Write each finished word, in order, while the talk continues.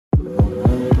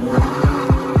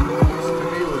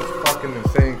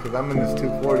because I'm in this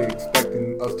 240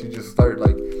 expecting us to just start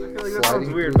like. I feel like that sounds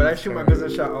weird, but I shoot my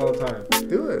business shot all the time.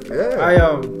 Do it, yeah.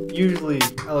 I usually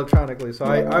electronically, so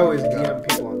I always DM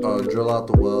people on Twitter. Drill out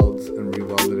the welds and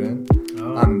re-weld it in.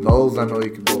 Oh. On those, I know you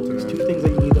can bolt it There's in. 2 things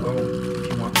that you need to own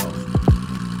if you want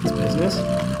wealth. It's business.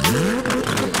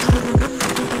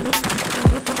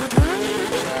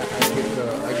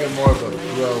 I get more of a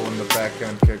thrill when the back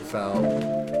end kicks out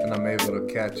and I'm able to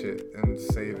catch it and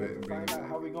save it. And bring it.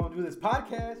 How we gonna do this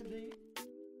podcast, G?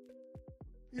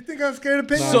 You think I'm scared of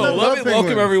penguins? So I love let me welcome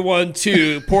penguins. everyone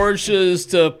to Porches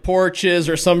to Porches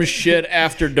or some shit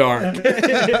after dark.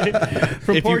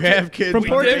 If you have kids, From we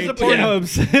porches did- to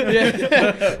Pornhubs.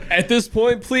 Yeah. At this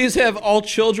point, please have all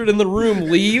children in the room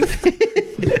leave.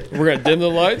 We're gonna dim the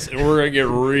lights and we're gonna get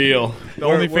real. the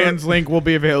OnlyFans link will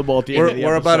be available at the end of the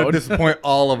We're about to episode. disappoint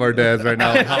all of our dads right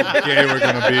now. How gay we're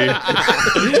gonna be.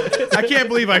 I can't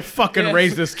believe I fucking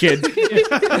raised this kid.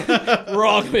 We're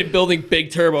all gonna be building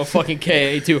big turbo fucking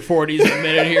KA 240s in a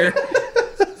minute here.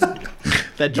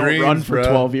 That don't Dreams, run for bro.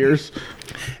 12 years.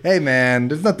 Hey man,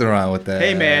 there's nothing wrong with that.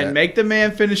 Hey man, make the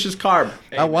man finish his carb.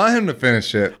 I want him to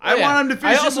finish it. I want him to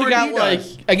finish I it also more got than he like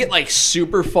does. I get like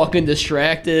super fucking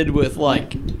distracted with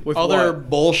like With other what?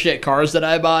 bullshit cars that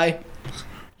I buy.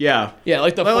 Yeah. Yeah,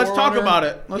 like the. Well, let's talk 4Runner. about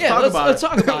it. Let's Yeah, talk about let's it.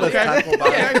 talk about it. Okay, let's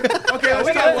We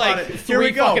talk got about like it. Here we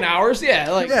 3 go. fucking hours.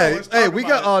 Yeah, like Yeah, let's hey, talk we about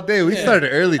got it. all day. We started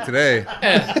early today.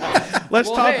 Let's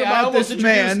Well, talk hey, I about almost this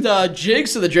man. introduced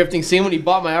Jigs to the drifting scene when he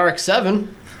bought my RX-7.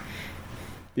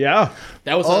 Yeah.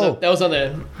 That was on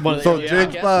the one of the So earlier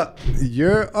Jigs podcasts. bought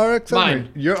your RX-7? Mine.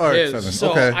 Your His. RX-7.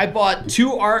 So okay. I bought 2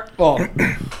 Well,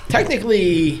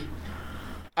 technically,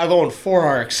 I've owned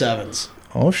 4 RX-7s.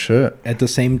 Oh shit. At the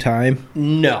same time.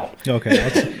 No. Okay.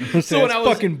 That's So when that's I was-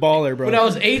 fucking baller, bro. When I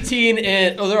was 18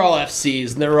 and they're all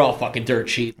FCs and they're all fucking dirt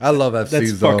cheap. I love FCs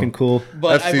that's though. fucking cool.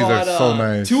 But I FCs bought are so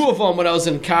nice. 2 of them when I was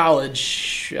in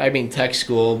college. I mean tech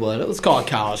school, but let's call it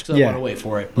college because I Yeah. want to wait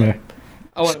for it. But Yeah.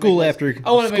 I wanna School make after-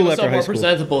 I want to make school myself after high more school.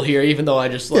 presentable here, even though I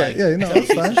just like yeah, no, tell that's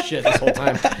piece fine. of shit this whole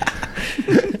time.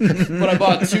 But I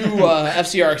bought 2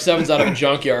 FCRX-7s out of a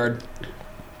junkyard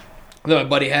that my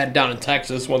buddy had down in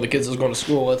Texas. One of the kids I was going to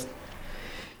school with.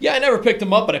 Yeah, I never picked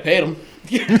them up, but I paid them.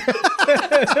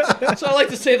 So I like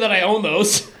to say that I own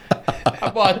those.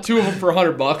 I bought 2 of them for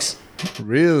 $100.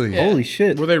 Really? Yeah. Holy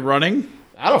shit. Were they running?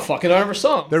 I don't fucking know. I never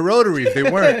saw them. They're rotaries. They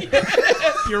weren't.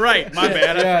 You're right. My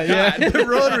bad. Yeah. They're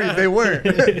rotaries. They weren't.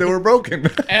 They were broken.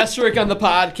 Asterisk on the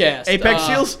podcast. Apex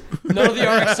Seals? None of the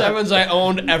RX-7s I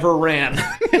owned ever ran.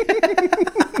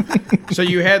 So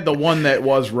you had the one that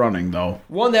was running, though.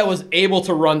 One that was able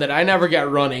to run that I never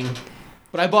got running.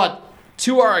 But I bought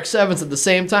 2 RX-7s at the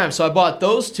same time. So I bought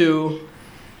those 2,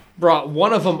 brought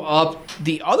one of them up.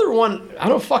 The other one, I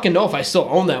don't fucking know if I still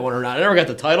own that one or not. I never got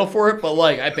the title for it, but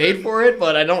like I paid for it,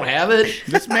 but I don't have it.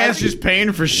 This man's just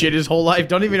paying for shit his whole life.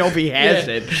 Don't even know if he has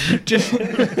Yeah. it. Just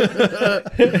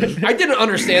I didn't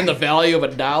understand the value of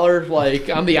 $1. Like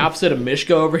I'm the opposite of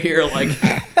Mishka over here. Like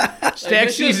stack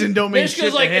Mishka's- season don't mean Mishka's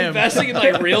shit like to him. investing in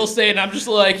like real estate, and I'm just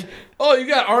like, oh, you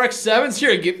got RX-7s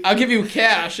here? I'll give you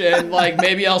cash, and like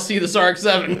maybe I'll see this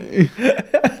RX-7.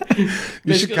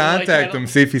 You should contact him,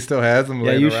 see if he still has them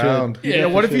laying you should. around. Yeah,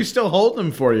 What if you still hold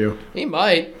them for you? he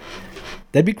might.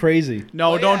 That'd be crazy.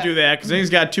 No, Oh, don't yeah. do that, because then he's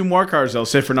got 2 more cars that'll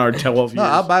sit for another 12 years. No,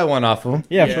 I'll buy one off of him.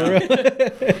 Yeah, for real.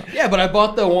 Yeah, but I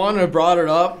bought the one and brought it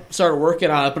up, started working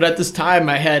on it. But at this time,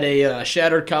 I had a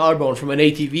shattered collarbone from an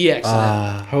ATV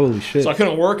accident, Holy shit. so I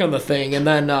couldn't work on the thing. And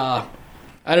then I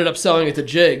ended up selling it to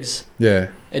Jigs. Yeah.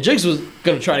 And Jigs was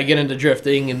going to try to get into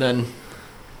drifting, and then,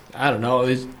 I don't know,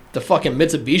 he's the fucking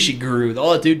Mitsubishi guru.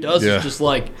 All that dude does Yeah. is just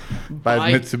like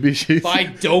Buy Mitsubishi. buy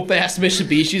dope-ass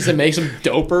Mitsubishis and makes them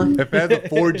doper. If it has a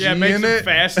 4G Yeah, make in them it.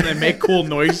 fast and then make cool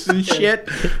noises and shit.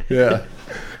 Yeah.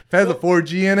 If it has a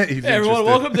 4G in it, he's Hey everyone,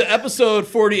 interested. welcome to episode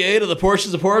 48 of the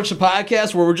Porsches of Porsche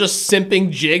podcast, where we're just simping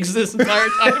Jigs this entire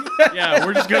time. Yeah,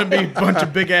 we're just going to be a bunch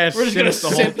of big ass We're just gonna simps the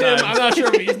whole simp him. time. I'm not sure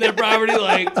if we're using that property.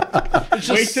 Like, it's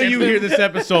just Wait till you simping. hear this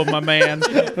episode, my man.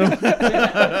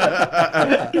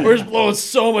 We're just blowing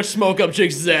so much smoke up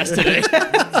Jigs' ass today.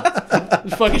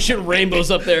 There's fucking shooting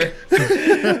rainbows up there.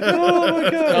 Oh my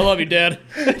god! I love you, Dad.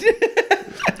 Yeah.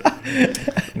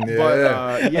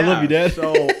 But, yeah, I love you, Dad.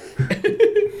 So,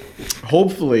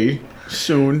 hopefully,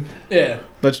 soon, Yeah,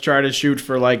 let's try to shoot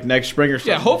for, like, next spring or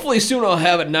something. yeah. Hopefully soon I'll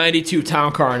have a '92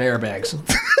 town car and airbags.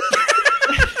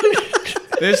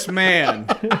 This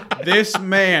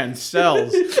man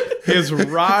sells his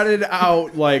rotted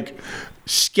out, like,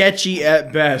 sketchy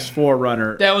at best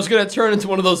Forerunner. That was gonna turn into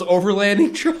one of those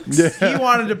overlanding trucks. He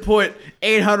wanted to put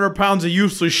 800 pounds of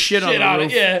useless shit on Shit the on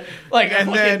roof. it, yeah. Like a And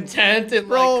fucking then- tent and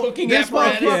Bro, like cooking this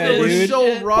apparatus. motherfucker was dude.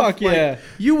 so rough. Fuck like, yeah.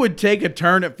 you would take a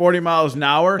turn at 40 miles an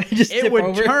hour, Just it tip would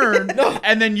over. turn,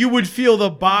 and then you would feel the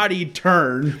body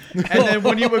turn. And then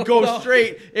when you would go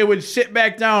straight, it would sit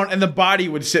back down, and the body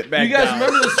would sit back You guys down.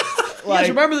 remember this? You guys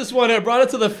remember this one? I brought it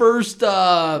to the first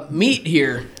meet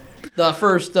here. The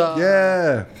first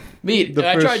Yeah. meet. The And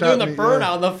I first tried doing shot the meet, burnout,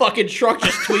 yeah. and the fucking truck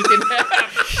just tweaked in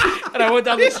half. And I went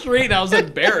down the street, and I was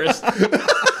embarrassed.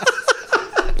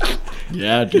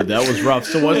 Yeah, dude, that was rough.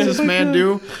 So what's this man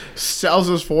do? Sells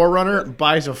his Forerunner,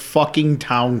 buys a fucking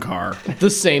town car. The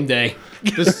same day.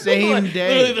 The same Literally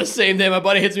day. the same day. My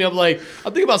buddy hits me up like,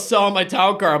 I'm thinking about selling my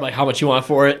town car. I'm like, how much you want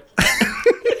for it?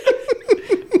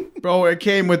 Bro, it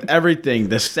came with everything.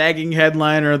 The sagging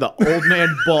headliner, the old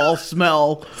man ball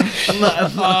smell.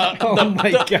 Oh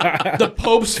my god. The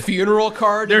Pope's funeral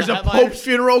card. There's a Pope's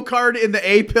funeral card in the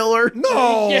A-pillar.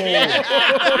 No. Yeah.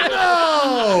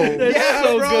 No. That's Yeah,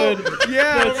 so bro. good.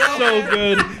 Yeah, That's so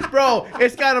good. bro,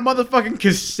 it's got a motherfucking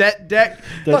cassette deck.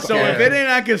 That's so if it ain't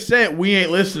on cassette, we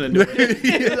ain't listening to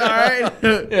it. All right,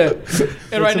 Yeah.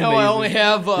 And right now I only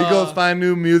have. He goes find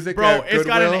new music. bro, at it's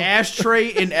got an Goodwill. ashtray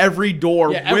in every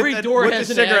door. Yeah, every door with has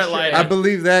the an cigarette ashtray. lighter. I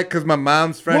believe that because my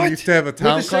mom's friend What? used to have a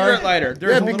town with the car. cigarette lighter.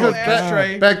 There's Yeah, a little because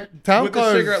ashtray back town with the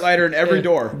cars. cigarette lighter in every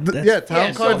door. Yeah, town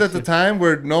Yeah, cars so- at the time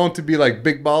were known to be like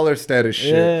big baller status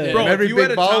shit. Yeah. Bro, And if every you big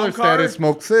had a town baller car, status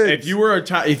smoked cigs.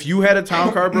 If you had a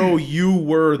town car, bro, you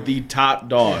were the top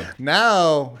dog.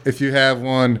 Now, if you have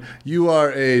one, you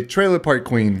are a trailer park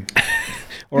queen.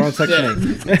 Or on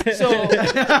Section 8. So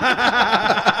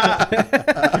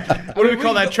What do we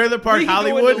call that? Trailer Park we can go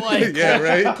Hollywood? into, like, Yeah,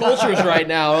 right? cultures right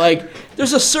now. Like,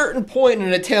 there's a certain point in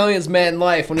an Italian's man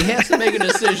life when he has to make a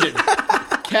decision: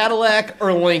 Cadillac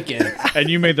or Lincoln. And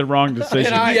you made the wrong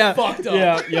decision. And I Yeah. fucked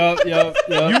up. Yeah, yup.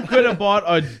 You could have bought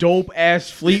a dope ass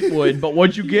Fleetwood, but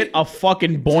what'd you get? A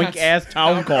fucking boink ass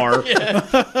town car.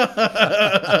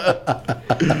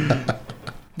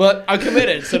 But I'm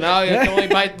committed, so now I can only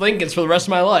buy Lincolns for the rest of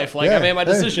my life. Like, I made my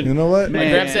Hey, decision. you know what? My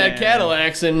Man. gramps had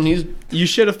Cadillacs, and he's. You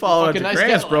should have followed Fucking the nice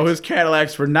grass, bro. Cadillacs. His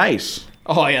Cadillacs were nice.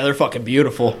 Oh yeah, they're fucking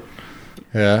beautiful.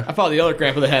 Yeah. I followed the other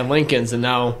grandpa that had Lincolns, and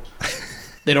now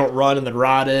they don't run and they're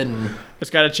rotted. And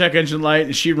It's got a check engine light,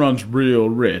 and she runs real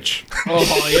rich.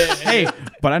 oh yeah, Hey,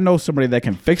 but I know somebody that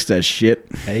can fix that shit.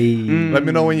 Hey. Let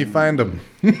me know when you find them.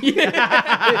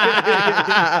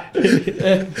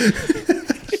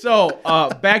 So,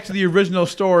 back to the original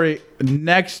story.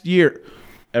 Next year,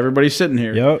 everybody's sitting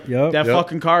here. Yup. That Yep.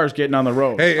 fucking car is getting on the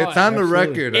road. Hey, it's on the absolutely.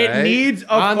 record. it alright? needs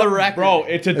a On the record. bro.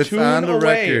 It's a It's tune on the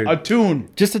away. record. A tune.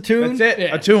 Just a tune? That's it.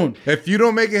 Yeah. A tune. If you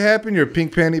don't make it happen, you're a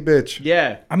pink panty bitch.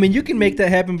 Yeah. I mean, you can make that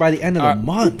happen by the end of the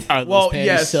month. Are those Well, panties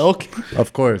yes. silk?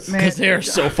 Of course. Because they are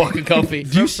so fucking comfy.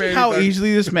 Do you see how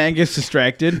easily this man gets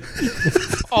distracted?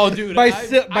 Oh, dude. By I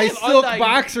silk have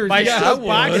boxers. By yeah, silk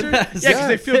I would. boxers? Yeah, because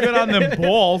they feel good on them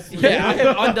balls. Yeah, I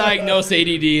have undiagnosed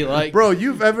ADD. Like, Bro,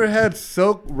 you've ever had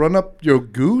silk run up your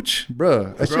gooch?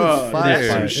 Bruh, that shit's Bruh, fire. that's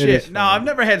some It is shit. No, I've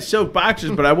never had silk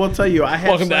boxers, but I will tell you, I have.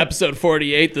 welcome to slept- episode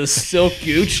 48, the silk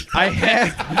gooch. I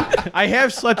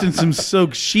have slept in some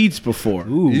silk sheets before.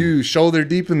 You shoulder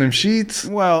deep in them sheets.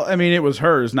 Well, I mean, it was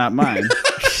hers, not mine.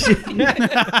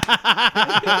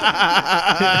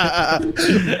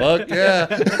 Fuck yeah.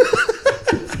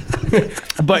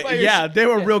 But yeah, they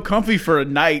were real comfy for a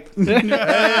night.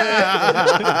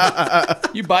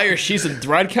 You buy your sheets in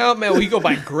thread count, man? We go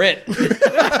by grit.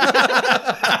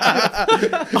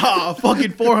 Oh,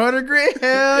 fucking 400 grand?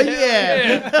 Hell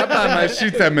yeah. I buy my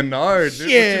sheets at Menards.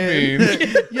 dude. What you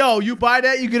mean? Yo, you buy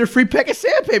that, you get a free pack of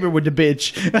sandpaper with the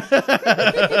bitch.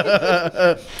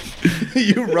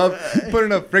 You put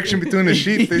enough friction between the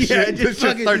sheets, this Yeah, shit, just this shit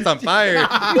fucking- starts on fire.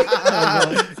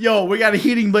 Yo, we got a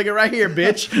heating blanket right here,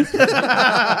 bitch.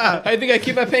 I think I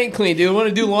keep my paint clean, dude. I want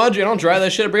to do laundry. I don't dry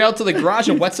that shit. I bring it out to the garage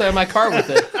and wet side my car with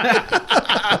it.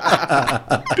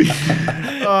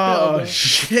 Oh,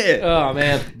 shit. Oh,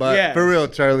 man. But Yeah. for real,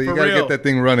 Charlie, you For gotta real. get that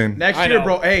thing running. Next I year, know.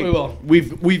 bro. Hey, We will.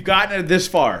 we've gotten it this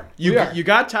far. We are. You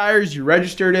got tires. You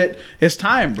registered it. It's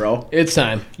time, bro. It's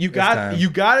time. You time.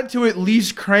 got it to at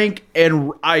least crank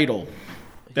and idle.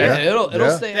 Yeah, it'll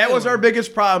Yeah. stay. That was idle. our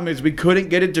biggest problem is we couldn't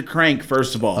get it to crank.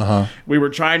 First of all, we were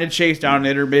trying to chase down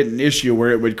an intermittent issue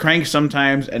where it would crank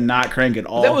sometimes and not crank at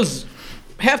all. That was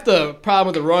half the problem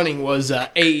with the running was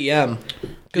AEM.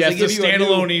 yes, the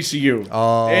standalone ECU.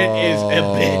 Oh. It is a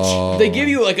bitch. They give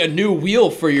you like a new wheel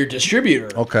for your distributor,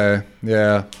 Okay,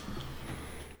 yeah.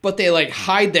 but they like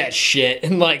hide that shit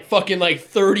in like fucking like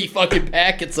 30 fucking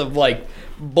packets of like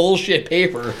bullshit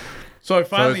paper. So I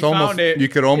finally it's almost found it. you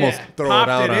could almost Yeah. throw it Popped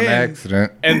out it on in.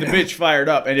 accident. and the bitch fired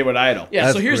up, and it would idle. Yeah,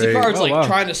 That's so here's great. the car. It's Oh, like wow.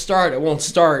 trying to start, it won't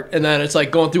start, and then it's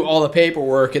like going through all the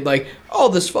paperwork, and like, oh,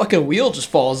 this fucking wheel just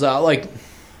falls out. Like,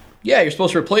 yeah, you're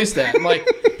supposed to replace that. I'm like,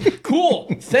 cool,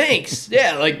 thanks.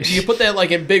 Yeah, like you put that like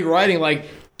in big writing, like,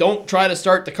 don't try to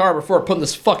start the car before putting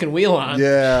this fucking wheel on.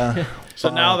 Yeah. So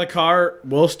now the car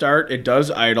will start. It does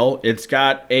idle. It's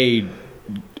got a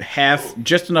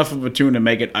just enough of a tune to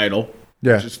make it idle,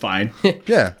 Yeah. which is fine.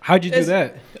 Yeah. How'd you do It's-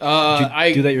 that?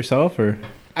 I Do that yourself or?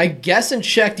 I guess and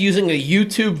checked using a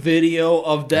YouTube video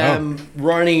of them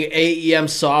running AEM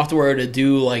software to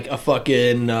do like a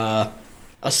fucking a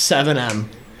 7M,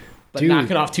 but Dude.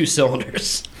 knocking off 2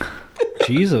 cylinders.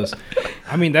 Jesus.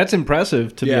 I mean, that's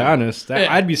impressive, to be Yeah. honest.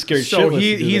 Yeah. I'd be scared So shitless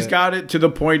to do he's that. got it to the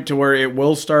point to where it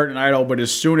will start and idle, but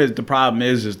as soon as the problem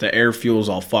is the air fuel's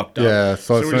all fucked up. Yeah.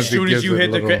 So as soon as you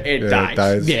hit the it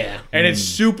dies. Yeah. And it's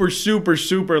super, super,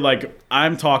 super like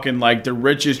I'm talking like the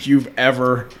richest you've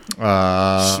ever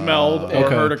smelled or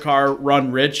Okay. heard a car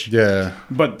run rich. Yeah.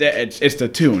 But it's the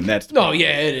tune. That's the No,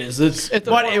 yeah, it is. It's at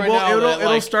the But point it right will now that,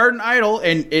 it'll like, start and idle,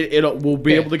 and we'll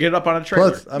be able to get it up on a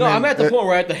trailer. Plus, I no, mean, I'm at the point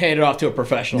where I have to hand it off to a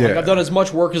professional. Like Yeah. I've done as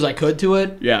much work as I could to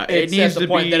it. Yeah, it it's needs at the to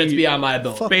point be that it's beyond my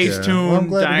ability. Space Yeah. tune, Well, I'm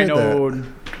glad to hear that. dynoed.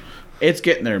 It's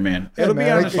getting there, man. Yeah, It'll be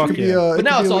man, on it the could fucking. be, But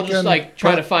now it could it's be a all just weekend like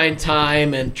trying to pro- find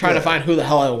time and trying to find who the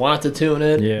hell I want to tune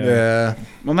it. Yeah. Yeah.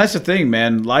 Well, that's the thing,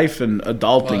 man. Life and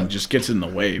adulting But- just gets in the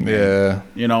way, man. Yeah.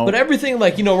 You know. But everything,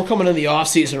 like, you know, we're coming in the off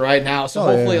season right now, so Oh,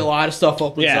 hopefully yeah. a lot of stuff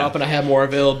opens Yeah. up and I have more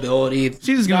availability.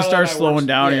 Season's gonna Not start only my slowing works-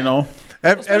 down, yeah. you know.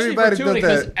 Especially Everybody for does tuning,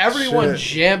 because that. everyone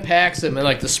shit. jam packs them in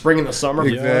like the spring and the summer.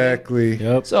 Exactly.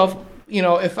 Yep. So, if, you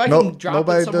know, if I No, can drop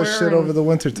nobody it somewhere does shit and- over the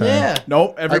winter time. Yeah.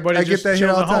 Nope. Everybody I just get that here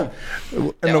chills all at the home.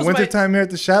 time. That In the was winter my- time here at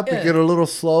the shop, Yeah. we get a little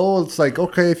slow. It's like,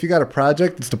 okay, if you got a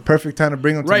project, it's the perfect time to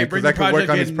bring them to Right, me bring because I the can work on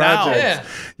project this in now. project.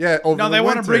 Yeah, over Now the they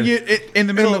want to winter. bring it in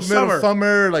the middle of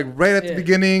summer. like right at the Yeah.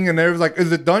 beginning, and everyone's like,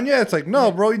 "Is it done yet?" It's like,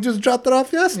 "No, bro, you just dropped it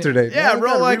off yesterday." Yeah, Man, bro.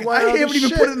 gotta Like rewire I all haven't this even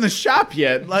shit. put it in the shop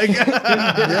yet. Like.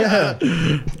 Yeah,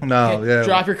 no, yeah,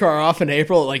 Drop your car off in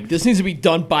April. Like, this needs to be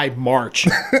done by March.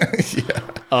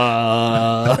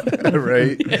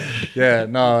 right. Yeah,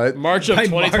 no, March of By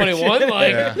 2021?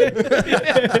 Like, yeah.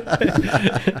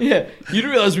 yeah. You do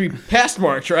realize we passed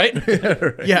March, right?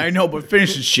 Yeah, I know, but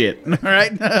finish the shit. All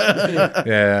right.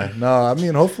 Yeah, no, I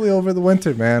mean, hopefully over the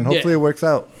winter, man. Hopefully Yeah. it works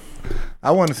out.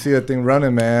 I want to see that thing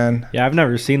running, man. Yeah, I've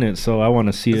never seen it, so I want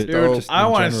to see it. dope. just I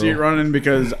in want to see it general. running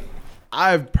because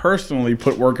I've personally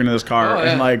put work into this car, Oh,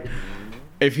 yeah. and like,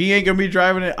 if he ain't gonna be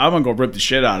driving it, I'm gonna go rip the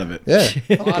shit out of it. Yeah,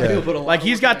 A lot of people put a lot Like of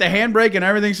he's work got the handbrake and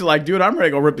everything, so like, dude, I'm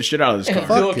ready to go rip the shit out of this into it.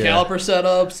 car. Dual yeah. caliper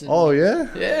setups. And, Oh yeah.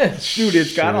 yeah. Dude,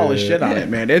 it's got all the shit on it,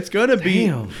 man. It's gonna be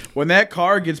Damn. when that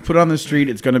car gets put on the street,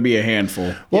 it's gonna be a handful.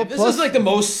 Well, Yeah, this plus- is like the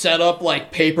most set up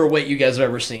like paperweight you guys have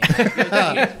ever seen.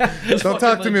 Don't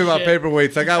talk to me about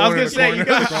paperweights. I got I one was in gonna the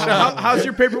say, corner. you got, how's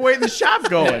your paperweight in the shop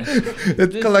going?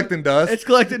 It's collecting dust. It's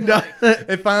collecting dust.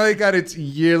 It finally got its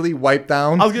yearly wipe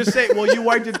down. I was gonna say, well,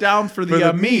 you wiped it down for the, For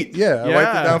the meat. meat. Yeah, I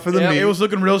wiped it down for the meat. It was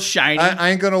looking real shiny. I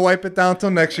ain't gonna wipe it down till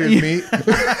next year's meat.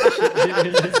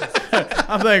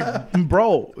 I'm like,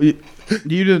 bro, you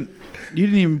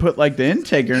didn't even put like the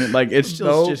intake in it. Like it's still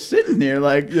Nope. just sitting there.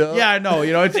 Like Yeah. yeah, I know.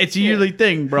 You know, it's a yearly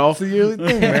thing, bro. It's a yearly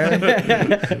thing, man.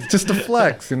 It's just a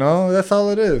flex, you know. That's all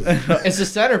it is. It's the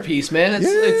centerpiece, man.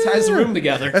 It ties the room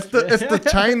together. It's the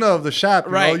china of the shop,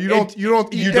 you Right. know? You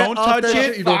don't You don't touch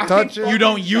it. You don't touch it. You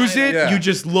don't use it. Yeah. You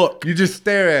just look. You just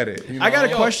stare at it. you I got a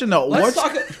know? question though. Let's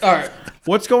talk. All right.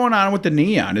 What's going on with the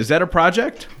neon? Is that a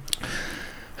project?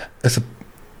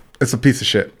 It's a piece of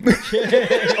shit.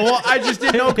 Well, I just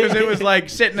didn't know because it was like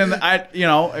sitting in the, it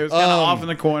was kind of off in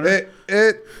the corner.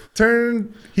 It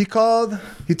turned. He called.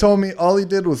 He told me all he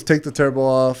did was take the turbo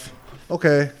off.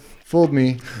 Okay, fooled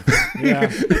me. Yeah.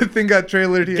 The thing got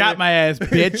trailered here. Got my ass,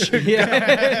 bitch.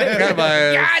 Got my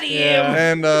ass. Got him.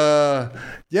 And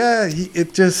yeah,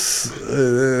 it's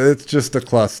just a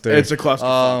cluster. It's a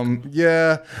cluster.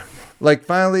 Yeah. Like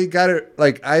finally got it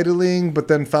like idling, but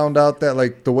then found out that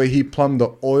like the way he plumbed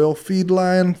the oil feed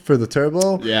line for the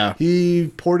turbo, Yeah.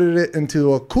 he ported it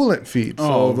into a coolant feed.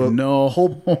 Oh, so the no.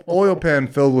 whole oil pan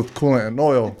filled with coolant and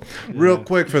oil, real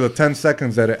quick for the 10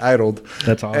 seconds that it idled.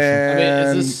 That's awesome. And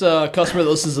I mean, is this a customer that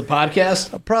listens to the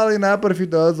podcast? probably not, but if he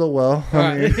does, oh well.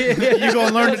 I mean, You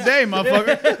gonna learn today,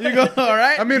 motherfucker. You go all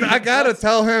right. I mean, I gotta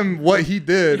tell him what he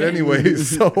did anyway.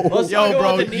 So Let's Yo, talk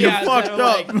bro, about the you neons fucked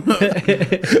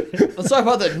that are, up. Let's talk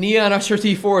about the Neon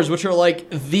XRT4s, which are like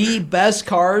the best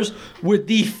cars with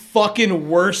the fucking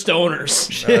worst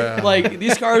owners. Like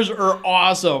these cars are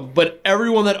awesome, but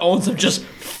everyone that owns them just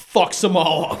fucks them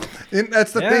all up. And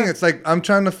that's the Yeah. thing. It's like I'm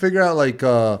trying to figure out like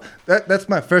that's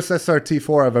my first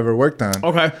SRT4 I've ever worked on.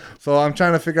 Okay. So I'm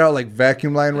trying to figure out like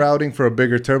vacuum line routing for a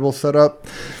bigger turbo setup.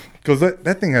 Because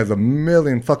that thing has a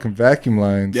million fucking vacuum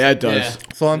lines. Yeah, it does.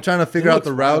 Yeah. So I'm trying to figure out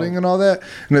the routing and all that.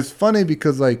 And it's funny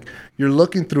because like you're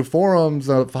looking through forums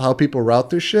of how people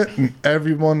route their shit and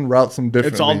everyone routes them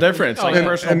differently. It's all different. It's like And-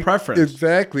 personal preference.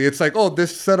 Exactly. It's like, oh,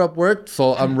 this setup worked,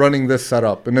 so I'm running this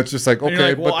setup. And it's just like, And okay, you're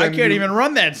like, well, but I then can't you- even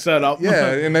run that setup.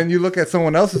 Yeah, and then you look at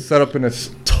someone else's setup and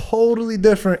it's totally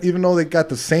different, even though they got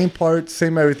the same parts,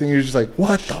 same everything. You're just like,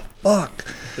 what the fuck?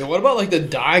 Yeah, what about like the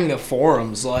dying the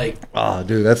forums? Like, Oh,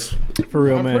 dude, that's For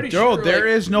real, I'm man. pretty Bro, sure there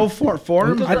like, is no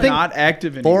forums I are think- not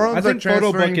active anymore. forums I think are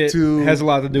transferring PhotoBucket to has a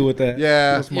lot to do with that.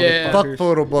 Yeah. Those Yeah. fuck motherfuckers.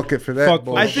 PhotoBucket for that. Fuck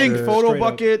bullshit. I think Straight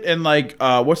PhotoBucket and like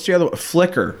what's the other one?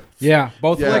 Flickr. Yeah,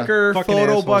 both Yeah. Flickr, fucking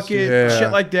PhotoBucket, Yeah.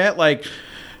 shit like that. Like,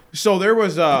 so there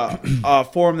was a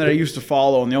forum that I used to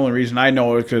follow, and the only reason I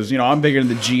know it because I'm big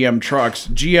into the GM trucks,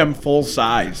 GM full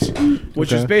size,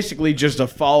 which is Okay. basically just a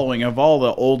following of all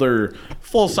the older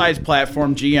full size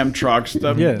platform GM trucks,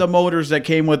 the motors that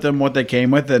came with them, what they came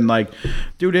with, and like,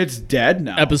 dude, it's dead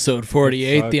now. episode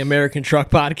 48, the American Truck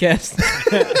Podcast.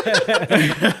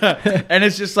 And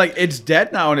it's just like it's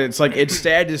dead now, and it's like it's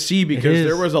sad to see because is.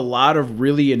 there was a lot of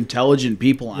really intelligent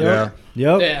people on Yeah. it.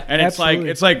 Yep. Yeah. And Absolutely.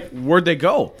 it's like where'd they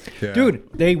go? Yeah. Dude,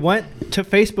 they went to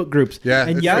Facebook groups. Yeah,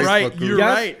 and it's yes, Facebook Right, groups. you're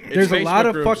yes, right. It's there's a lot Facebook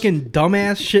of groups. fucking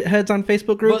dumbass shitheads on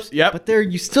Facebook groups. Yep. But there,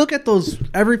 you still get those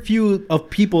every few of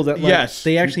people that like Yes.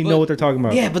 they actually know what they're talking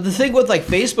about. Yeah, but the thing with like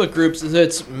Facebook groups is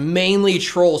it's mainly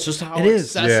trolls, just how It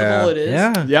is. accessible Yeah. it is.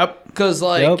 Yeah. Yep. Because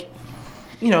like,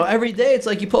 Yep. every day it's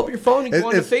like you pull up your phone and go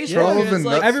on to It's Facebook. trolls And it's and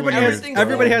like nuts Everybody has Everything's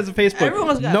everybody has a Facebook.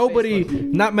 Everyone's got a Nobody,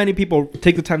 Facebook. not many people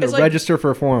take the time to It's like- register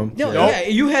for a forum. No, Nope. yeah,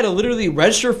 you had to literally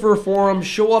register for a forum,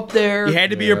 show up there, You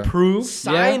had to be Yeah. approved.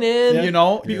 sign in. You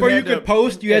know, Before you had to- could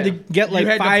post, you had to get like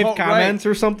You had to 5 po- comments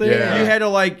or something. Yeah. You had to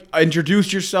like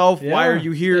introduce yourself. Why Yeah. are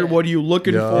you here? Yeah. What are you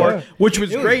looking Yeah. for? Yeah. Which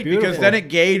was It was great because beautiful. then it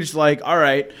gauged like, all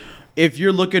right, if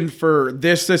you're looking for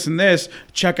this, this, and this,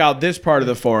 check out this part of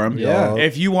the forum. Yeah.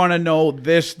 If you want to know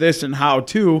this, this, and how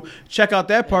to, check out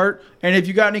that part. And if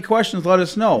you got any questions, let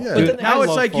us know. Yeah. But Dude, now I it's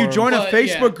love like you forums. join a But,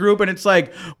 Facebook yeah. group and it's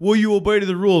like, will you obey to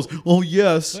the rules? Oh,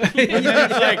 yes. and, then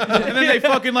it's like, and then they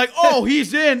fucking like, oh,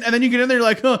 he's in. And then you get in there, you're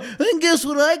like, huh, and guess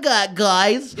what I got,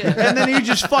 guys? And then you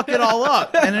just fuck it all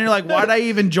up. And then you're like, why'd I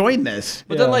even join this?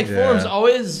 But then like Yeah. forums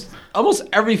always, almost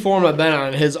every forum I've been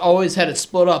on has always had it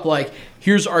split up. Like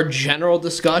here's our general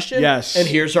discussion, Yes. and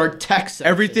here's our text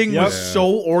section. Everything was so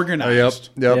organized.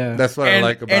 Yep. Yeah. That's what I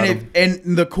like about and them.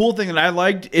 and the cool thing that I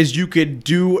liked is you could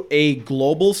do a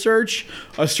global search,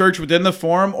 a search within the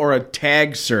forum, or a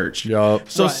tag search. Yup.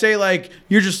 So Right. say like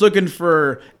you're just looking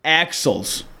for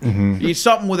axles. You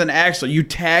something with an axle. You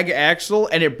tag axle,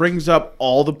 and it brings up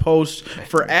all the posts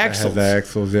for Has axles. the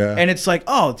axles, yeah. And it's like,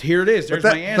 oh, here it is. There's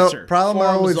my answer. The problem I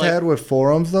Forums, always like- had with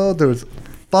forums, though, there was a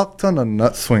fuck ton of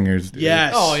nut swingers, dude.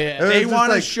 Yes. Oh, yeah. It They was just want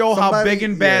to like show how somebody- big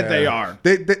and bad yeah. they are.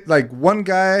 They like one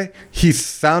guy, he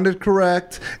sounded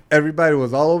correct. Everybody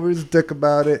was all over his dick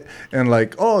about it, and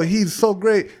like, oh, he's so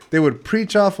great. They would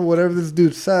preach off of whatever this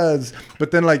dude says, but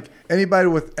then like anybody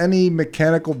with any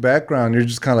mechanical background, you're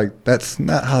just kind of like, that's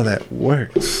not how that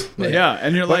works. Yeah,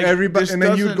 and you're But like, everybody, this and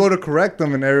then you'd doesn't- go to correct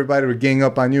them, and everybody would gang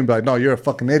up on you and be like, "No, you're a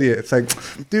fucking idiot." It's like,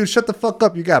 dude, shut the fuck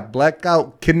up. You got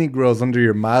blackout kidney grills under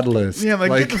your Modellist. Yeah,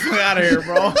 like, get the fuck out of here,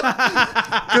 bro.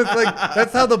 'cause, like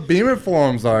that's how the Beamer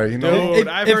forums are, you know. Dude,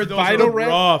 I've heard those are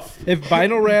rough. If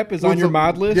vinyl wrap is on your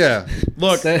mod list, Yeah,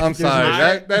 Look, I'm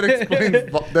sorry. That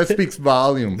explains. That speaks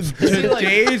volumes.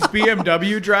 today's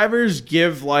BMW drivers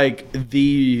give like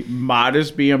the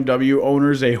modest BMW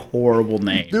owners a horrible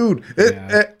name. Dude,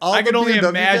 all I the can only BMW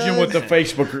imagine guys, what the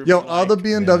Facebook group. Yo, is all the like.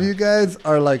 BMW guys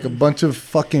are like a bunch of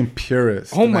fucking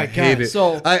purists. Oh and my I hate God. it.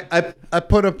 So- I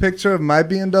put a picture of my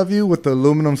BMW with the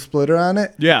aluminum splitter on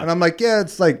it. Yeah. And I'm like, yeah,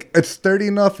 it's sturdy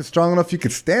enough, it's strong enough, you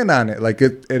could stand on it. Like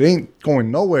it ain't going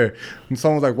nowhere. And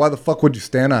someone's like, why the fuck would you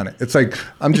stand on it? It's like,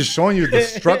 I'm just showing you the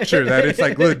structure that it's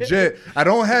like legit. I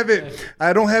don't have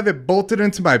it bolted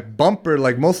into my bumper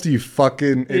like most of you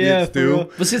fucking idiots for do.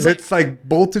 real. But see, It's, it's like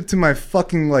bolted to my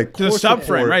fucking like To the core subframe,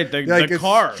 support. right, the it's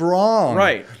car. strong,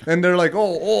 Right. And they're like,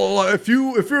 oh, if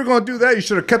you were gonna do that, you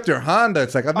should have kept your Honda.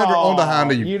 It's like I've never owned a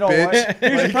Honda, you know bitch. what?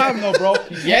 Here's the problem, though, bro.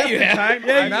 Yeah, you have.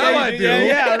 Now I do.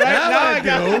 Yeah, right. Now I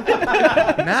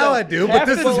do. Now I do. But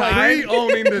this is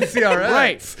pre-owning the CRX.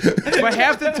 Right. But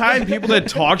half the time, people that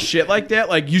talk shit like that,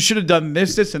 like you should have done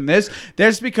this, this, and this, that's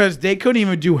that's because they couldn't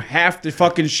even do half the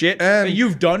fucking shit that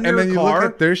you've done to and your then car. you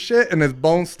look at their shit, and it's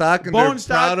bone stock, and they're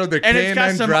proud of their and it's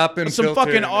got canine dropping some filter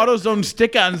fucking in it. AutoZone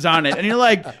stick-ons on it, and you're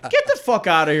like, get the fuck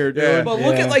out of here, dude. Yeah. But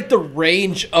look Yeah. at like the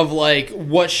range of like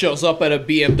what shows up at a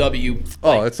BMW.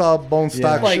 Oh, it's all bone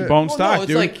stock Like shit. Bone well, stock, no, it's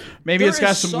dude. like Maybe it's there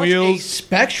got is some such wheels. A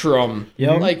spectrum.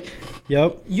 Yep. Like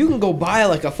Yep. you can go buy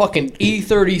like a fucking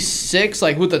E36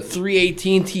 like with a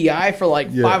 318 Ti for like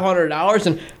Yeah. $500,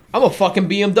 and I'm a fucking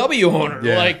BMW owner.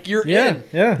 Yeah. Like you're Yeah. in.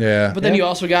 Yeah. Yeah. But then you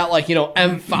also got like, you know,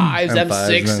 M5s,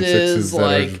 M6s, that are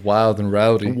like wild and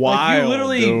rowdy. like Wild, you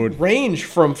literally dude. range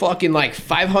from fucking like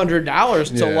 $500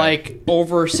 to Yeah. like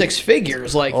over six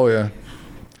figures. Like Oh yeah,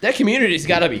 that community's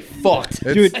got to be fucked.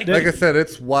 it's, Dude, like I said,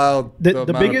 it's wild. The amount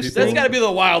of biggest people- That's got to be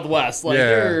the Wild West. Like Yeah.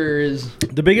 there's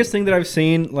The biggest thing that I've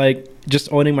seen, like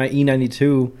just owning my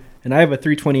E92, and I have a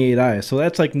 328i, so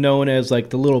that's like known as like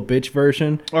the little bitch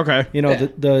version. Okay. You know, Yeah.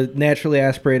 the naturally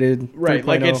aspirated, Right,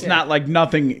 like 3.0. it's not like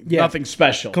nothing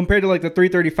special. Compared to like the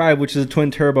 335, which is a twin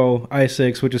turbo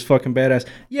i6, which is fucking badass.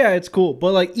 Yeah, it's cool.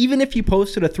 But like even if you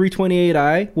posted a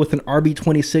 328i with an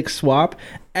RB26 swap,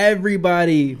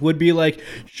 everybody would be like,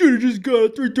 should have just got a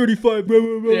 335. Blah, blah,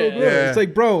 blah, blah. Yeah. It's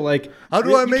like, bro, like How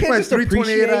do you I make can't my just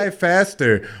appreciate- 328i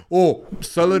faster? Oh,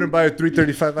 sell it and buy a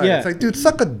 335i. Yeah. It's like, dude,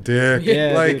 suck a dick.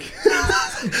 Yeah, like,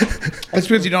 That's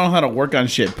because you don't know how to work on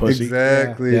shit, pussy.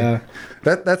 exactly. Yeah.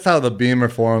 That's how the Beamer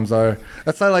forums are.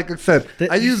 That's how, like I said,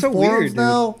 That- I it's use so forums weird, dude.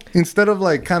 now instead of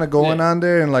like kind of going Yeah. on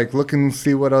there and like looking to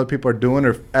see what other people are doing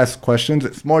or ask questions.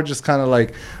 It's more just kind of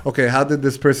like, okay, how did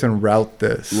this person route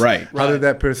this? Right. How did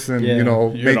that person, Yeah. you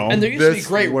know, You make know. and there used to be this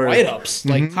great work? write-ups.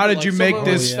 Like How did like you someone make would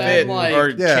this spend, fit like, or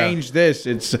Yeah. change this?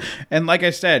 It's and like I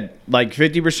said, like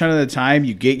 50% of the time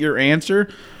you get your answer,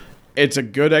 it's a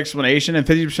good explanation, and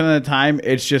 50% of the time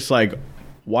it's just like,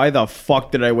 why the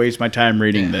fuck did I waste my time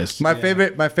reading this? My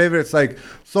favorite, it's like,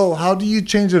 so how do you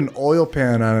change an oil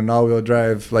pan on an all-wheel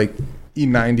drive like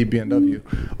E90 BMW?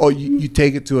 Oh, you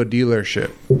take it to a dealership.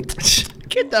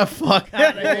 Get the fuck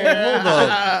out of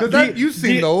here. Because you've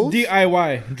seen those.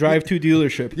 DIY, drive to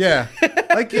dealership. Yeah,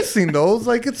 like you've seen those.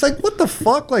 Like it's like, what the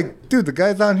fuck? Like, dude, the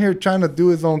guy's on here trying to do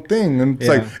his own thing, and it's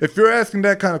Yeah. like, if you're asking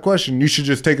that kind of question, you should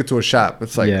just take it to a shop.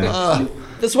 It's like, Yeah.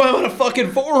 That's why I'm on a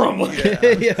fucking forum.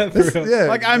 Yeah, for real. yeah,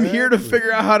 Like I'm here to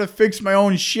figure out how to fix my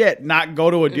own shit, not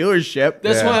go to a dealership.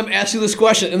 That's Yeah. why I'm asking this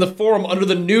question in the forum under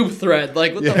the noob thread.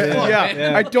 Like, what the fuck, Yeah,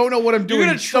 man? I don't know what I'm You're doing.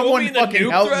 gonna troll Someone me in the fucking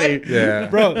noob help thread? me. Yeah,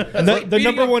 Bro, the like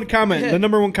number beating one up- comment, yeah. the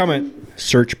number one comment,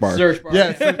 search bar. Search bar.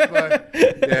 yeah,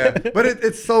 yeah. But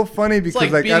it's so funny It's because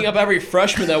like, like beating up every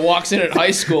freshman that walks in at high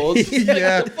school. It's just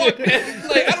Yeah. like, what the fuck, man?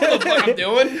 Like, I don't know what I'm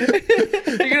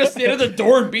doing. You're gonna stand at the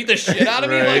door and beat the shit out of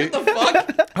me? Like, what the fuck?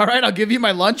 All right, I'll give you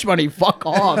my lunch money. Fuck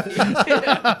off.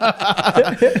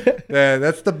 Yeah,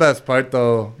 that's the best part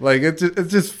though. Like it's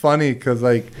just funny because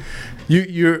like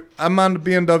I'm on the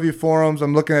BMW forums.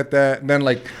 I'm looking at that, and then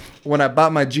like when I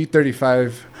bought my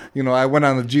G35, you know, I went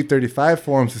on the G35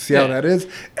 forums to see how Yeah. that is.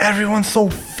 Everyone's so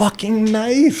fucking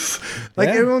nice. Like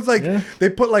Yeah, everyone's like yeah. they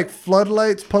put like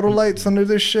floodlights, puddle lights under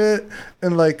this shit,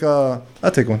 and like I'll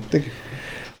take one. Thank you.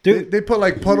 Dude. They put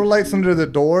like puddle lights under the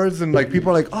doors, and like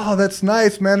people are like, "Oh, that's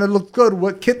nice, man. It looks good.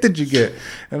 What kit did you get?"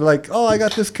 And like, "Oh, I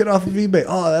got this kit off of eBay.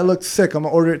 Oh, that looks sick. I'm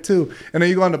gonna order it too." And then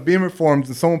you go on the Beamer forums,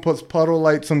 and someone puts puddle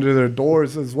lights under their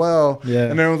doors as well. Yeah.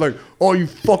 And everyone's like, "Oh, you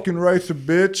fucking ricer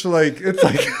bitch!" Like it's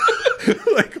like,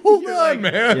 like hold on,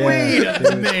 man. Yeah. Wait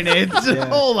a minute.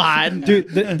 Hold on. Dude,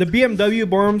 the BMW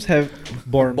Borums have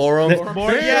Borums. Borum.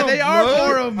 Yeah, they are What?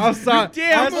 forums. I'm sorry.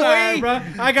 Damn, I'm sorry, boy. bro.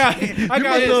 I got I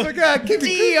got keep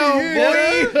it Damn,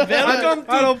 clean, boy. Welcome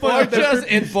I don't to put up the- Podcast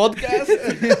and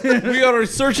Podcast. We are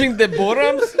researching the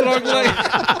forums, strong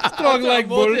like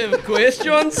automotive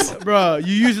questions. Bro,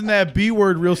 you using that B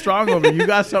word real strong over here. You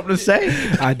got something to say?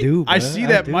 I do. I bro. see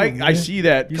that do, mic. I man. see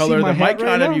that You color see of my the hat mic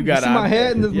right on him now? you got see on. my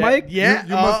hat and this yeah, mic? Yeah.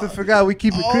 You must have forgot. We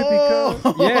keep it creepy,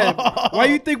 cuz. Yeah. Why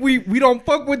you think we don't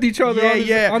fuck with each other? Yeah, on this,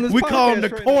 yeah. On this We call them podcast the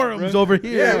right now, quorums bro? over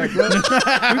here. Yeah,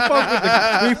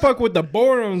 bro. we fuck with the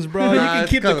Borums, bro. You Nah, can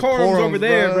it's keep the called quorums quorums, over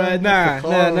there, bro. bro. It's Nah, the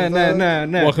nah, quorums,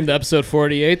 nah. Welcome to episode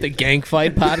 48, the Gang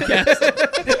Fight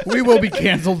Podcast. We will be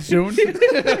canceled soon.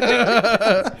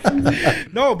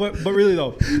 No, but really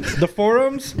though, the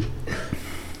forums,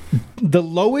 the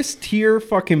lowest tier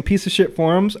fucking piece of shit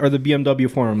forums are the BMW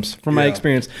forums, from my Yeah.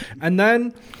 experience. And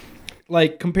then,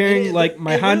 like comparing like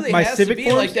my my Civic be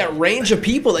forums, like that range of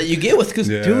people that you get with, because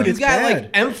Yeah. Dude, you've it's got bad.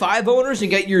 like M5 owners and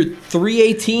get your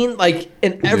 318 like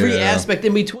in every Yeah. aspect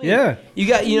in between. Yeah. you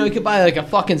got you could buy like a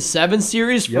fucking 7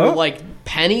 Series for Yup. like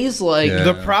pennies. Like Yeah.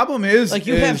 The problem is, like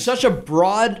you have such a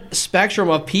broad spectrum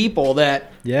of people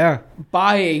that yeah,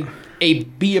 buy a a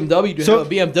BMW to So- have a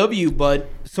BMW, but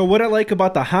So what I like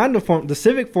about the Honda forum, the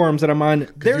Civic forums that I'm on,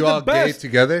 they're you the all gay best.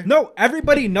 together? No,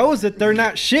 everybody knows that they're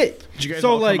not shit. Did you guys So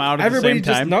all come like out at the everybody same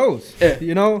just time? knows, Yeah.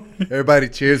 you know? Everybody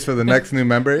cheers for the next new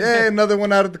member. Hey, another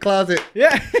one out of the closet.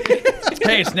 Yeah.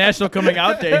 Hey, it's National Coming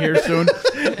Out Day here soon.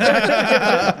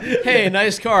 hey,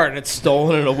 nice car, and it's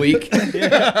stolen in a week.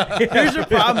 Here's the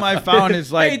problem I found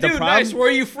is like Hey, the dude, problem. nice. Where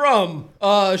are you from?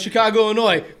 Chicago,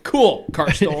 Illinois. Cool.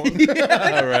 Car stolen.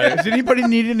 All right. Does anybody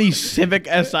need any Civic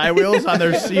Si wheels on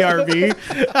their CRV?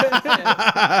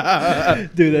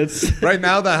 Dude, that's Right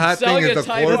now, the hot Selling thing is a the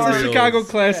Type cord R. that's a wheels. Chicago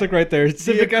classic right there.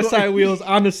 Civic Accord- SI wheels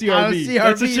on the CRV. On a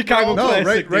That's a CRV, Chicago bro. No,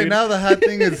 classic. right dude. now the hot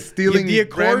thing is stealing The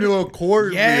Accord- brand new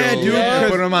Accord Yeah, wheels dude, and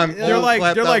because put them on. They're old like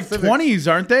flapped out Civics.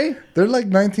 20s, aren't they? They're like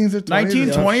 19s or 20s.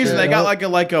 1920s, and they got like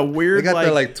a They weird got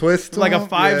the like twist, to like a them.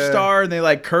 5-star, and they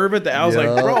like curve it. I was like,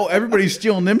 Yeah. bro, everybody's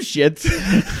stealing them shits.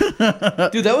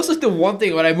 Dude, that was like the one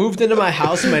thing when I moved into my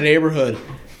house in my neighborhood.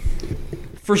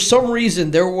 For some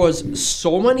reason, there was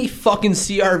so many fucking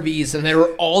CRVs, and they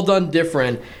were all done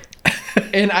different.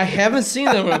 And I haven't seen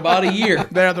them in about a year.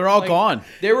 They're all gone.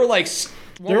 They were like,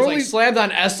 one was only- like slammed on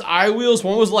SI wheels.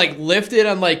 One was like lifted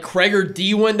on like Krager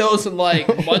D windows and like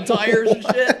mud tires and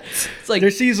shit. It's like They're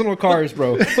seasonal cars,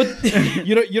 bro. but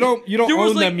You don't there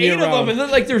was own like them 8 year of them, round. and then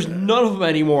like there's none of them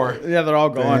anymore. Yeah, they're all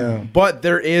gone. Damn. But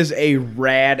there is a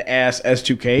rad ass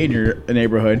S2K in your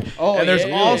neighborhood. Oh, and there's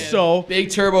yeah, also big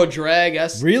turbo drag.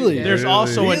 Really? there's Really?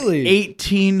 also Really? an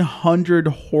 1800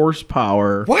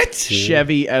 horsepower What?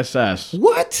 Chevy SS.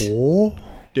 What? Oh,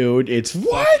 Dude, it's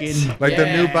What? fucking like the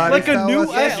new Yeah. body Like a style new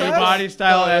SS? SS? body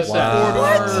style SS.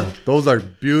 Wow. Those are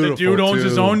beautiful. The dude owns too.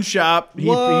 his own shop. He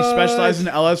What? specializes in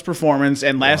LS performance.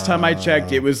 And last time I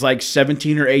checked, it was like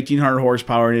 17 or 1800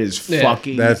 horsepower. And it is Yeah.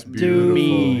 fucking That's beautiful.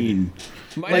 mean.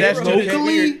 My Like neighborhood is weird.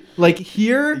 locally? Like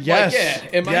here? Yes.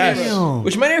 Like, yeah, in my Yes. neighborhood.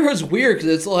 Which my neighborhood's weird because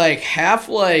it's like half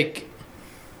like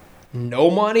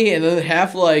no money and then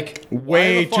half like why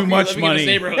Way the fuck too are you much living money. in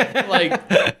this neighborhood?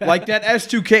 Like, Like that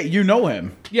S2K, you know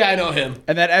him. yeah, I know him.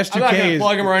 And that I'm not S2K gonna is.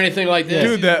 plug him or anything like this.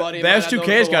 Dude, He's a buddy the of mine. I've known him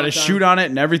S2K's for got long a time. shoot on it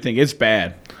and everything. It's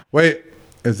bad. Wait,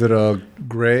 is it a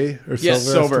gray or Yes,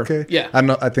 silver. S2K? Yeah. I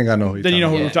know. I think I know who you're Then you know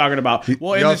who talking we're Yeah. talking about. about.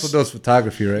 Well, He in also this, does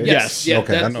photography, right? Yes. Yeah,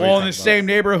 Okay, I that's- know. well, in the same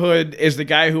neighborhood is the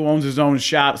guy who owns his own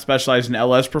shop, specialized in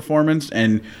LS performance,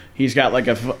 and he's got like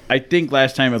I think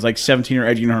last time it was like 17 or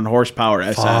 1800 horsepower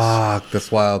SS. Fuck,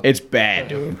 that's wild. It's bad,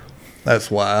 dude.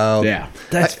 That's wild. Yeah.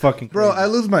 That's fucking Bro, crazy. I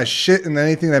lose my shit in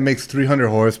anything that makes 300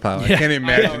 horsepower. I can't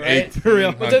imagine I know, right? For real.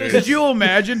 1800. Could you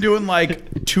imagine doing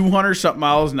like 200 something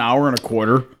miles an hour in a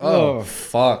quarter? Oh,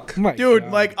 fuck. My Dude,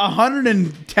 God. like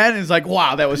 110 is like,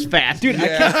 wow, that was fast. Dude,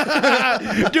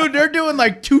 Yeah. dude, they're doing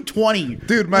like 220.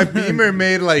 Dude, my Beamer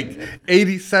made like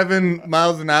 87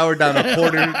 miles an hour down a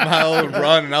quarter-mile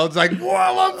run, and I was like, "Whoa,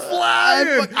 I'm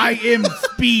flying!" I am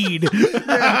speed.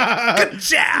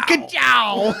 Ka-chow.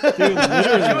 Ka-chow. You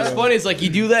know what's funny is like you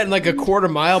do that in like a quarter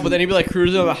mile, but then you'd be like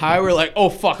cruising on the highway, like, oh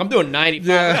fuck, I'm doing 95.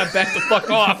 I gotta back the fuck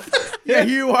off. Yeah,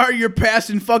 you are. You're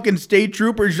passing fucking state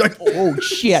troopers. You're like, oh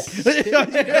shit. You're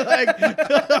like,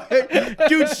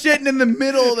 dude, sitting in the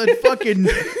middle of the fucking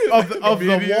of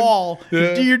the wall.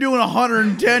 Dude, you're doing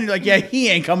 110. You're like, yeah, he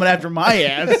ain't coming after my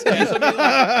ass. Yeah, so, I mean,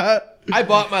 like, I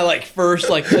bought my like first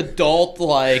like adult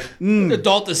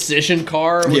decision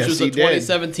car, which Yes, was he a did.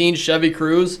 2017 Chevy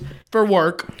Cruze. For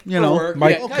work, you For know. work.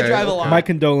 My- Yeah, I drive a lot. My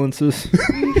condolences.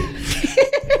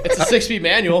 It's a 6-speed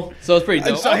manual, so it's pretty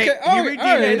dope. So, hey, you redeemed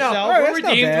yourself. We're redeemed.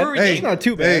 We're Hey, redeemed. not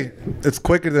too bad. Hey, it's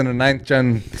quicker than a 9th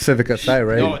gen Civic Si,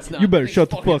 right? No, it's not. You better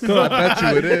shut the fuck I up. bet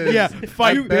you it is. Yeah,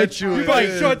 fight, I bet you it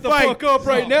is. Shut the fuck up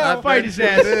right I now. bet fight his you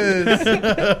ass.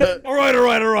 it is. all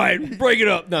right. Break it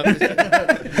up. No.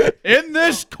 In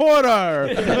this corner.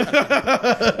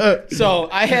 So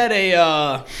I had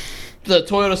the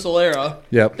Toyota Solera.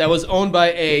 Yep. That was owned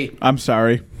by a I'm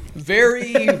sorry.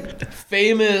 very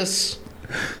famous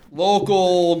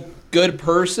local good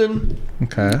person.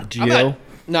 Okay. I'm Gio.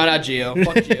 not Gio.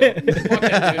 Fuck Gio. Fuck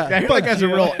that I feel like that's a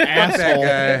real asshole.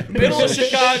 That dude. Middle of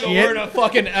Chicago Shit. wearing a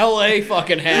fucking LA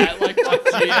fucking hat. Like, fuck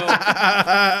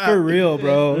Gio. For real,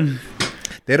 bro.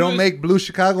 They don't make blue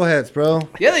Chicago hats, bro.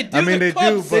 Yeah, they do. I mean, the they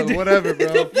Cubs. do, but whatever,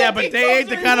 bro. Yeah, but they ain't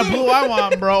the kind of blue I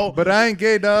want, bro. But I ain't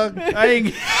gay, dog. I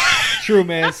ain't True,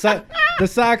 man. The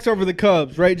Sox over the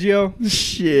Cubs, right, Gio?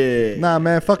 shit. Nah,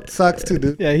 man, fuck the Sox too,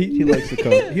 dude. Yeah, he likes the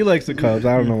Cubs. He likes the Cubs.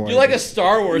 I don't know why. You're like a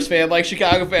Star Wars fan, like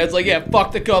Chicago fans. Like, yeah,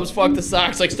 fuck the Cubs, fuck the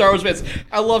Sox. Like Star Wars fans,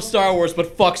 I love Star Wars,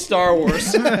 but fuck Star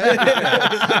Wars.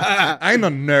 That's I ain't a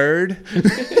nerd.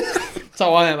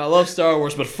 how I am. I love Star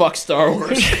Wars, but fuck Star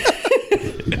Wars.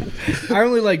 I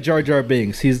only like Jar Jar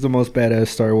Binks. He's the most badass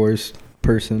Star Wars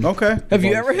person. Okay. Have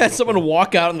you ever had someone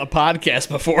walk out on the podcast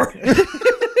before?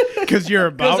 Because you're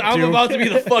about Because I'm about to be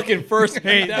the fucking first.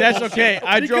 Hey, that's okay.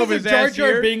 I drove his Jar ass Jar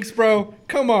here. Binks, bro.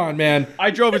 Come on, man. I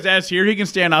drove his ass here. He can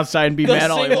stand outside and be The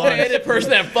mad all he wants. single-handed person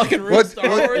that fucking ruined Star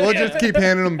Wars. We'll just keep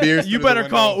handing them beers. You through the better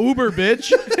call window. Uber,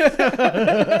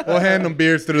 bitch. We'll hand them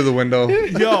beers through the window.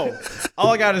 Yo,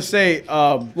 all I gotta say,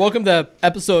 Welcome to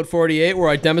episode 48, where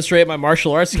I demonstrate my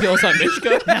martial arts skills on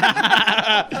Mishka.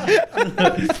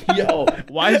 yo,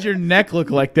 why does your neck look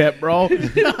like that, bro?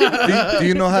 Do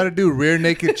you know how to do rear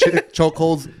naked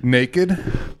chokeholds naked?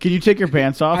 Can you take your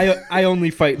pants off? I only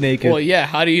fight naked. Well, yeah.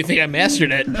 How do you think I mastered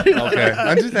it? Okay,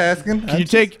 I'm just asking. Can you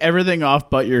take everything off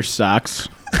but your socks?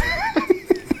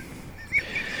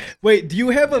 Wait, do you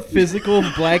have a physical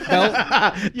black belt?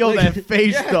 Yo, that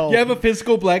face though. You have a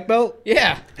physical black belt?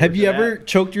 Yeah. Have you ever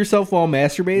choked yourself while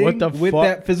masturbating What the with fuck?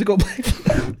 that physical black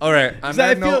belt? All right, on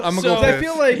that note, I'm gonna go. I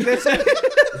feel like that's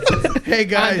Hey On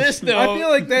guys. this I note, feel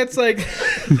like that's like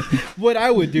what I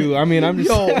would do. I mean, I'm just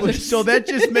Yo, so that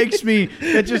just makes me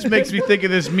think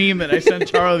of this meme that I sent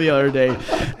Charlie the other day.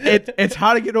 It's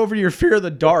how to get over your fear of the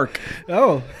dark.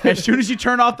 oh. As soon as you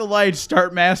turn off the lights,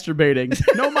 start masturbating.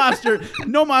 No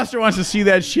monster wants to see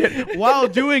that shit. While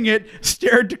doing it,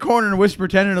 stare at the corner and whisper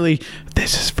tentatively,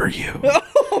 "This is for you."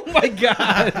 Oh my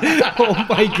god. Oh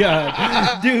my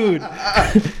god. Dude.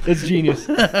 That's genius.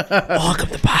 welcome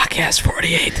to podcast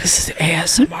 48. This is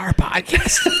ASMR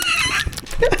podcast.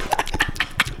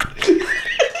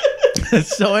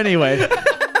 So anyway,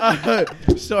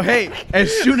 so hey,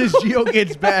 as soon as Gio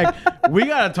gets back, we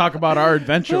gotta talk about our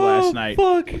adventure last night.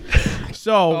 Fuck.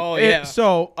 So, Oh, yeah.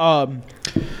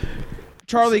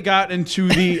 Charlie got into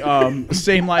the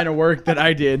same line of work that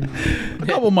I did a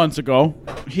couple months ago.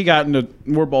 He got into.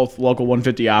 We're both local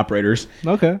 150 operators,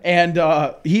 Okay. and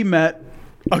he met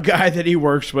a guy that he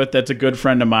works with that's a good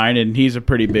friend of mine, and he's a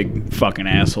pretty big fucking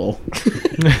asshole.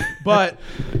 But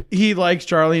he likes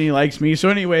Charlie and he likes me. So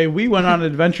anyway, we went on an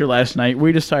adventure last night.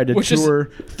 We decided Which to is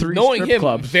tour 3 Knowing strip him,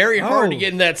 clubs. very hard Oh. to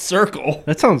get in that circle.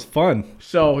 That sounds fun.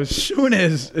 So as soon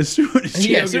as Gio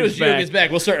Yeah, as soon as Gio back, gets back,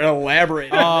 we'll start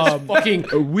elaborating on this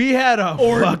fucking we had a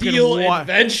ordeal fucking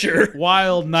adventure.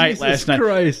 wild night Jesus last night.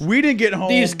 Christ. We didn't get home.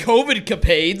 These COVID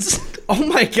capades. Oh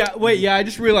my god. Wait, yeah, I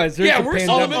just realized there's Yeah, a we're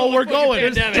pandemic. solving- we're fucking going.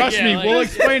 pandemic, Trust yeah, me, like- we'll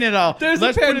explain it all. There's a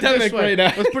Let's put it this pandemic way. right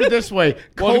now. Let's put it this way.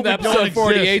 Welcome to COVID don't episode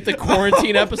 48, exist. the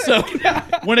quarantine episode.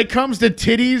 When it comes to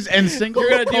titties and single, We're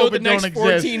going to deal with the COVID next don't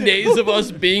 14 exist. days of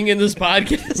us being in this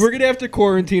podcast. We're gonna have to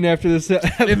quarantine after this.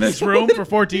 In this room for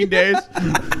 14 days.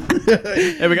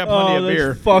 And we got plenty of that's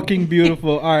beer. fucking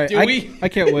beautiful. All right, Dude, I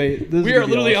can't wait. This is We gonna are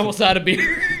be literally awesome. almost out of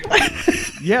beer.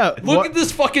 Yeah. Look at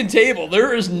this fucking table.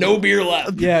 There is no beer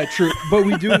left. Yeah, true. But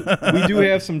we do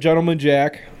have some Gentleman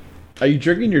Jack. Are you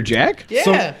drinking your Jack?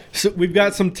 Yeah. So we've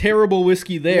got some terrible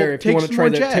whiskey there. Well, if you take want to some try more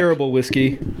that Jack. terrible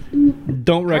whiskey,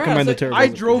 don't recommend the like- terrible. I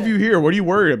drove you here. What are you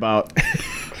worried about?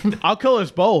 I'll kill us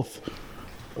both.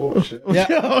 Yeah,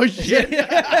 Oh, shit.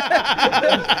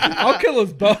 I'll kill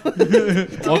us both.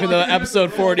 Welcome to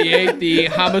episode 48, the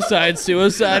homicide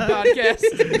suicide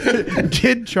podcast.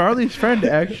 Did Charlie's friend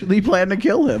actually plan to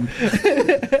kill him?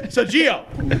 So,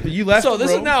 Gio, you left So the this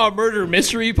is room. now a murder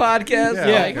mystery podcast.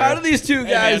 Yeah. Like, how do these two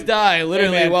guys man. die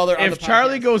literally Hey, man, while they're on the if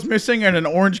Charlie podcast? goes missing and an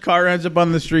orange car ends up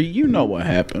on the street, you know what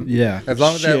happened. Yeah. As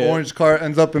long as that Shit. orange car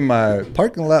ends up in my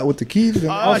parking lot with the keys and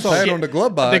outside shit. on the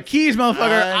glove box. The keys, motherfucker.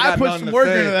 I ain't I got put nothing some to work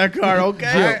say. into that car,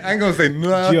 okay? I ain't gonna say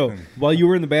nothing. Joe, while you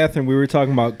were in the bathroom, we were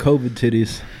talking about COVID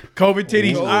titties. COVID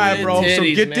titties. All right, bro. So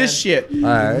titties, get this man. shit.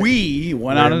 right. We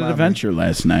went on an mommy. adventure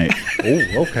last night.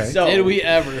 Oh, okay. So Did we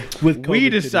ever? With we COVID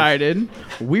titties. decided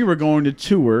we were going to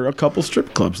tour a couple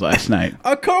strip clubs last night.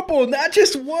 A couple, not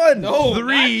just one. No,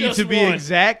 Three not just to be one.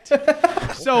 exact.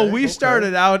 So we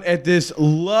started out at this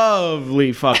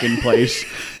lovely fucking place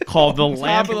called the Top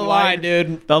Lamp of the line,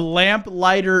 dude. The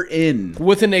Lamplighter Inn.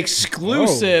 With an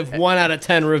exclusive 1 out of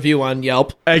 10 review on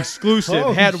Yelp. Exclusive.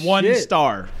 Holy Had 1 shit.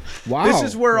 star. Wow. This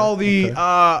is where all the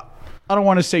I don't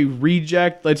want to say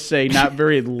reject, let's say not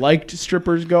very liked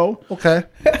strippers go. Okay.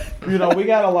 You know, we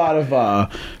got a lot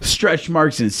of stretch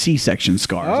marks and C-section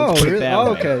scars. Oh, Let's put it really? that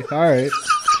Oh, way. okay. All right.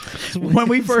 When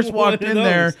we first one walked of in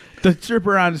there, those. the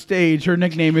stripper on stage, her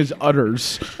nickname is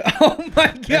Udders. Oh my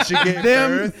god. She gave Them,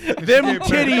 birth. them She gave birth on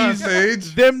titties,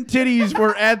 stage. them titties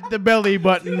were at the belly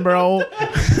button, bro.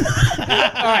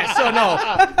 right, so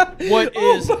no. What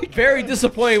is very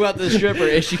disappointing about this stripper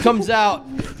is she comes out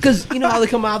because you know how they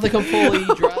come out, they come fully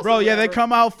dressed. Bro, yeah, they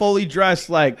come out fully dressed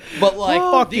like. But like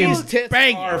fucking these tits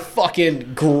bang. are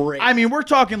fucking great. I mean, we're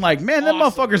talking like, man, them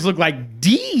Awesome. motherfuckers look like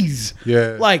D's.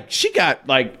 Yeah. Like she's got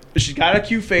a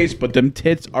cute face, but them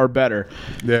tits are better.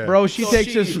 Yeah. Bro, she So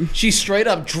takes she, this. she straight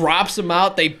up drops them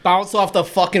out. They bounce off the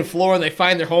fucking floor and they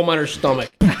find their home on her stomach.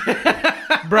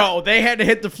 Bro, they had to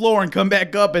hit the floor and come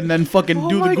back up and then fucking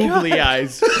do the googly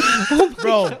eyes.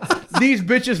 Bro, these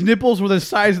bitches' nipples were the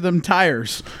size of them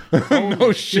tires.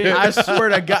 No shit. I swear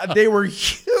to God, they were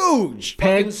huge.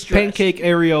 Fucking stretch. Pancake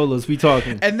areolas, we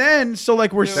talking. And then, so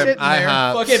like we're sitting there.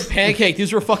 Fucking pancake.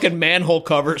 These were fucking manhole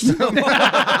covers.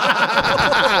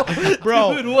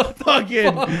 Bro, what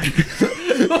fucking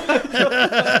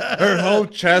Her whole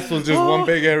chest was just one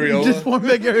big areola. just one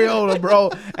big areola,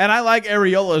 bro. And I like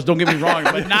areolas, don't get me wrong,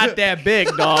 but not that big,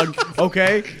 dog.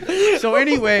 Okay? So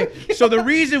anyway, so the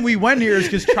reason we went here is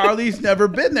because Charlie's never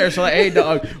been there. So like, hey,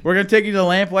 dog, we're going to take you to the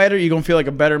Lamplighter. You're going to feel like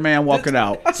a better man walking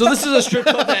out. So this is a strip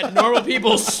club that normal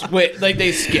people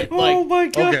they skip. Like, Oh my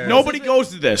god. Okay. Nobody goes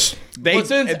to this. They Well,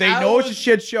 since they I know it's a was-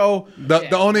 shit show.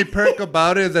 The only perk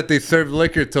about it is that they serve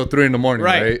liquor till 3 in the morning,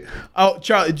 right? Oh,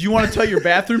 Charlie, do you want to tell your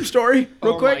bathroom story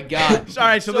real oh quick? my god. All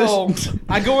right, so this.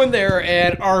 I go in there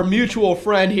and our mutual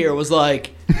friend here was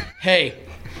like, "Hey,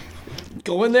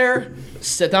 go in there,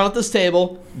 sit down at this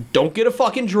table, don't get a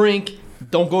fucking drink,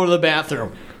 don't go to the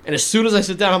bathroom." And as soon as I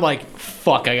sit down, I'm like,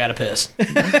 "Fuck, I gotta piss."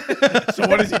 So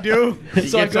what does he do? He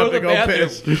So I gets go up to the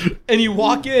bathroom, and you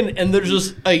walk in, and there's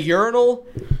just a urinal,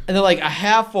 and then like a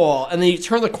half wall, and then you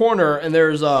turn the corner, and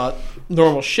there's a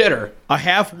normal shitter. A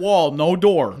half wall, no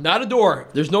door. Not a door.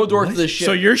 There's no door to this shit.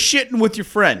 So you're shitting with your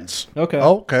friends. Okay.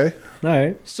 Okay. All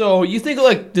right. So you think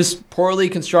like this poorly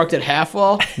constructed half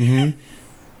wall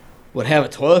would have a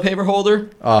toilet paper holder?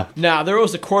 Nah, there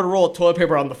was a quarter roll of toilet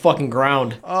paper on the fucking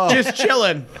ground. Just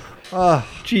chilling.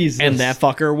 Jesus. And that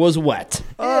fucker was wet.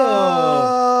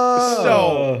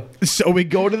 So we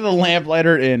go to the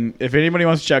Lamplighter Inn. If anybody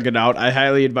wants to check it out, I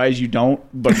highly advise you don't,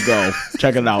 but go.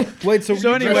 Check it out. Wait, so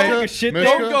anyway- took a shit Mishka?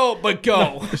 there? Don't go, but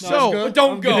go. So, But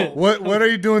don't go. What are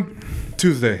you doing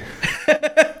Tuesday?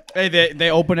 hey, they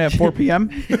open at 4 p.m.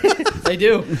 They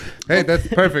do. Hey, that's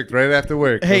perfect. Right after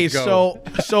work. Hey, Let's go.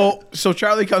 so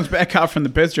Charlie comes back out from the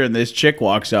picture, and this chick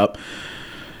walks up.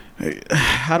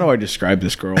 How do I describe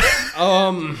this girl?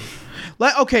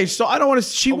 Okay, so I don't want to.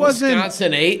 She wasn't.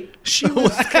 Wisconsin 8. She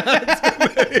was.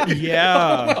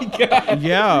 Yeah.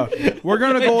 Yeah. We're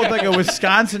gonna go with like a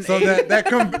Wisconsin. So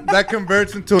that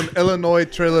converts into an Illinois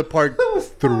trailer park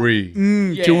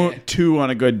 3. Yeah. two on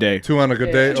a good day. 2 on a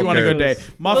good day. Two on a good day.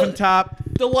 Muffin top,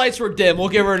 The lights were dim. We'll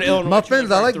give her an Illinois. Muffins,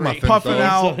 Trailer I like Park 3.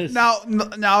 muffins. puffing So-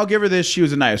 out. Now I'll give her this. She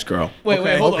was a nice girl. Wait,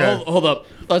 hold Okay. up, hold up.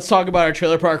 Let's talk about our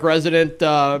trailer park resident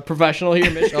professional here,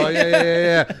 Michigan. Oh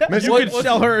yeah. You could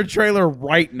sell her a trailer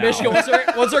right now. Michigan,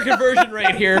 what's our conversion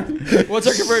rate here? What's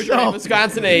our conversion rate?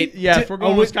 Wisconsin 8. Yes, we're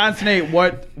going Wisconsin 8.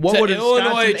 What To would a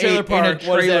Illinois Wisconsin 8 trailer in a park,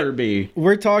 what is trailer that? be?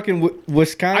 We're talking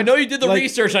Wisconsin. I know you did the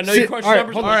research. I know you crunched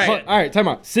numbers on All the right, shit. all right, time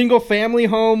out. Single family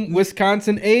home,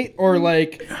 Wisconsin 8, or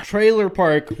like trailer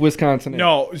park, Wisconsin 8?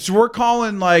 No, so we're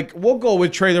calling we'll go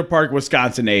with trailer park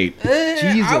Wisconsin 8.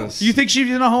 Jesus. You think she's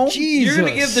in a home? Jesus. You're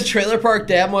gonna give the trailer park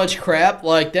that much crap?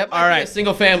 Like that might All be right. a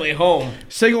single family home.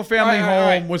 Single family All home, right, all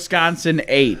right. Wisconsin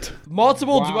 8.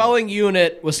 Multiple Wow. dwelling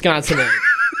unit, Wisconsin 8.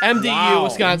 MDU,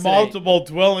 Wisconsin 8. Multiple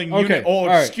dwelling Okay, unit. Oh, all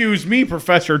right. excuse me,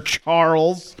 Professor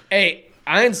Charles. Hey,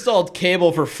 I installed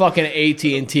cable for fucking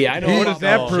AT&T. I know What what does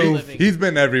about that the prove? living. He's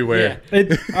been everywhere. Yeah.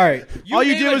 All right. All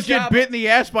you name did a was get job- bit in the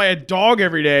ass by a dog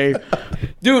every day.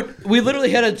 Dude, we literally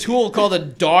had a tool called a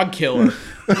dog killer.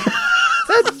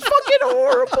 That's fucking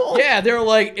horrible. Yeah, they were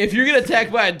like, if you're get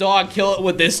attacked by a dog, kill it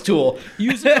with this tool.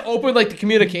 Use it to open like the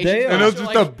communications. Damn. And it was box.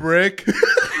 just Like- a brick.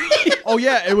 Oh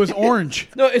yeah, it was orange.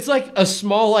 No, it's like a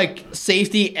small like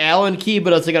safety Allen key,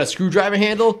 but it's like got a screwdriver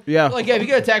handle. Yeah. Like if you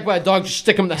get attacked by a dog, just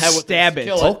stick him in the head with Stab this, it.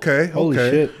 Kill Okay. Holy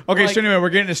okay. shit. Okay, Like, so anyway, we're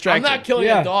getting I'm distracted. not killing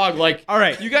Yeah. a dog. Like, All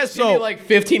right, you guys so- pay me like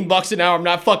 $15 an hour. I'm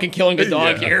not fucking killing a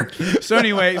dog Yeah. here. So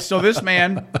anyway, so this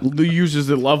man who uses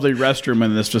the lovely restroom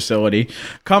in this facility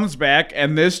comes back,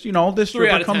 and this 3 out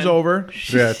stripper of comes 10. over,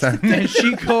 Yeah. and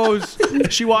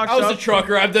she walks I was up. a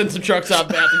trucker. I've done some truck stop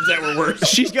bathrooms that were worse.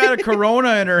 She's got a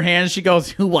Corona in her hand. She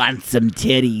goes, "Who wants some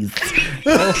titties?"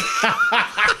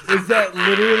 Is that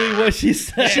literally what she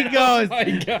said? She goes, Oh my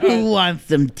god. "Who wants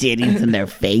some titties in their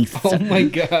face?" Oh my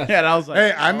god. And I was like,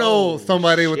 Hey, I know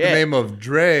somebody with the shit. name of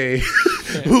Dre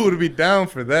who would be down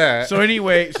for that. So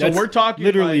anyway, so That's we're talking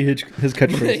literally like, his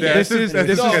catchphrase. Yeah, this is- that's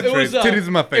this his is- it was catchphrase. Titties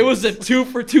in my face. It was a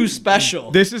 2-for-2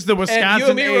 special. this is the and you Wisconsin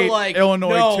and me were 8, like, Illinois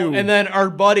no, 2. and then our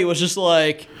buddy was just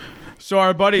like, so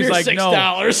our buddy's here's like, no.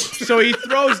 $6. So he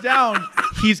throws down.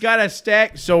 He's got a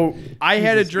stack. So I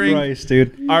had a drink. Christ,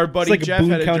 dude. Our It's buddy like Jeff a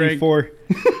Boone had a County drink, 4.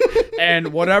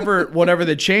 and whatever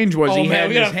the change was, oh he man, had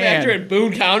we in gotta his factor hand. in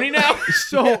Boone County now.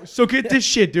 So get this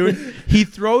shit, dude. He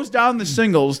throws down the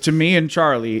singles to me and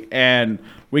Charlie, and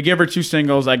we give her 2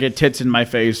 singles. I get tits in my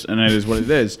face, and it is what it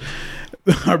is.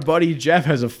 Our buddy Jeff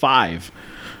has a 5.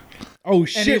 Oh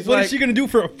shit! he's What is like- she gonna do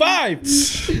for a 5?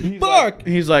 Fuck!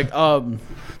 He's like,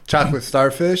 Chocolate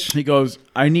starfish. he goes,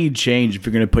 I need change if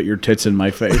you're gonna put your tits in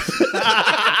my face.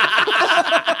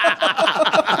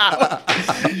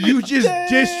 You just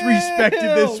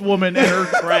disrespected this woman and her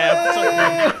craft.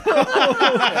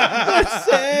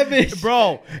 Savage.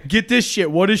 Bro, get this shit.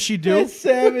 What does she do? That's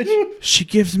savage. She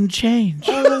gives him change.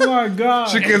 Oh my god.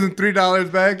 She gives him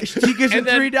 $3 back. He gives him And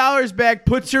then- $3 back,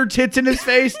 puts her tits in his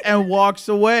face, and walks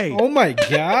away. Oh my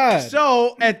god.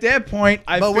 So at that point,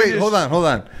 I But wait, finished- hold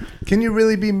on. Can you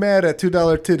really be mad at $2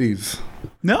 titties?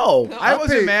 No, I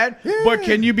wasn't pay- mad. Yeah. But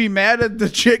can you be mad at the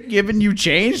chick giving you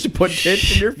change to put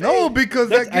tits in your face? No, because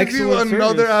That's that gives you excellent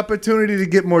another service. opportunity to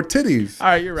get more titties. All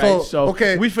right, you're right. So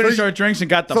okay, we finished so- our drinks and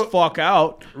got the so- fuck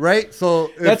out. right. So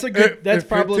That's a good. That's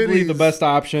if your probably the titties best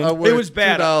option. are worth It was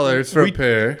bad. $2 for We- a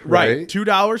pair, Right, right?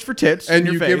 $2 for tits, And in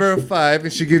your you face. give her a 5,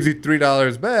 and she gives you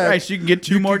 $3 back. right, so you can get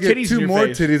two more get titties. two in your more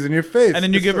face. titties in your face, and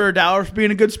then you give her $1 for being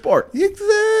a good sport.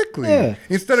 exactly. Yeah.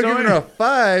 Instead of So giving her a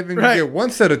 5 and Right. you get one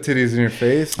set of titties in your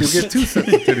face, you get 2 sets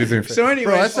of titties in your face. So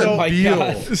anyway, Bro, that's so- a Oh my deal.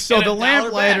 God. So And the $1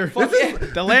 lamplighter, back. Fuck yeah.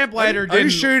 the lamplighter Are didn't. you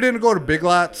sure you didn't go to Big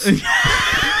Lots? It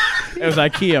was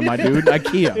IKEA, my dude.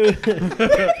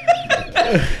 IKEA.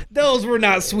 Those were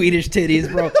not Swedish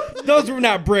titties, bro. Those were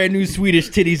not brand new Swedish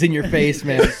titties in your face,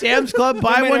 man. Sam's Club,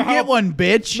 buy matter one, how- get one,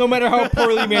 bitch. No matter how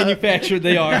poorly manufactured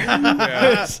they are.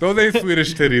 Yeah. Those ain't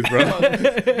Swedish titties, bro.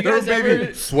 They're guys maybe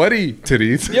ever- sweaty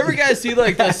titties. You ever guys see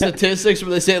like the statistics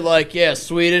where they say like, yeah,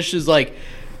 Swedish is like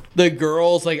the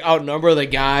girls like outnumber the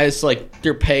guys, like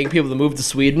they're paying people to move to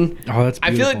Sweden. Oh, that's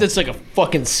I feel like that's like a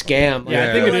fucking scam. Like, Yeah,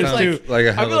 I think it is, it's too. Like a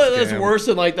I feel hella like that's scam. worse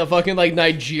than like the fucking like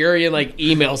Nigerian like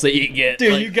emails that you get.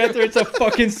 Dude, Like, you get there, it's a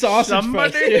fucking sausage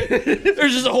Somebody- fest. dude.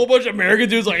 there's just a whole bunch of American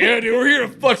dudes like, yeah, dude, we're here to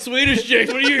fuck Swedish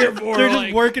chicks. What are you here for? They're just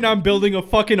Like, working on building a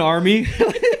fucking army.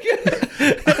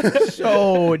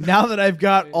 So now that I've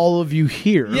got all of you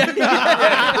here,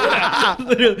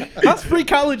 Literally. How's free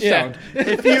college Yeah. sound?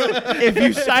 if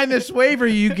you sign this waiver,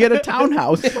 you get a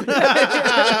townhouse.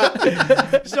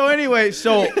 So anyway,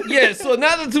 so yeah, so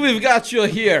now that we've got you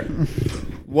here,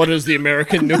 what is the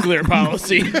American nuclear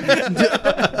policy?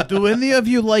 do any of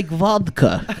you like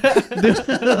vodka?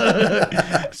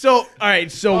 So all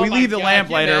right, so Oh we my leave the God,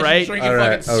 lamplighter, can you imagine right? Drinking All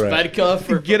right, fucking all right. Svedka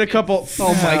for Get a couple.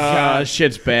 Oh my god,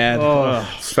 shit's bad. Ugh.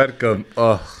 Svetka.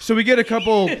 Ugh. So we get a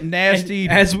couple nasty.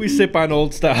 As we sip on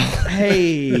old style.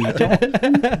 Hey, don't,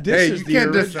 this Hey, is you the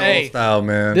can't diss original. the Hey, old style,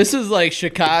 man. This is like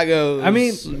Chicago's I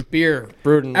mean, beer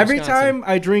brewed in Every Wisconsin. time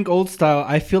I drink old style,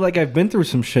 I feel like I've been through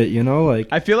some shit, you know? Like,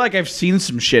 I feel like I've seen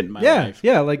some shit in my yeah, life.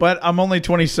 yeah, like, But I'm only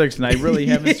 26 and I really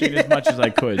haven't seen as much as I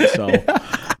could. So,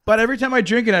 but every time I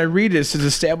drink it, I read it says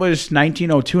established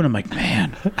 1902, and I'm like,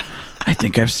 man, I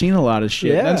think I've seen a lot of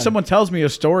shit. And then Yeah. someone tells me a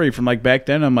story from like back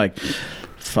then. I'm like,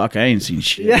 fuck, I ain't seen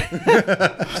shit.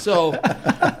 yeah. So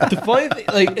the funny thing,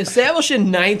 like established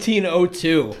in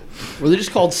 1902, were they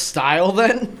just called Style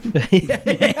then? Oh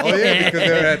yeah, because they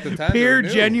were at the time. Pure they were new.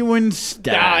 genuine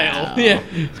style. Yeah,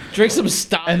 drink some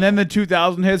Style. And then the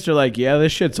 2000 hits are like, yeah,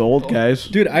 this shit's old, guys.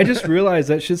 Dude, I just realized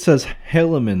that shit says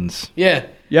Hellemans. yeah.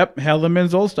 Yep,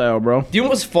 Hellemans old style, bro. Do you know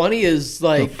what's funny is The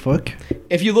like fuck?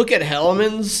 if you look at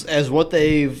Hellman's as what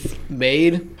they've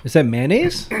made. Is that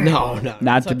mayonnaise? No,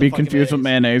 Not it's to be the fucking confused with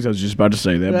mayonnaise. I was just about to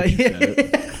say that. But you said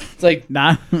it. It's like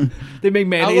Not They make I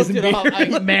mayonnaise looked and it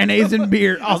beer. up. mayonnaise and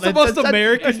beer. Oh, the most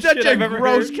American That's such shit a I've ever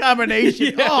gross heard.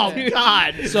 combination. Yeah, Oh dude.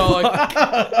 God. So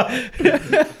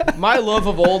like, my love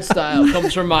of old style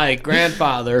comes from my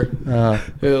grandfather,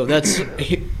 who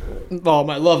well,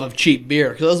 my love of cheap beer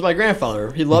because that was my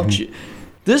grandfather. He loved cheap.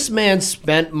 This man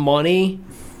spent money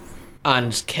on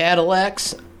his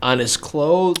Cadillacs, on his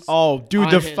clothes. Oh, dude,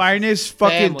 On the his finest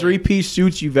fucking family. 3-piece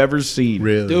suits you've ever seen.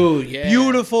 Really? Dude, yeah,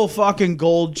 Beautiful fucking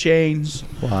gold chains.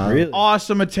 Wow. Really?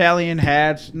 Awesome Italian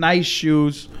hats. Nice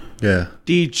shoes. Yeah.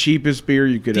 The cheapest beer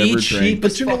you could The ever drink. cheapest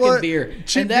But you know fucking what? beer.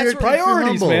 Cheap And that's beer where, keeps you Priorities,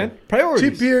 humble. man. Priorities.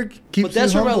 Cheap beer keeps but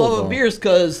that's you where my humble, love of though. beer is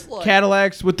because like,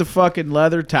 Cadillacs with the fucking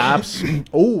leather tops.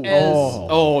 Oh.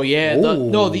 oh yeah,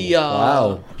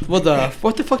 Wow. what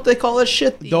the fuck do they call that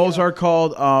shit? Those are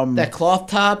called that cloth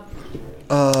top.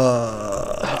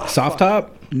 Soft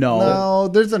top. No,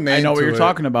 there's a name. I know what to you're it.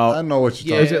 talking about. I know what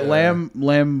you're Yeah. talking Is it about.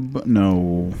 lamb?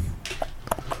 No.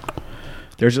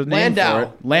 There's a name Landau. for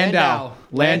it. Landau.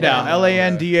 Landau.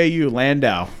 Landau.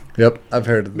 Landau. Yep, I've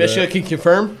heard of Misha that. can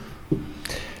confirm.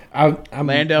 I'm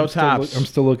Landau still tops. I'm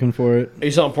still looking for it. Are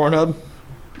you selling Pornhub?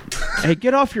 Hey,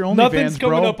 get off your OnlyFans, Nothing's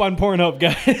coming bro. up on Pornhub,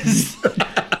 guys.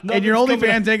 And your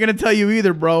OnlyFans ain't gonna tell you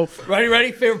either, bro.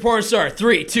 Ready? Favorite porn star?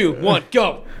 3, 2, 1,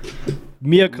 go.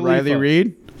 Mia Khalifa. Riley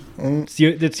Reid. That's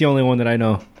the only one that I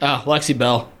know. Oh, Lexi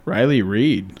Bell. Riley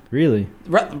Reid. Really?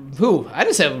 Who? I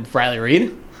didn't say Riley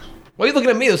Reid. Why are you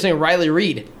looking at me? They're saying Riley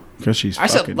Reid. Because she's I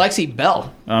said fucking. Lexi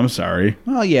Bell. I'm sorry.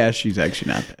 Oh yeah, she's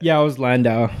actually not that. Yeah, it was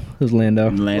Landau. It was Landau.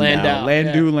 Landau.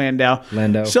 Landau.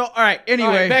 Landau. So all right.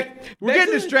 Anyway, we're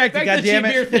getting distracted. Back to the cheap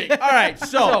Goddammit. beer thing. All right.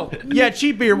 So yeah,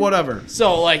 cheap beer, whatever.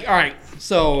 So, like, all right.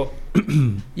 So,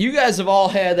 you guys have all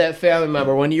had that family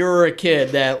member when you were a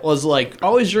kid that was, like,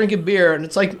 always drinking beer. And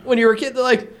it's like, when you were a kid, they're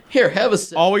like, here, have a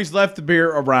sip. Always left the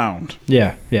beer around.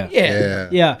 Yeah. Yeah.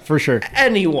 Yeah, for sure.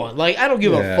 Anyone. Like, I don't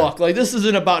give a Yeah. fuck. Like, this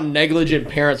isn't about negligent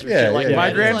parents or Yeah, shit like yeah. that. My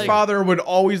It's grandfather would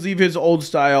always leave his old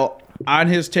style on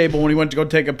his table when he went to go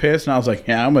take a piss, and I was like,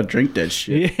 yeah, I'm gonna drink that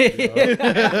shit.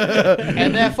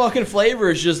 and that fucking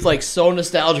flavor is just, like, so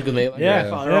nostalgic with me. My Yeah,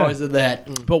 grandfather yeah. always did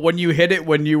that. But when you hit it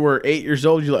when you were 8 years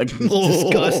old, you're like,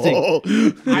 Disgusting.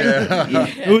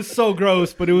 It was so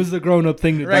gross, but it was the grown-up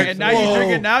thing to right? do. And now you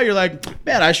drink it now, you're like,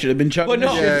 man, I should have been chugging But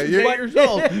no. this shit Yeah, since 8 years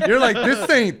old. You're like, this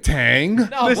ain't Tang.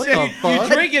 No, This but ain't you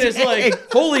fuck. drink it, it's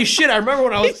like, holy shit, I remember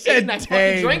when I was said 8 and I fucking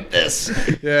Tang. drank this.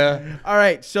 Yeah. All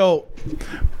right, so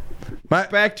My,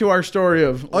 back to our story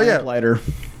of Oh, yeah. Lamplighter.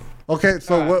 okay,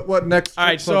 so what next All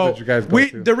right, club so did you guys go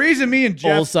to? the reason me and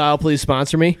Jeff Old style, please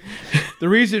sponsor me. The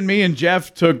reason me and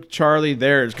Jeff took Charlie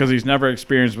there is because he's never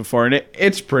experienced before, and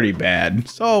it's pretty bad.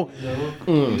 So,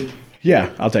 yeah,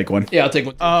 I'll take one. Yeah, I'll take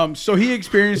one. So he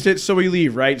experienced it, so we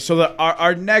leave, right? So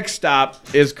our next stop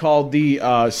is called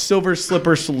the Silver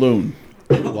Slipper Saloon.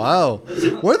 Wow.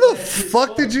 Where the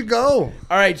fuck did you go?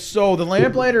 All right, so the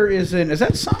Lamplighter is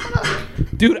that Summoner?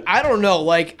 Dude, I don't know.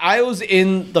 Like, I was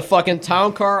in the fucking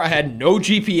town car. I had no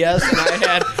GPS, and I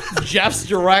had Jeff's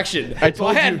direction. So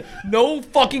I had no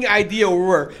fucking idea where we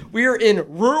were. We were in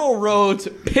rural roads,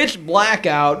 pitch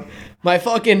blackout. My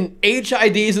fucking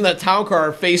HIDs in the town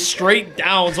car face straight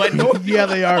down, so I know Yeah,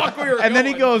 they are. fuck we were And then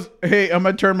he going. goes, "Hey, I'm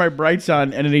gonna turn my brights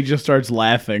on," and then he just starts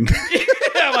laughing.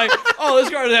 I'm like, oh, this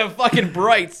car doesn't have fucking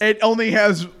brights. It only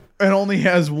has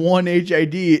one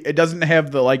HID. It doesn't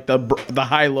have the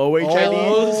high low HID.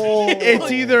 Oh.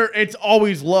 It's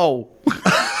always low.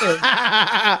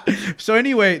 So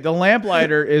anyway, the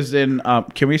Lamplighter is in.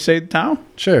 Can we say the town?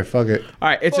 Sure, fuck it. All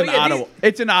right, it's Oh, in yeah, Ottawa.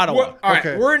 It's in Ottawa. All right,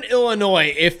 Okay. we're in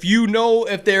Illinois. If you know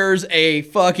if there's a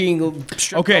fucking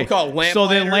strip Okay, club called so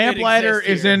the Lamplighter, it Lamplighter exists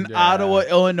is here. in Ottawa,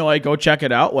 Illinois. Go check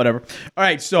it out. Whatever. All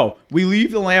right, so we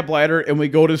leave the Lamplighter and we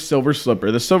go to Silver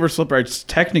Slipper. The Silver Slipper, it's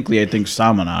technically, I think,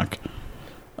 Salmonok.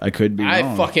 I could be I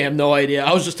wrong. fucking have no idea.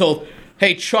 I was just told,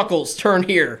 hey, Chuckles, turn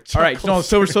here. All right, no,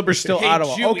 Silver Slipper's still Hey,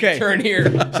 Ottawa. Chewie, Okay, turn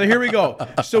here. so here we go.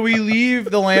 So we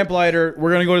leave the Lamplighter.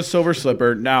 We're gonna go to Silver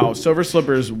Slipper. Now, Silver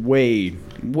Slipper is way,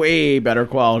 way better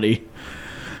quality.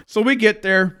 So we get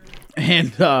there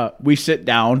and we sit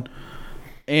down,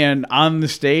 and on the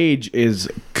stage is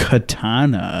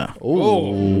Katana.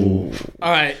 All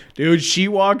right. Dude, she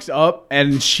walks up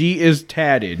and she is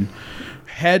tatted,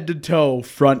 head to toe,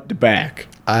 front to back,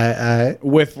 I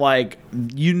with like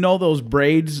those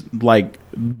braids, but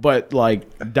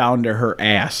down to her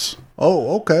ass.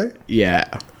 Oh, okay. Yeah.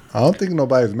 I don't think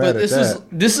nobody's mad But at that.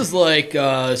 this is like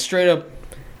straight up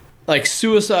like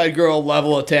Suicide Girl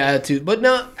level of tattoo. But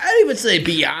no, I'd even say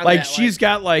beyond Like that. she's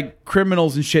got like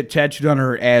criminals and shit tattooed on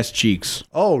her ass cheeks.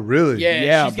 Oh, really?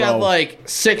 yeah, she's got bro. like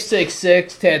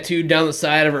 666 tattooed down the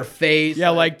side of her face. Yeah,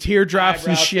 like teardrops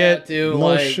and eyebrow shit. tattoo, No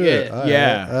like, shit. yeah. All right,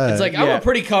 Yeah. all right. It's like I'm Yeah. a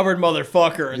pretty covered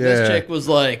motherfucker, and this Yeah. chick was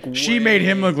like, She made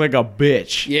him look like a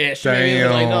bitch. Yeah, she made me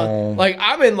look like no, Damn. like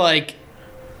I'm in like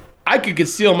I could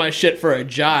conceal my shit for a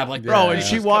job, like Bro, and Yeah.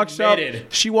 she walks up. committed.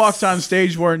 She walks on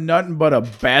stage wearing nothing but a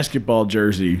basketball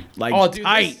jersey, like Oh, dude,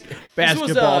 tight this was,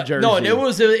 basketball jersey. No, and it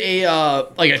was a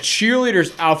like a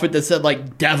cheerleader's outfit that said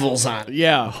like devils on it.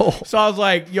 Yeah. So I was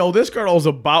like, yo, this girl's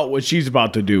about what she's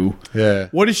about to do. Yeah.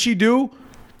 What does she do?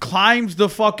 climbs the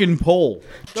fucking pole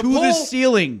to the pole-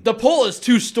 ceiling. The pole is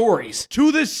 2 stories.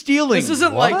 To the ceiling. This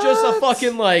isn't like just a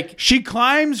fucking like. She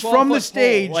climbs from the 12-foot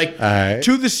stage pole. Like Alright.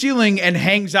 to the ceiling and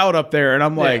hangs out up there, and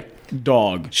I'm like,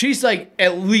 dog. she's like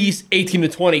at least 18 to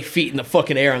 20 feet in the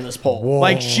fucking air on this pole.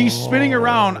 Like she's spinning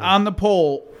around on the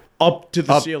pole up to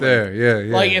the Up ceiling. there,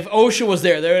 yeah. Like if OSHA was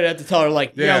there, they would have to tell her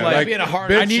like, Yeah, like like, being a hard.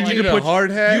 bitch, I need you you to need put a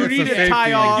hard hat. you and need some to tie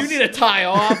safety. off. You need to tie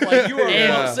off. Like you are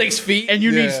Yeah. above 6 feet. And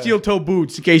you need Yeah. steel toe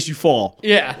boots in case you fall.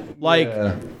 yeah. Like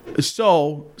Yeah.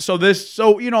 so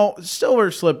you know,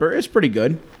 Silver Slipper is pretty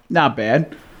good. Not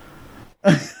bad.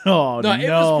 Oh No, no. it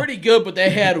was pretty good, but they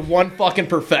had one fucking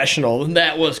professional, and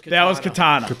that was Katana. That was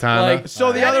Katana. Katana. Like,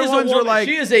 So the that other is a ones were woman. like-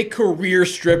 she is a career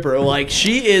stripper. Like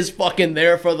she is fucking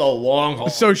there for the long haul.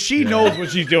 So she knows what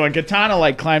she's doing. Katana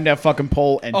like climbed that fucking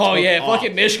pole and oh took yeah, off.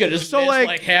 fucking Mishka just So, missed like-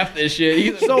 like half this shit.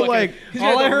 He's So, fucking, like, he's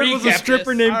All gonna I heard was a recap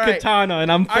stripper this. named All right. Katana,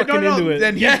 and I'm I fucking don't know. into it.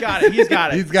 Then he's got it. He's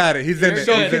got it. He's got it. He's in it.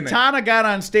 So He's in it. Katana got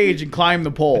on stage and climbed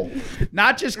the pole.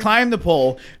 Not just climbed the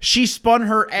pole, she spun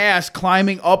her ass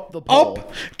climbing up the pole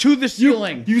to the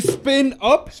ceiling. You spin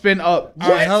up. Spin up.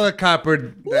 I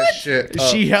helicoptered that shit. up.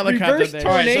 She helicoptered Reverse that.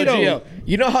 All right, so Tornado. Gio,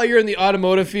 you know how you're in the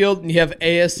automotive field and you have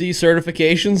ASC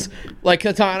certifications? Like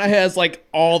Katana has like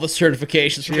all the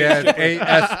certifications. She has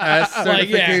ASS Like,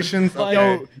 yeah. certifications. Like,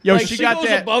 Okay. Yo, Like, she she got goes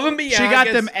that. above and beyond, She got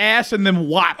gets- them ass and them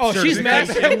WAP. Oh, she's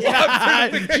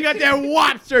certifications. She got that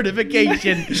WAP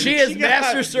certification. She is got-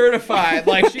 master certified.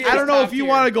 Like she. I don't know if you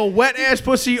want to go wet ass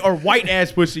pussy or white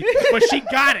ass pussy, but she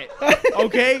got it.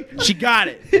 Okay, she got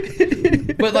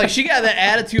it, but like she got that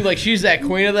attitude. Like she's that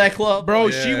queen of that club, bro.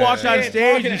 Yeah. She walked on She ain't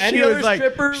stage talking and to any she was other like,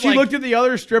 stripper, she like- looked at the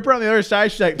other stripper on the other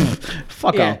side. She's like,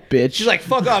 fuck Yeah. off, bitch. She's like,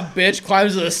 "Fuck off, bitch!"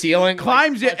 Climbs to the ceiling,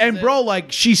 climbs like, it, and touches bro,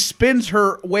 like she spins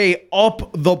her way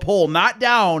up the pole, not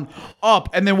down, up.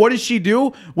 And then what does she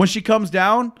do when she comes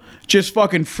down? Just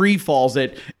fucking free falls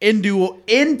it into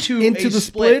a Into the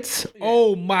split. splits.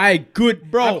 Oh my good,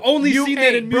 Bro, I've only you- seen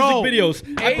that in music bro.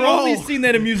 videos. I've Bro. only seen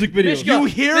that in music videos. Mishka, You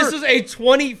hear- this is a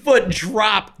 20-foot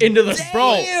drop into the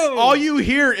Bro, Damn. all you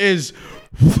hear is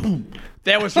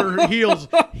that was her heels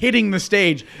hitting the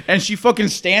stage, and she fucking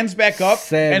stands back up and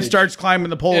Savage. starts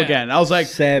climbing the pole Yeah. again. I was like,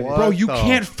 Savage. bro, you the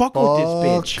can't fuck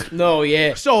with this bitch. No,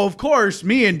 yeah. So of course,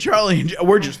 me and Charlie,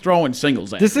 we're just throwing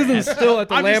singles at This her isn't ass. still at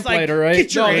the I'm just like, Lamplighter, right?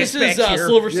 get your No, ass this is back here.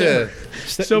 Silver Yeah.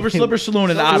 Slipper. Silver Slipper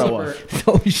Saloon in Ottawa.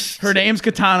 Her name's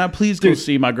Katana. Please go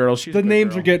see my girl. She's a The good names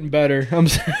girl. are getting better. I'm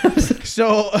sorry.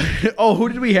 So, who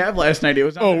did we have last night? It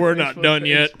was. On their Facebook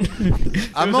page.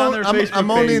 I'm, on their Facebook I'm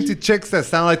only page. into chicks that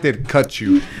sound like they'd cut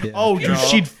you. Oh, dude,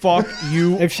 she'd fuck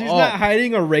you. If she's up. not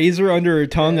hiding a razor under her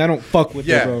tongue, I don't fuck with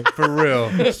her, Yeah, bro. for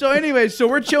real. So anyway, so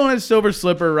we're chilling at Silver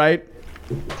Slipper, right?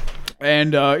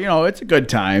 And you know, it's a good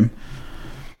time.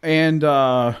 And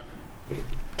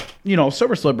you know,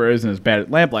 Silver Slipper isn't as bad.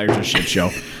 Lamplighter's a shit show.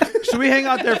 So we hang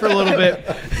out there for a little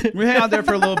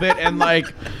bit. And like,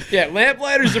 Yeah,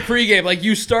 Lamplighter's a pregame. Like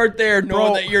you start there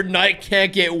knowing Bro. that your night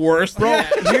can't get worse. bro,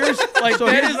 here's Like so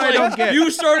that here's is what I don't like get.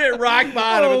 you start at rock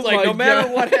bottom. Oh It's like my no matter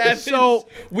God. what happens, So-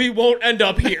 we won't end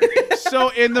up here. So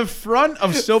in the front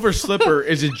of Silver Slipper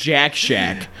is a Jack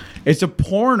Shack. It's a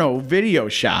porno video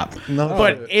shop. No.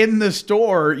 But in the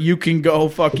store, you can go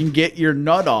fucking get your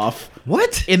nut off.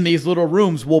 What? In these little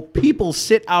rooms, well, people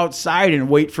sit outside and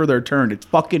wait for their turn. It's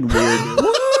fucking weird.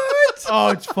 What? Oh,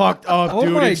 it's fucked up, Oh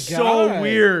dude. my It's so God.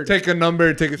 weird. Take a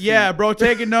number, take a seat. Yeah, bro,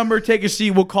 take a number, take a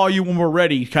seat. We'll call you when we're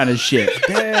ready, kind of shit.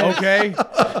 Okay.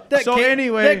 That So can't-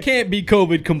 anyway- that can't be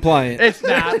COVID compliant. It's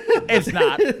not. It's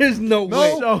not. There's no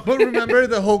way. No, but remember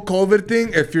the whole COVID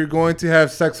thing? If you're going to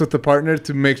have sex with a partner,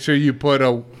 to make sure you put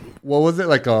a, what was it?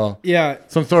 Like a, Yeah.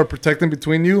 some sort of protecting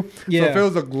between you. So Yeah. if it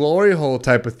was a glory hole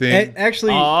type of thing.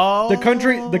 Actually, Oh.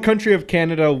 the country of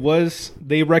Canada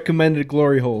they recommended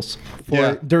glory holes for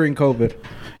Yeah. during COVID.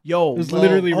 Yo, was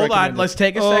literally hold on. recommended. Let's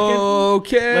take a second.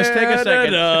 Okay, Let's take a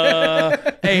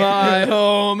second. Hey, my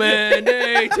home and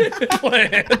native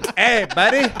land. Hey,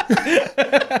 buddy.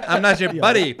 I'm not your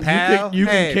buddy, You pal. can, you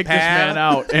can Hey, kick this pal. man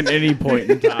out at any point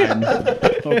in time.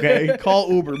 Okay?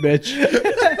 Call Uber,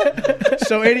 bitch.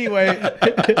 So anyway,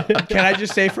 can I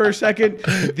just say for a second,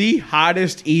 the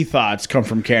hottest e-thoughts come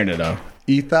from Canada.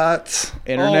 E-thoughts.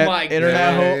 Internet, my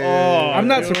internet. God. Oh, I'm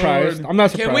not dude. surprised. I'm not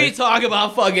Can surprised. we talk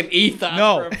about fucking ethos?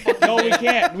 No, for a fucking no, we minute?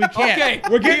 can't. We can't. Okay,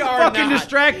 We're getting we are fucking not.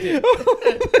 distracted.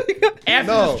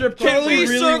 After No. the strip Can club we story.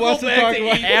 really circle wants to back talk to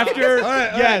about- ethos? After All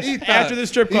right, yes, E-thoughts. after the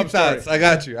strip club E-thoughts. story. I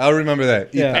got you. I'll remember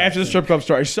that. Yeah. E-thoughts. After the strip club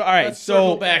story. So all right, Let's so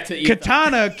circle back to ethos.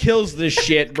 Katana kills this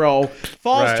shit, bro.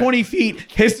 Falls Right. 20 feet,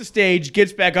 hits the stage,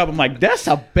 gets back up. I'm like, that's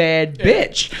a bad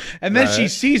bitch. And then she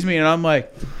Right. sees me, and I'm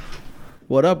like,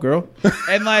 what up, girl?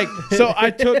 And like, so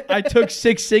I took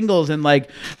 6 singles, and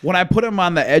like when I put them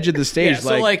on the edge of the stage, Yeah,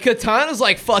 so like Katana's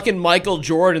like fucking Michael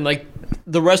Jordan. Like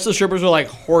the rest of the strippers are like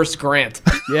Horace Grant.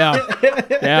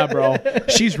 yeah, bro,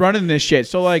 she's running this shit.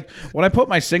 So like when I put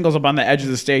my singles up on the edge of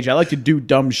the stage, I like to do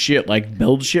dumb shit like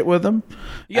build shit with them.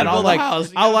 You gotta And build a house.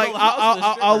 You gotta build a house with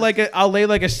a stripper. I'll lay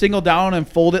like a single down and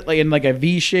fold it like in like a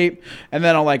V shape, and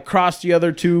then I'll like cross the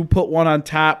other two, put one on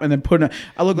top, and then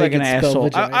I look like Make an it spell asshole.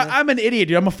 vagina. I'm an idiot,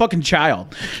 dude. I'm a fucking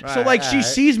child. So like she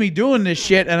sees me doing this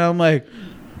shit, and I'm like,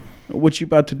 "What you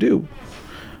about to do?"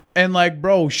 And like,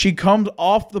 bro, she comes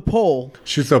off the pole,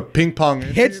 She's a ping pong.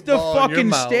 hits the ball in your fucking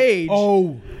mouth. stage,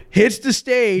 Oh, hits the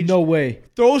stage, no way.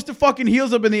 throws the fucking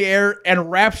heels up in the air,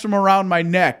 and wraps them around my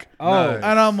neck. Oh, Nice.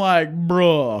 And I'm like,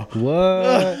 bruh. what?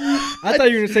 I thought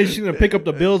you were gonna say she's gonna pick up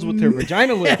the bills with her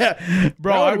vagina lift.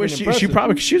 Bro, That I would've wish been she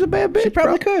impressive. was a bad bitch. She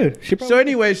probably bro. could. She probably So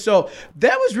anyway, so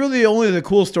that was really only the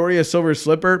cool story of Silver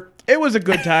Slipper. It was a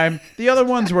good time. The other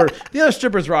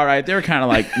strippers were all right. They were kind of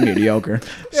like mediocre.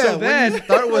 Yeah, So when then, you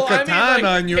start with Well, I mean, Katana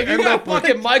like, and you if you end got up with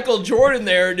fucking Michael Jordan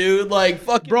there, dude, like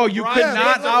fucking bro, you Brian could not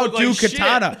Johnson looked outdo like shit.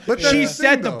 Katana. But that's She the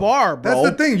set thing, the though. bar, bro.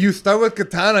 That's the thing. You start with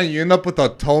Katana and you end up with a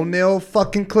toenail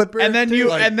fucking clipper. And then you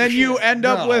Like, end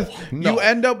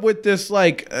up with this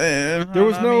like There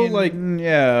was no, like-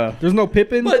 yeah. There's no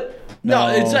Pippin. But no,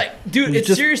 No. it's like, dude, It's it's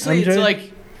just seriously,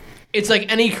 MJ? it's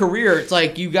like any career. It's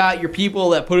like you got your people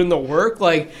that put in the work.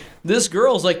 Like this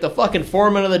girl's like the fucking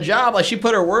foreman of the job. Like she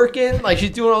put her work in. Like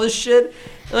she's doing all this shit.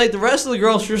 And like the rest of the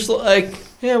girls just like,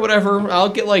 yeah, whatever. I'll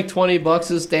get like $20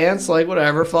 this dance. Like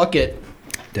whatever. Fuck it.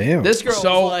 Damn. This girl's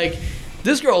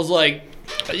like,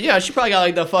 yeah, she probably got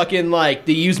like the fucking like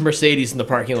the used Mercedes in the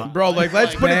parking lot. Bro, like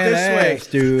let's put it this way.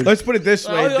 Badass, dude. Let's put it this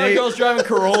All way. the other girls driving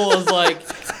Corollas like.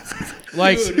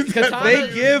 Dude, Katana-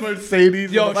 they give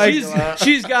Mercedes. Yo, in the parking lot.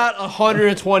 she's got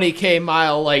 120K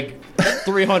mile like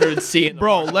 300C. In the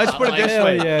Bro, parking let's lot. put it Like, this hell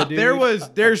way. yeah,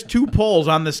 dude. There's 2 poles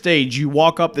on the stage. You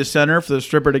walk up the center for the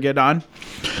stripper to get on,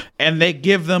 and they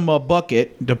give them a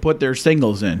bucket to put their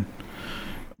singles in.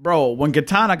 Bro, when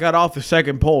Katana got off the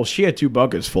second pole, she had 2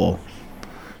 buckets full.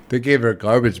 They gave her a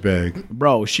garbage bag.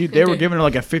 Bro, they were giving her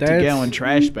like a 50-gallon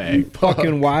trash bag.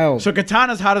 fucking wild. So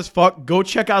Katana's hot as fuck. Go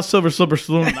check out Silver Slipper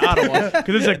Saloon in Ottawa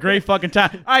because it's a great fucking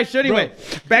time. All right, so anyway,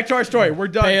 back to our story. We're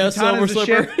done. Pay us, Katana's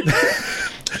Silver the Slipper.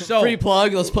 shit. So Free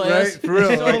plug. Let's play Right? us. For real.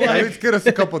 Like, at least get us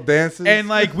a couple dances. and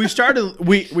like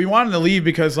we wanted to leave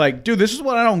because like, dude, this is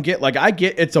what I don't get. Like I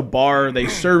get it's a bar, they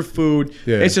serve food,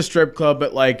 Yeah. it's a strip club,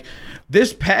 but like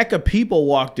this pack of people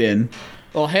walked in.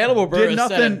 Well, Hannibal Buress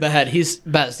said nothing- it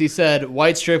best. He said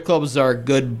white strip clubs are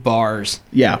good bars.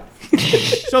 Yeah.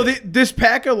 So this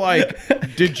pack of like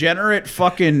degenerate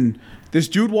fucking this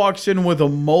dude walks in with a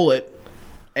mullet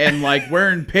and like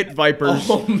wearing pit vipers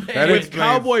Oh, man. That with explains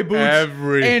cowboy boots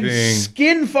everything. and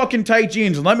skin fucking tight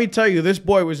jeans. And let me tell you, this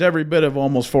boy was every bit of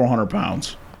almost 400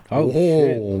 pounds.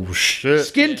 Oh shit!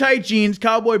 Skin tight jeans,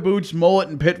 cowboy boots, mullet,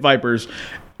 and pit vipers.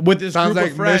 With this Sounds group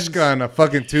like of friends. Mishka on a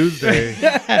fucking Tuesday. Is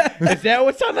that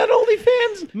what's on that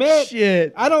OnlyFans? Man,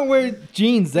 Shit. I don't wear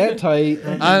jeans that tight.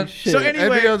 On- Shit. So anyway,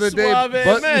 Every other day, but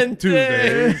Suavemente.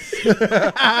 Tuesdays.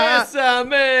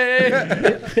 Bésame.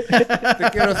 Te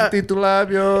quiero sentir tus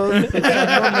labios.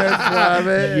 Besándome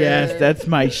suave. Yes, that's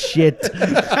my shit.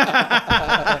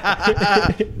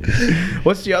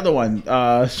 What's the other one?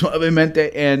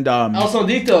 Suavemente and El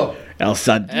Sondito. El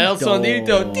Sandito. El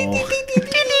Sondito.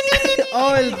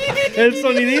 Oh, el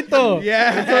sonidito.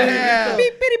 Yeah.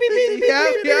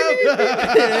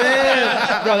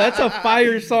 Bro, that's a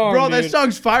fire song. Bro, that dude.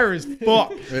 song's fire as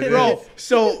fuck. Bro,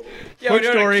 so quick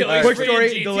story,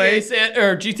 delay.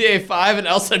 Or GTA 5 and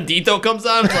El Sondito comes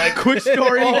on. It's like, Quick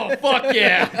story. oh, fuck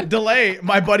yeah. Delay.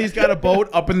 My buddy's got a boat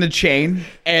up in the chain,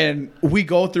 and we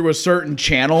go through a certain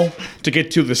channel to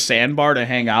get to the sandbar to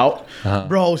hang out.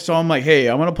 Bro, so I'm like, hey,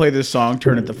 I'm gonna play this song,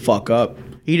 turn it the fuck up.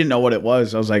 He didn't know what it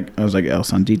was. I was like, El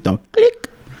Sandito. Click.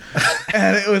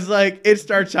 And it was like, it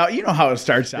starts out, you know how it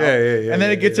starts out. Yeah, and then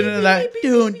it gets into that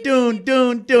doon.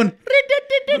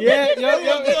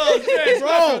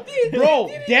 Bro,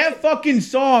 that fucking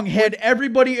song had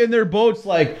everybody in their boats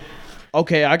like,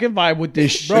 okay, I can vibe with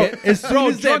this shit. As soon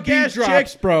as that beat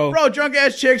drops, bro. Bro, drunk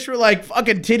ass chicks were like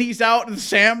fucking titties out in the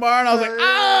sandbar, and I was like,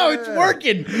 oh, it's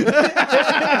working.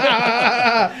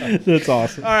 That's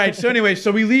awesome. All right, so anyway,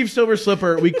 so we leave Silver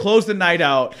Slipper. We close the night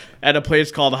out at a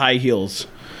place called High Heels.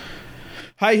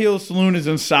 High Heels Saloon is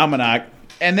in Salmonac.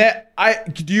 And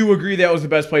do you agree that was the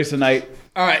best place tonight?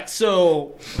 All right,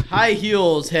 so High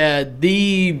Heels had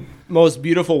the most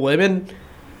beautiful women,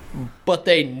 but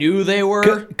they knew they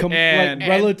were. And- like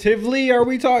relatively, are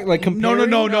we talking like No, comparing?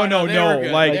 no. they were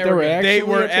good. Like They were good. they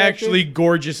were attractive? actually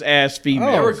gorgeous ass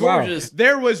females. They Oh, were wow. gorgeous.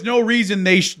 There was no reason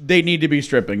they need to be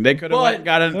stripping. They could have But-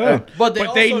 gotten, but but they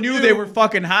they also knew knew- they were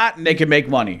fucking hot and they could make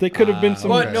money. They could have been some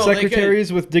But no, they could-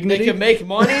 secretaries with They dignity. can make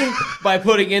money by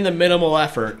putting in the minimal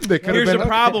effort. They could Here's have the been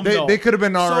problem, though. They could have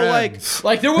been So, RNs. like,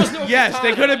 Like there was no. yes,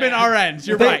 they could have been RNs.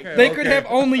 You're right. They could have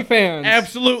OnlyFans.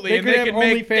 Absolutely, They and could they have could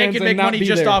make OnlyFans and make not money be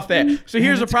just there. off that. So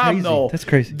here's the that's problem, crazy. though. That's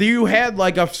crazy. You had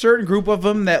like a certain group of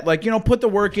them that, like, you know, put the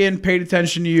work in, paid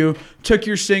attention to you, took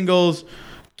your singles,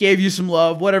 gave you some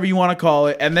love, whatever you want to call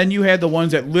it, and then you had the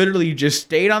ones that literally just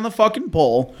stayed on the fucking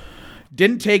pole,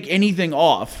 didn't take anything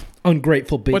off.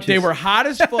 Ungrateful bitches. But they were hot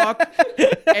as fuck,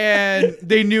 and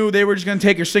they knew they were just gonna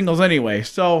take your singles anyway.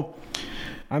 So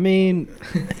I mean,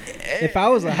 if I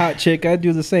was a hot chick, I'd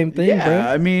do the same thing, yeah, bro.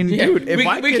 I mean, Yeah, dude, if we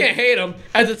I could, can't hate them.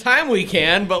 At the time, we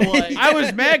can, but like I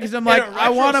was mad because I'm like, In I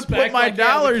want to retrospect, put my like, yeah,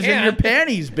 we dollars in can. your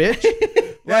panties, bitch.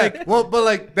 Like, well, but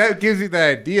like that gives you the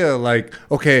idea. Like,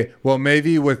 okay, well,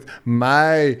 maybe with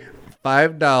my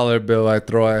 $5 bill I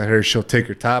throw at her, she'll take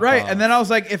her top Right, off. and then I was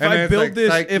like, if And I then it's build like, this,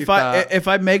 psych, you if I thought. if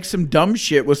I make some dumb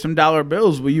shit with some dollar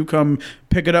bills, will you come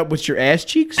pick it up with your ass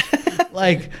cheeks?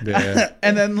 Like, Yeah.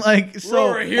 and then like we're so.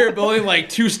 over here building like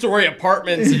 2-story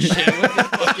apartments and shit with this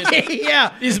fucking,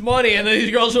 Yeah, these money, and then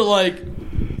these girls are like,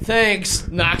 "Thanks,"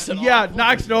 knocks it yeah, off.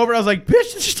 knocks it over. I was like,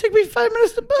 bitch, it just took me 5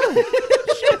 minutes to build.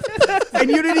 Shit. And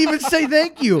you didn't even say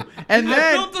thank you. And I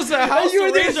then built this a house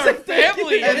to raise our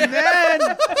family.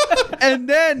 and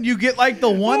then you get like the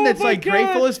one that's my like God.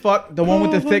 grateful as fuck, the one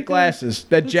with Oh the my thick God. glasses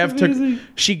that Jeff amazing.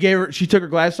 took. She took her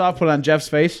glasses off, put it on Jeff's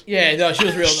face. Yeah, no, she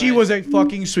was real. She nice. was a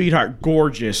fucking sweetheart,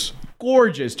 gorgeous,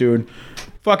 dude,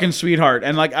 fucking sweetheart.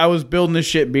 And like I was building this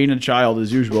shit, being a child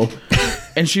as usual.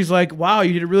 And she's like, "Wow,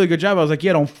 you did a really good job." I was like,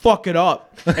 "Yeah, don't fuck it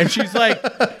up." And she's like,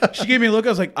 she gave me a look. I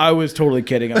was like, "I was totally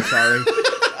kidding. I'm sorry."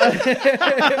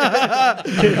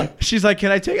 She's like,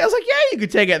 "Can I take it?" I was like, "Yeah, you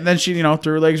could take it." And then she,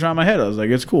 threw her legs around my head. I was like,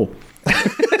 "It's cool."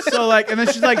 So like, and then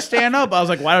she's like, "Stand up." I was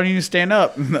like, "Why don't you need to stand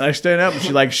up?" And I stand up, and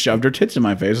she like shoved her tits in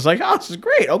my face. I was like, "Oh, this is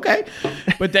great, okay."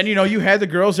 But then you had the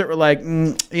girls that were like,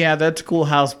 "Yeah, that's a cool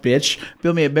house, bitch.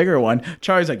 Build me a bigger one."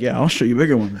 Charlie's like, "Yeah, I'll show you a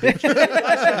bigger one, bitch."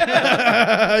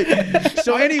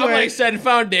 So anyway, I'm like setting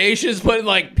foundations, putting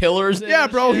like pillars in. yeah,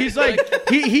 and bro. shit. He's like,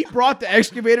 he brought the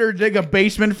excavator to dig a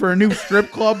basement for a new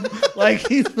strip club. Like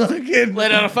he's fucking.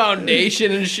 laid out a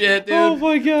foundation and shit, dude. Oh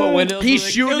my God. Put windows He's in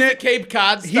it. shooting was it. the Cape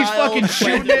Cod style. He's fucking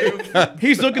shooting it.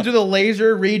 He's looking through the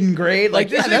laser, reading grade. Like, Like,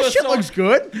 this yeah, thing that was shit so- looks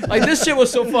good. Like this shit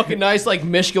was so fucking nice. Like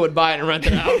Mishka would buy it and rent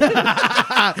it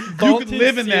out. You could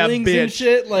live in that ceilings and bitch.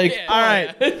 shit. Like, Yeah. All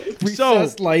right.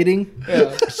 recessed lighting.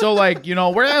 So like,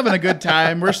 we're having a good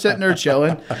time. We're sitting there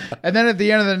chilling. And then at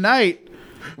the end of the night,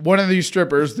 one of these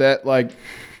strippers that like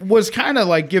was kind of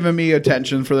like giving me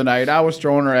attention for the night. I was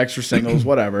throwing her extra singles,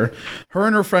 whatever. Her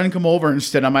and her friend come over and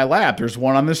sit on my lap. There's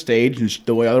one on the stage and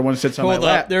the other one sits on Hold my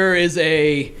lap. up. There is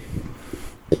a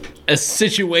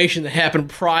situation that happened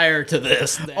prior to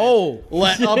this. That Oh.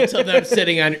 led up to them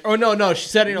sitting on. Oh no, she's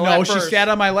sitting on. No, she sat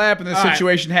on my lap and the All right.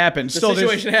 situation happened. The So this-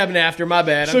 situation happened after. My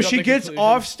bad. I'm So she jumping gets conclusions.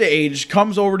 off stage,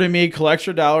 comes over to me, collects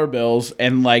her dollar bills,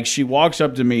 and like she walks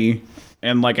up to me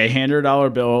and like I hand her a dollar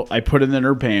bill, I put it in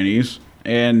her panties,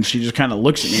 and she just kind of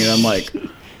looks at me and I'm like,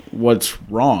 what's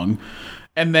wrong?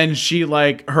 And then she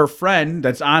like her friend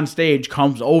that's on stage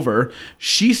comes over,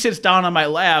 she sits down on my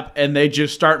lap and they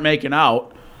just start making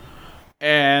out.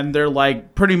 And they're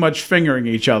like pretty much fingering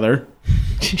each other.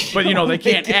 But they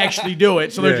can't actually do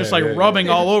it, so they're Yeah, just like yeah, rubbing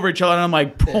all over each other, and I'm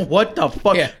like, bro, what the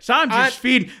fuck? Yeah. So I'm just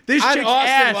feeding this On chick's Austin,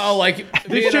 ass. while like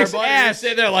me and our chick's buddy were ass.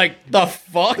 sitting there like the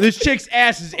fuck. This chick's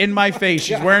ass is in my face.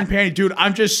 She's wearing panties, dude.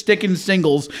 I'm just sticking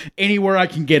singles anywhere I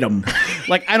can get them.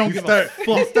 Like I don't give a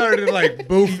He started like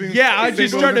boofing. yeah, I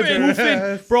just singles started in her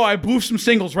boofing. ass. Bro, I boofed some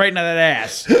singles right into that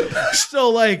ass. So,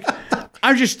 like,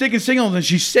 I'm just sticking singles, and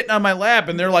she's sitting on my lap,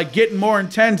 and they're, like, getting more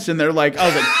intense, and they're like, I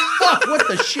was like, fuck, what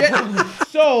the shit?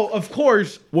 So, of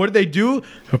course, what did they do?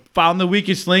 Found the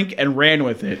weakest link and ran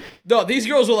with it. No, these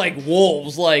girls were like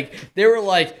wolves. Like they were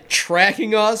like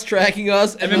tracking us,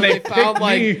 and then they found picked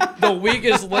like me. the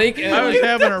weakest link. And I was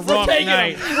having a we're rough taking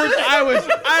night. them. We're taking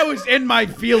I was in my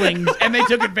feelings, and they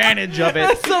took advantage of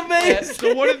it. That's amazing.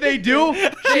 So what did they do?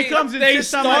 She comes and they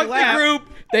sits on my stalked lap. the group.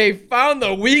 They found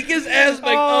the weakest aspect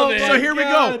Oh, of it. So here we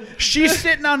go. She's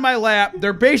sitting on my lap.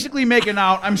 They're basically making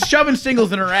out. I'm shoving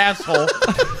singles in her asshole.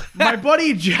 My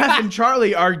buddy Jeff and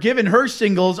Charlie are giving her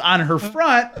singles on her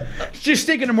front, just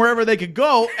sticking them wherever they could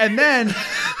go. And then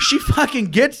she fucking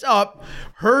gets up.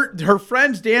 her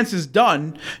friend's dance is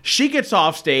done. She gets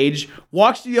off stage,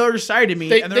 walks to the other side of me,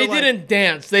 They and they're like, didn't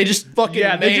dance. They just fucking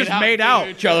made out. to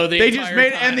each other. They just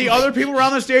made, and the other people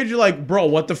around the stage are like, bro,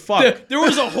 what the fuck? There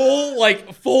was a whole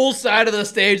like full side of the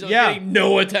stage that was getting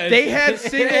no attention. They had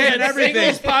singles and everything.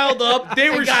 Singles piled up. They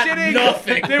were got sitting.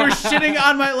 nothing. They were sitting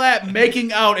on my lap,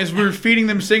 making out as we were feeding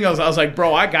them singles. I was like,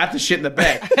 bro, I got the shit in the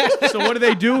bag. So what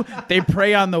do? They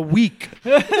prey on the weak.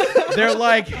 They're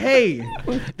like, hey,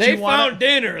 They found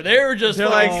dinner. They were just They're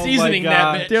like like, seasoning oh my that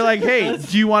God. bitch. They're like, hey,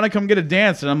 do you want to come get a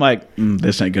dance? And I'm like,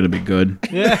 this ain't gonna be good.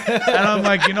 And I'm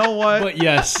like, you know what? But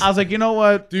yes. I was like, you know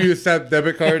what? Do you accept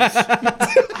debit cards?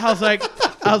 I was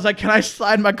like, can I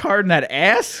slide my card in that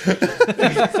ass? So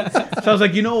I was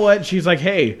like, you know what? She's like,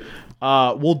 hey,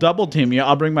 we'll double team you.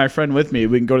 I'll bring my friend with me.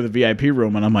 We can go to the VIP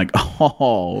room. And I'm like,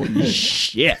 oh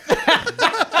shit.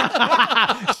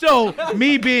 So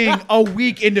me being a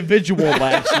weak individual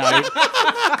last night,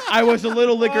 I was a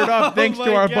little liquored up thanks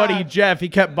to our buddy Jeff. He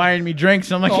kept buying me drinks.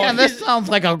 And I'm like, yeah, this sounds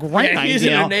like a great idea. He's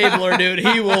an enabler, dude.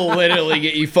 He will literally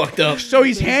get you fucked up. So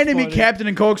he's handing me Captain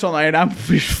and Cokes all night, and I'm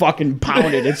fucking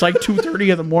pounded. It's like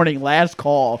 2:30 in the morning, last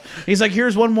call. He's like,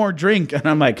 here's one more drink. And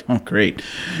I'm like, oh, great.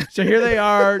 So here they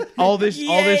are. All this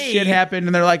shit happened,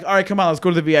 and they're like, all right, come on, let's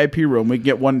go to the VIP room. We can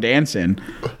get one dance in.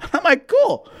 I'm like,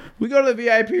 cool. We go to the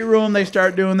VIP room. They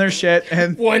start doing their shit,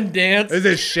 and One dance. Is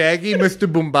it Shaggy,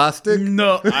 Mr. Bombastic?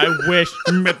 no, I wish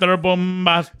Mr.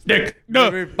 Bombastic. No,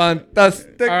 Very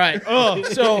fantastic. All right. Oh,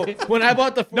 so when I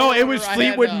bought the no, it was I had,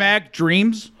 Fleetwood Mac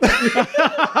Dreams.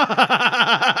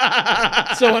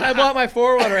 So when I bought my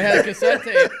 4-wheeler, I had a cassette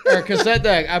tape or a cassette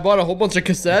deck. I bought a whole bunch of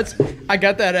cassettes. I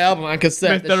got that album on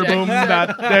cassette. The Mr. Shaggy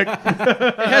cassette.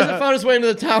 Bombastic. It hasn't found its way into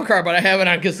the town car, but I have it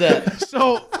on cassette.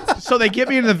 So they get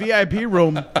me in the VIP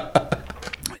room,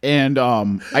 and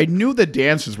I knew the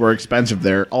dances were expensive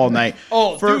there all night.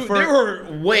 Oh, dude, they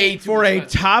were way too for a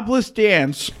expensive. topless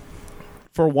dance.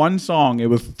 For one song, it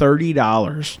was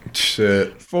 $30.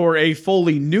 Shit. For a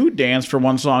fully nude dance, for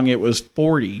one song, it was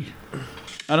 $40.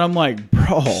 And I'm like,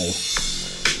 bro.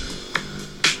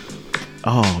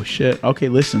 Oh shit. Okay,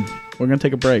 listen, we're gonna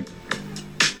take a break.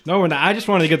 No, we're not. I just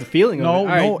wanted to get the feeling of it. No, All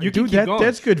right, no, you can dude, keep going.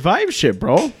 that's good vibe shit,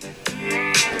 bro.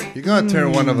 You're going to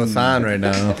turn one of us on right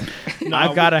now.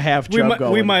 I've got a half chub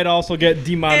going. We might also get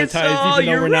demonetized,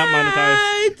 even though we're not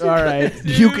monetized. All right,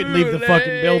 you can leave the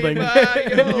fucking building.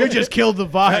 You just killed the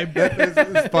vibe.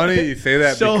 It's funny you say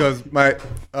that So- because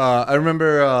I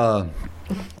remember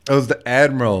it was the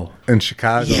Admiral in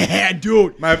Chicago. Yeah,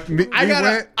 dude. We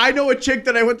went, I know a chick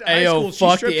that I went to high Ayo, school. She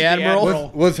fuck strips the at Admiral.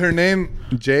 was her name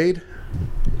Jade?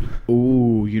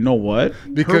 Ooh, you know what?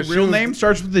 Because her she real was- name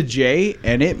starts with a J,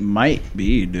 and it might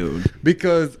be, dude.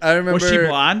 Because I remember. Was she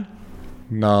blonde?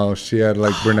 No, she had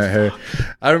like brunette hair.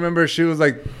 I remember she was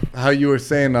like how you were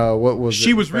saying. What was She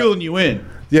it? was reeling you in.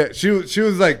 Yeah, she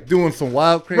was like doing some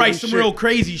wild crazy Right, some shit. real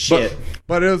crazy shit.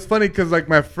 But it was funny because like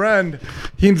my friend,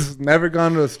 he's never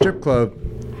gone to a strip club,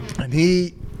 and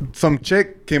some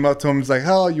chick came up to him. He's like,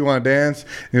 "How you want to dance?"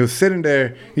 And he was sitting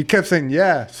there. He kept saying,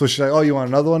 "Yeah." So she's like, "Oh, you want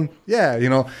another one?" Yeah, you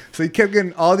know. So he kept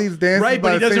getting all these dances. Right,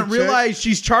 by but he the same doesn't chick. realize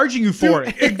she's charging you for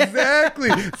it. Exactly.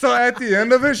 So at the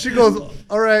end of it, she goes,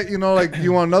 "All right, you know, like,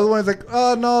 you want another one?" He's like,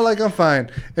 "Oh no, like I'm fine."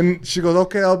 And she goes,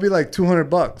 "Okay, I'll be like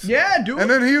 $200." Yeah, dude. And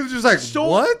then he was just like,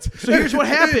 "What?" So here's what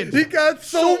happened. He got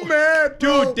so mad,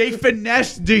 bro. Dude, they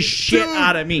finessed the shit Dude,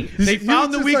 out of me. They he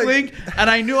found was the just weak like- link, and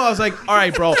I knew. I was like, all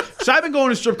right, bro. So I've been going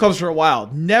to strip clubs for a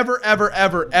while. Never, ever,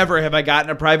 ever, ever have I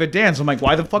gotten a private dance. I'm like,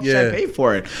 why the fuck should I Yeah. pay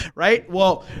for it? Right?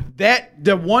 Well,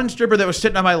 the one stripper that was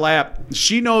sitting on my lap,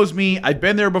 she knows me. I've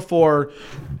been there before.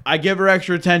 I give her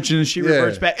extra attention. She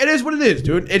reverts back. It is what it is,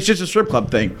 dude. It's just a strip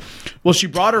club thing. Well, she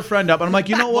brought her friend up, and I'm like,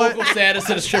 you know what? Local status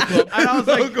at a strip club. And I was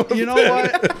like, you know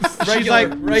what? She's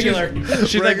like, regular.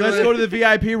 She's like, let's go to the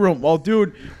VIP room. Well,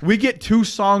 dude, we get 2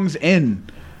 songs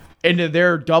into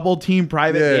their double team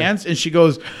private dance, and she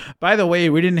goes, by the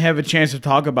way, we didn't have a chance to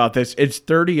talk about this. It's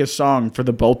 $30 a song for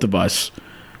the both of us.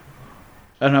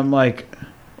 And I'm like,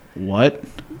 what?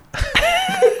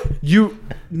 You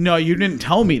didn't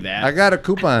tell me that. I got a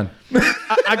coupon.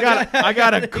 I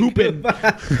got a coupon.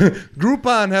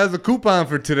 Groupon has a coupon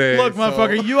for today. Look,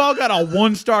 motherfucker, you all got a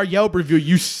 1-star Yelp review.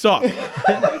 You suck.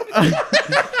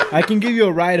 I can give you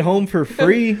a ride home for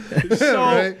free.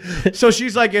 So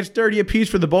she's like, it's 30 a piece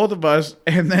for the both of us,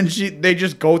 and then they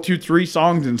just go through 3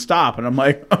 songs and stop, and I'm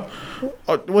like,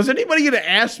 was anybody gonna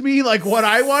ask me like what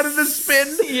I wanted to spin?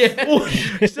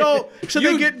 Yeah. So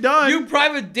they get done. You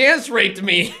private dance raped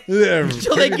me. Yeah,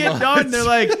 So they get done. They're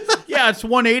like, yeah, it's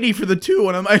 180 for the 2,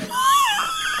 and I'm like,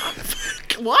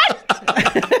 what? I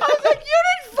was like, you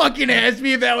didn't fucking asked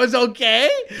me if that was okay.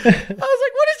 I was like,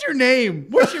 what is your name?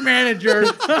 What's your manager?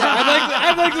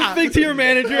 I'd like to speak to your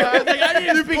manager. I was like, I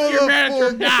need to speak to your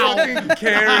manager now.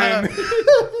 Karen. So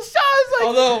I was like,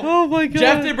 Although, Oh my god.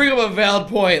 Jeff did bring up a valid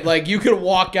point. Like, you could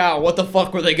walk out. What the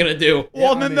fuck were they gonna do?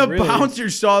 well, I then mean, the really. bouncer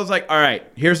saw. I was like, all right,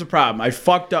 here's the problem. I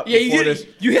fucked up Yeah, before this.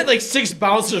 you had like 6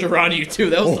 bouncers around you too.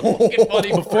 That was the fucking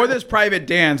funny part. Before this private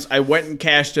dance, I went and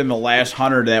cashed in the last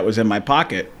 100 that was in my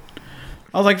pocket.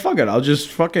 I was like, fuck it. I'll just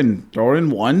fucking throw it in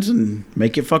ones and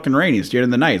make it fucking rain. It's the end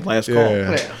of the night. Last call.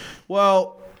 Yeah.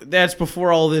 Well, that's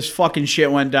before all this fucking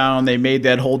shit went down. They made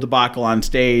that whole debacle on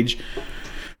stage.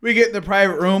 We get in the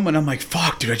private room, and I'm like,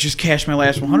 fuck, dude, I just cashed my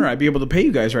last 100. I'd be able to pay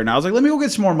you guys right now. I was like, let me go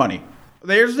get some more money.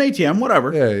 There's an ATM,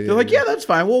 whatever. Yeah, They're like, yeah, that's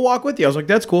fine. We'll walk with you. I was like,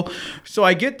 that's cool. So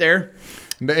I get there.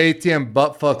 The ATM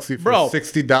butt fucks you for Bro,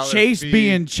 $60. Chase fee.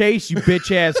 being Chase, you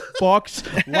bitch ass fucks,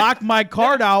 locked my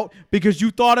card out because you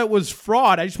thought it was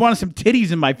fraud. I just wanted some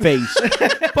titties in my face.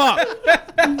 Fuck.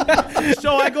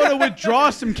 So I go to withdraw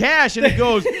some cash and it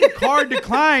goes card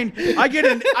declined. I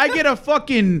get a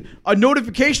fucking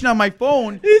notification on my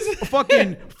phone. A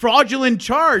fucking fraudulent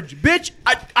charge, bitch.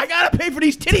 I gotta pay for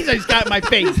these titties I just got in my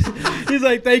face. He's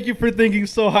like, thank you for thinking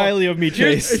so highly of me,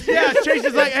 Chase. Yeah, Chase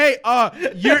is like, hey,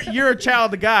 you're a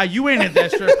child of God. You ain't at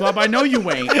that strip club. I know you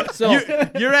ain't. So-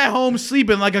 you're at home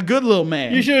sleeping like a good little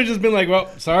man. You should have just been like, well,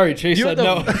 sorry, Chase You know,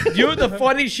 said no. you know what the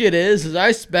funny shit is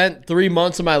I spent 3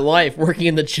 months of my life working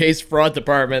in the Chase fraud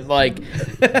department. Like,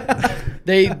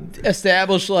 they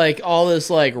established like all this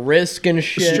like risk and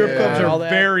shit. Strip clubs and all are that.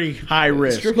 very high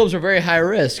risk. Strip clubs are very high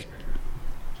risk.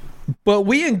 But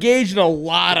we engage in a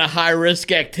lot of high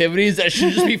risk activities that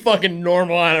should just be fucking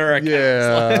normal on our accounts.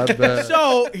 Yeah, I bet.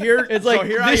 So here, It's like,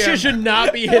 here I this am. shit should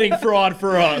not be hitting fraud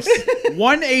for us.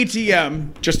 One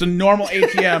ATM, just a normal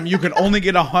ATM, you can only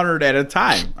get 100 at a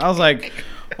time. I was like,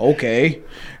 okay.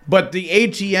 But the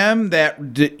ATM that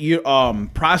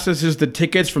processes the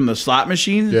tickets from the slot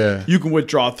machine, Yeah. you can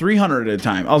withdraw 300 at a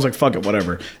time. I was like, fuck it,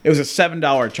 whatever. It was a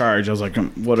 $7 charge. I was like,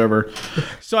 whatever.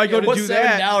 So I go to What's do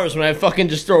that. $7 when I fucking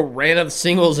just throw random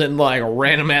singles in like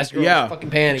random ass girls' Yeah. fucking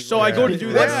panties? So I go to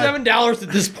do What's that. $7 at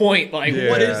this point? Like,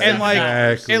 what is Yeah. that? And like,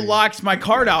 Exactly. it locks my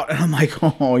card out. And I'm like,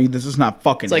 oh, this is not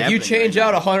fucking It's like you happening change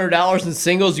right out $100 in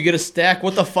singles, you get a stack.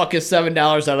 What the fuck is $7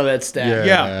 out of that stack? Yeah.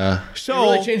 Yeah. It So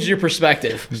really changes your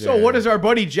perspective. So what does our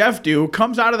buddy Jeff do?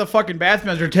 Comes out of the fucking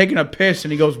bathroom after taking a piss,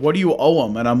 and he goes, "What do you owe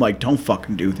him?" And I'm like, "Don't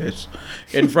fucking do this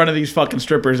in front of these fucking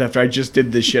strippers." After I just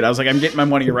did this shit, I was like, "I'm getting my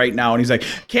money right now," and he's like,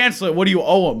 "Cancel it. What do you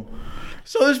owe him?"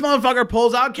 So this motherfucker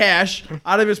pulls out cash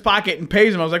out of his pocket and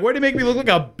pays him. I was like, "Why do you make me look like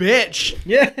a bitch?"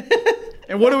 Yeah.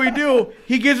 And what do?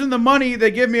 He gives him the money.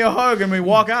 They give me a hug, and we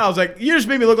walk out. I was like, "You just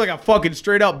made me look like a fucking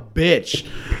straight up bitch."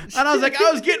 And I was like,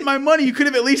 "I was getting my money. You could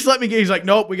have at least let me get." He's like,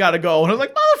 "Nope, we gotta go." And I was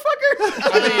like,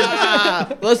 "Motherfucker!"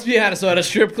 Let's be honest. So at a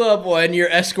strip club, when you're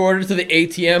escorted to the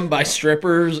ATM by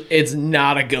strippers, it's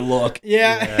not a good look.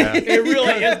 Yeah. It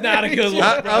really is not a good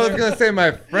look. I was gonna say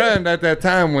my friend at that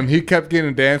time when he kept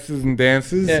getting dances and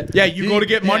dances. Yeah. Yeah, you go to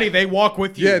get money, they walk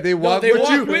with you. Yeah, they walk they with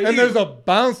walk you, with and you. there's a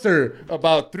bouncer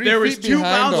about 3 There feet was two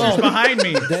behind bouncers them. behind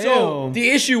me. So Damn. the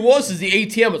issue was the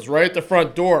ATM was right at the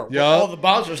front door where Yup. all the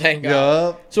bouncers hang out.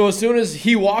 Yup. So as soon as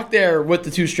he walked there with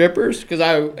the 2 strippers, because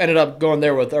I ended up going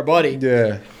there with our buddy,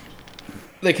 Yeah,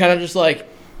 they kind of just like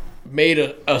made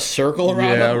a circle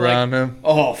around yeah, him. around like, him.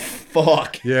 oh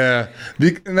fuck! Yeah,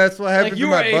 and that's what happened Like you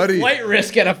to were my a buddy. flight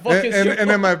risk at a fucking strip And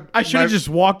then club. I should have just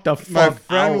walked the my fuck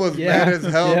friend out. was Yeah. mad as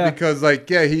hell Yeah. because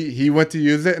he went to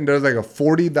use it and there was like a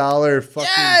 $40 fucking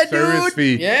Yeah, service dude.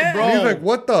 fee. Yeah. And he's like,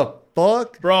 what the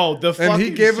fuck? Bro, the fucking And he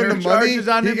gave him the money. surcharges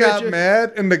on He them got bitches.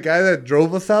 mad, and the guy that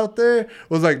drove us out there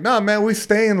was like, "Nah, man, we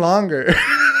staying longer."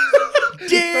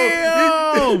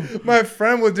 Damn! My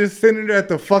friend was just sitting there at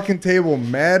the fucking table,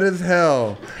 mad as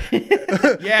hell.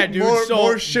 Yeah, dude.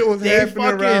 More shit was they happening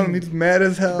around him. He's mad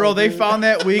as hell. Bro, they dude. found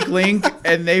that weak link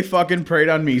and they fucking preyed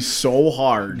on me so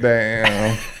hard.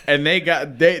 Damn. And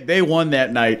they won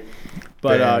that night.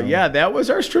 But Damn. yeah, that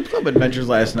was our strip club adventures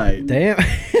last night. Damn.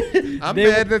 I'm They-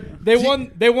 mad that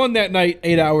They won that night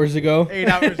 8 hours ago. 8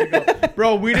 hours ago.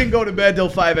 Bro, we didn't go to bed till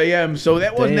 5 a.m., so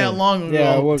that wasn't Damn. that long ago.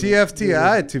 Yeah, it was-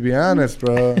 TFTI, to be honest,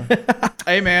 bro.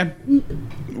 Hey, man.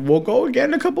 We'll go again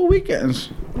in a couple weekends.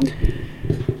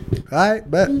 All right,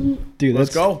 bet. Dude,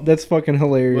 Let's go. That's fucking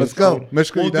hilarious. Let's go.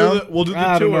 Michigan, you down? We'll do the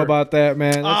I tour. don't know about that,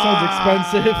 man. That sounds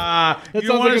expensive. That You sounds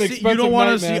don't like want an to see, you expensive don't want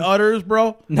night, to see man. udders,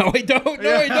 bro? No, I don't.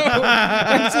 No, I don't.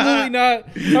 Absolutely not.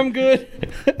 I'm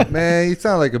good. Man, you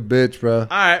sound like a bitch, bro. All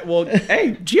right, well,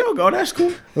 hey, Gio, go. That's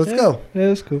cool. Let's go. Yeah,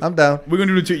 that's cool. I'm down. We're going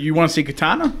to do the tour. You want to see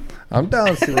Katana? I'm down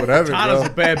to see whatever, Katana's bro.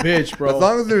 a bad bitch, bro. As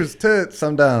long as there's tits,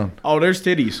 I'm down. Oh, there's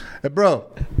titties. Hey, bro.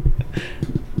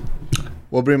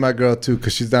 we'll bring my girl too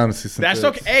because she's down to see some. That's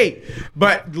tits. okay. Hey,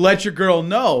 but let your girl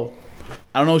know.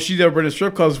 I don't know if she's ever been to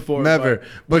strip clubs before. Never. But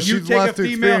But when you she take wants a to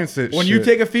female- experience it, When you shit.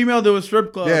 take a female to a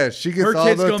strip club, Yeah, she gets her all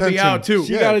tits the gonna be attention. out too.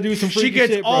 She Yeah. got to do some She freaky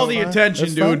gets shit, all bro. the attention,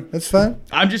 That's dude. fine. That's fine.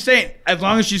 I'm just saying, as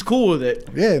long as she's cool with it.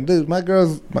 Yeah, dude, my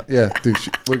girl's. Dude,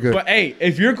 we're good. But hey,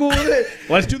 if you're cool with it,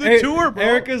 let's do the Hey, tour, bro.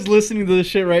 Erica's listening to this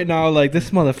shit right now. Like,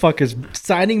 this motherfucker's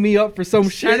signing me up for some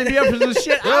Shining shit. me up for some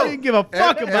shit I didn't give a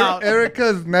fuck about.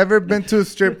 Erica's never been to a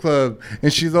strip club,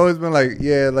 and she's always been like,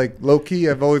 yeah, like low key.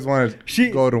 I've always wanted to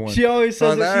go to one. She always So I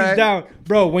says was that like, she's "All right." down.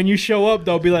 Bro, when you show up,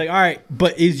 they'll be like, all right,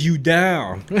 but is you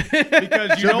down? Because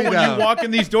you She'll know be when down. you walk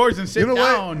in these doors and sit You know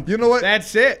down, what? You know what?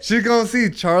 That's it. She's gonna see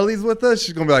Charlie's with us.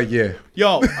 She's gonna be like, yeah. Yo,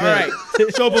 all right.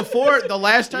 So before the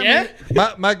last time, Yeah?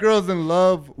 My girl's in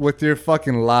love with your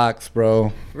fucking locks,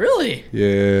 bro. Really?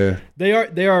 Yeah,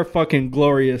 They are fucking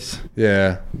glorious.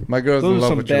 yeah. My girl's in Those are love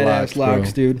some with your badass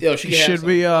locks, bro. dude. Yo, she can have should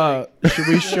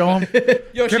some. we show him?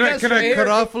 Yo, she Can I got can straight I cut hair.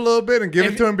 off a little bit and give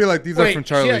If- it to her and be like, these are Wait, from she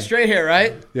Charlie? got straight hair,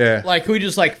 right? Yeah. Like, we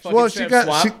just like fucking Well, she got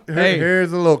swap? her Hey. hair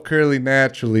is a little curly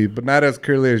naturally, but not as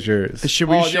curly as yours. Should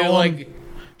we Oh, show dude, him? like,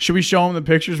 Should we show him the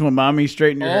pictures when mommy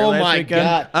straightened her hair oh last my weekend?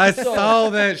 god. I So- saw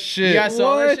that You shit. guys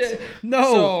saw that What? shit? No.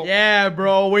 So, Yeah,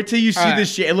 bro. Wait till you see Alright.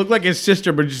 this shit. It looked like his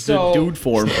sister, but just So- a dude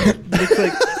form. Looks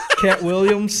like Cat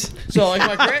Williams. So like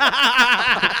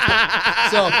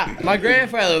my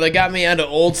grandfather that got me into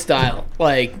old style.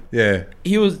 Like Yeah.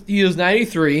 he was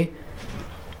 93,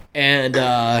 and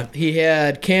he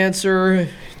had cancer,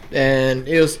 and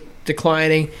it was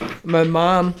declining. My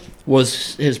mom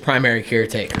was his primary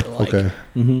caretaker. Like, Okay.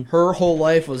 her whole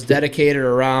life was dedicated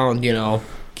around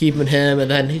keeping him, and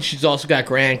then she's also got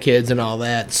grandkids and all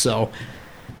that. So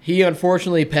he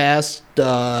unfortunately passed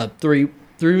 3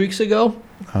 weeks ago.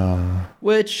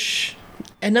 Which,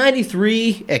 at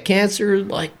 93, at cancer,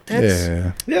 like, that's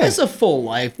Yeah. that's a full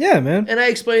life. Yeah, man. And I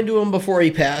explained to him before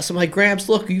he passed, I'm like, Gramps,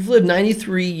 look, you've lived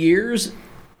 93 years,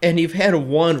 and you've had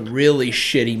one really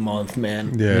shitty month,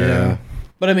 man. Yeah.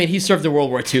 But, I mean, he served in World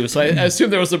War II, so I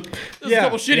assume there was a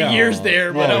couple shitty years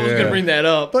there, but I was going to bring that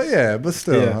up. But yeah, but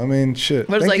still, Yeah. I mean, shit.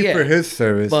 But it's Thank like, you yeah. for his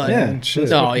service. But- man. Yeah.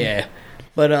 Shit. Oh, yeah.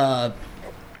 But,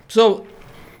 so,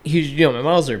 he's, my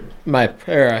mom's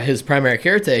his primary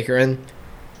caretaker, and,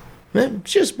 man,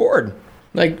 she's just bored.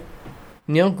 Like,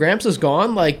 Gramps is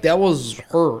gone. Like, that was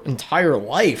her entire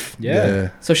life. Yeah.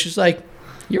 So she's like,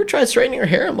 you ever tried straightening her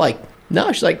hair? I'm like,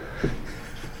 no. She's like,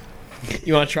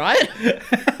 you want to try it?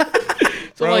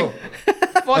 So I'm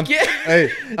like, fuck yeah.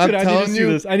 Hey, I'm Dude, I need to telling see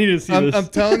you. this. I need to see I'm this.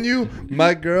 telling you,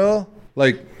 my girl,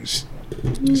 like,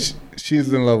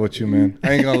 she's in love with you, man.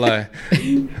 I ain't gonna lie.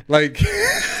 Like,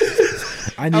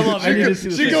 I need to see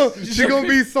this. she gonna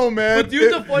be so mad. But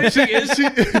dude, the funny thing is,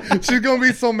 She's gonna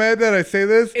be so mad that I say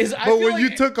this. Is I but feel when you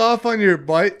like- took off on your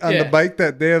bike on Yeah. the bike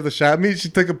that day of the shop meet, she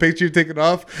took a picture, you take it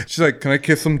off. She's like, "Can I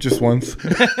kiss him just once?"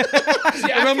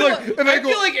 see, I'm feel like- and I I go-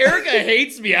 feel like Erica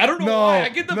hates me. I don't know why. I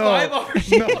get the vibe off her.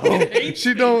 She fucking hates She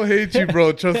me. don't hate you,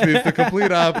 bro. Trust me, it's the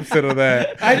complete opposite of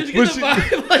that. I just get But the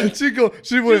vibe. Like,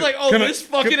 she went. she's like, oh, "Can I- this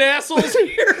fucking asshole's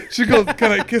here. She goes,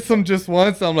 "Can I kiss him just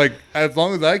once?" I'm like, "As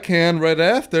long as I can." Right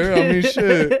after, I mean,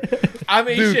 shit. I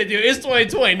mean, Dude. shit, dude. It's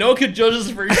 2020. No one can judge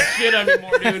us for shit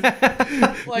anymore, dude.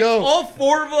 Like, Yo. all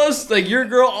four of us, like your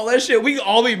girl, all that shit, we can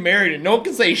all be married and no one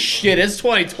can say shit. It's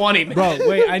 2020, man. Bro,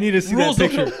 wait, I need to see that Rules don't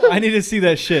picture. apply. I need to see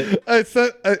that shit. I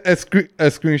sent I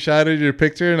screenshotted your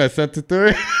picture and I sent it to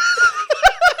her.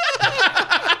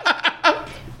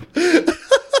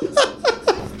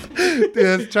 Dude,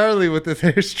 that's Charlie with his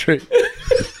hair straight.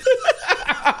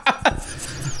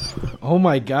 Oh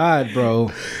my god,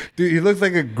 bro. Dude, he looks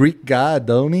like a Greek god,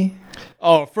 don't he?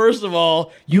 Oh, first of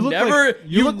all, you look never, like-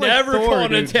 you you look like never Thor, call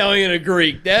an dude. Italian a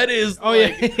Greek. That is, Oh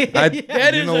like, yeah.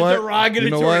 that You is know a what? derogatory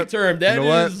You know what? term. That You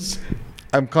know is,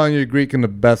 I'm calling you Greek in the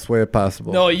best way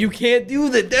possible. no, you can't do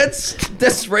that. That's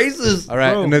racist. All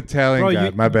right, Bro, an Italian bro,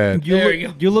 god. My bad. You There look, you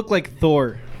go. you look like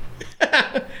Thor.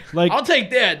 Like I'll take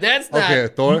that. That's not. Okay,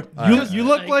 Thor. you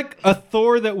look like a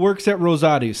Thor that works at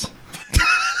Rosati's.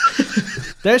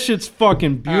 That shit's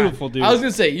fucking beautiful, dude. I was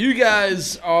gonna say you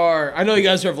guys are. I know you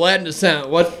guys are of Latin descent.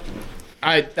 What?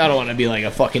 I don't want to be like a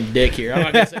fucking dick here. I'm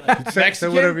not gonna say like Say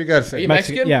Mexican. whatever you gotta Are say. you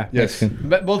Mexican? Yeah, Yes.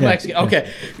 Mexican. Both Mexican.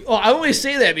 Okay. Well, I only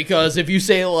say that because if you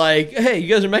say like, "Hey, you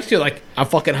guys are Mexican," like I'm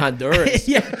fucking Honduras.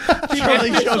 Yeah.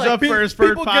 Charlie shows up for his first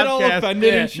People get all podcast.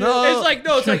 offended Yeah. and shit. No. It's like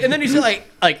no, it's like, and then you say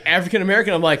like African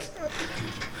American. I'm like,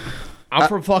 I'm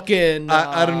from fucking.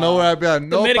 I don't know where I'd be like,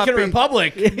 no, Dominican papi.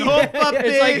 Republic. No, papi.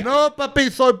 It's like- no,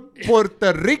 papi, soy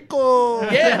Puerto Rico.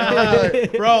 Yeah.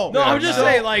 Bro. No, I'm just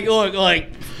saying, like, look,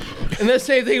 like, And the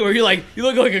same thing where you're like, you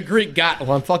look like a Greek guy.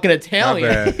 Well, I'm fucking Italian.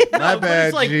 My bad. My But bad,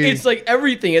 it's like G. it's like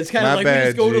everything. It's kind of My like we bad,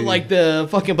 just go to G. like the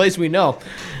fucking place we know.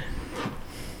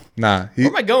 Nah. Where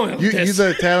am I going with this? He's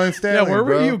an Italian stallion, where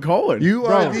were bro. you going? You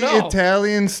are the No.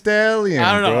 Italian stallion,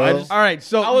 I don't know. bro. I just- All right,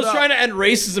 so I was trying to end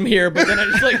racism here, but then I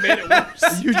just like made it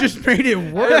worse. You just made it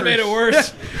I worse. made it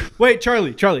worse. Wait,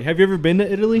 Charlie, have you ever been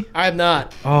to Italy? I have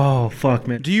not. Oh fuck,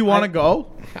 man. Do you want to go?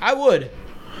 I would.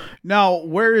 Now,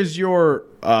 where is your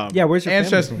Yeah, where's your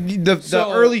ancestor? family The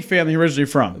So- early family originally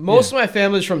from? Most of my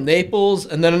family's from Naples,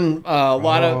 and then a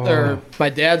lot of my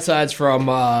dad's side's from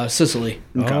Sicily.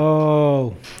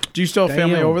 Oh, Do you still have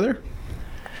family Damn. over there?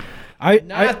 I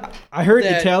heard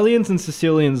that- Italians and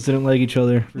Sicilians didn't like each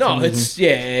other. for No, some reason.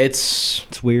 it's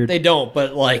weird. they don't,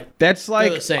 but like, That's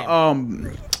like the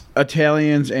same.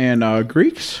 Italians and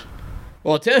Greeks.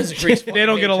 well, Italians and Greeks They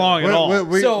don't get along at all.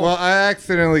 Well, I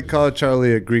accidentally called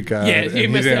Charlie a Greek guy. Yeah, and you he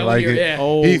missed didn't that like one. it. Yeah.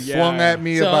 Oh, He yeah. swung at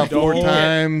me So- about 4 Yeah.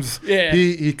 times. Yeah.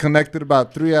 He connected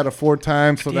about 3 out of 4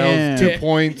 times, so that Damn. was 2 Yeah.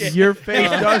 points. Your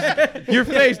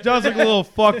face does look a little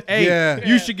fucked. Hey, Yeah.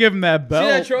 you should give him that See that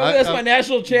belt. trophy? That's my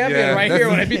national champion Yeah, right that's- here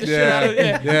when I beat the shit out of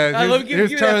it. Yeah, Let me give here's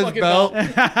me that Charlie's fucking belt.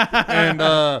 belt. And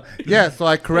yeah, so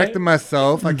I corrected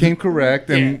myself. I came correct,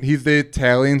 and Yeah. he's the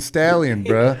Italian stallion,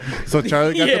 bruh. So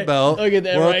Charlie got Yeah, the belt, look at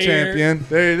that world right here. champion.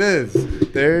 There it is.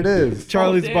 There it is.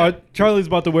 Charlie's damn.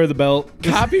 about to wear the belt.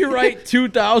 Copyright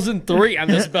 2003 on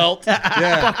this belt.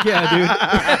 Yeah. Yeah, dude.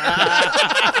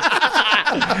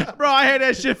 Bro, I had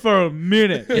that shit for a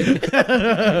minute.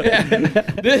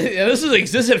 This has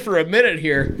existed for a minute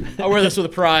here. I wear this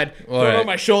with pride. Throw it right. on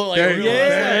my shoulder like There a you real go.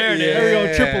 there it is. There we go,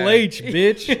 Yeah. Triple H,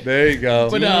 bitch. There you go.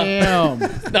 But Damn.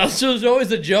 now, so there's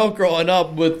always a joke growing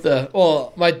up with,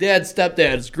 well, my dad's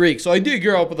stepdad is Greek, so I did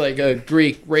grow up with like a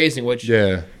Greek raising, which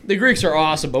Yeah. the Greeks are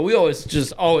awesome, but we always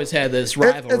had this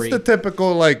rivalry. It's the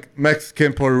typical like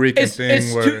Mexican Puerto Rican It's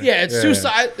thing. where, two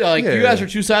sides. Like you Yeah. guys are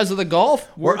two sides of the Gulf.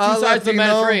 We're two all sides of the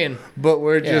Latino, Mediterranean. but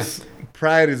we're just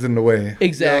pride is in the way.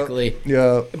 Exactly.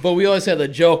 Yeah. But we always had the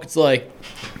joke. It's like,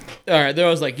 all right, they're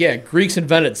always like, yeah, Greeks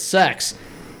invented sex,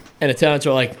 and Italians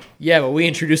are like, yeah, but we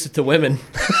introduced it to women.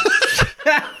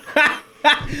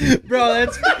 Bro,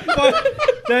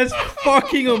 that's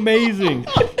fucking amazing.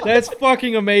 That's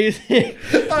fucking amazing.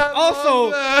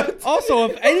 Also,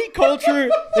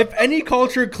 if any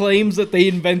culture claims that they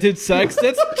invented sex,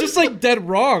 that's just like dead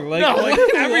wrong. Like, No, like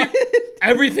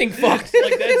everything fucks.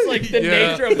 Like that's like the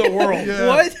Yeah. nature of the world. Yeah.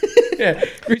 what? Yeah.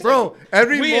 Greeks Bro,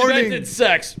 every we morning, invented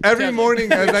sex. every Italians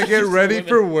morning as I get ready women.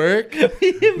 for work,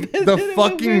 the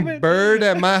fucking bird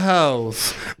at my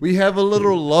house. We have a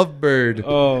little lovebird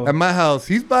Oh. at my house.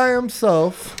 He's by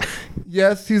himself.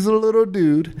 Yes, he's a little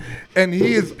dude, and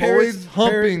he is always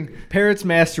humping. Parrots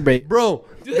masturbate. Bro,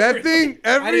 that thing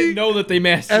I didn't know that they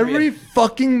masturbate. every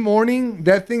fucking morning,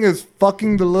 that thing is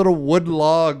fucking the little wood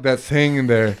log that's hanging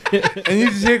there. And you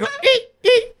just hear it go, eek,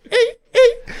 eek, eek,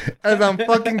 eek, as I'm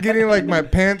fucking getting like my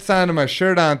pants on and my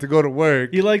shirt on to go to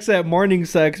work. He likes that morning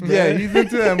sex, bro. Yeah, he's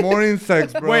into that morning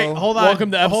sex, bro. Wait, hold on.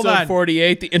 Welcome to hold episode on.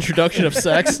 48, the introduction of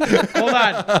sex. Hold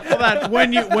on.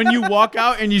 When you walk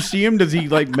out and you see him, does he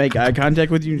like make eye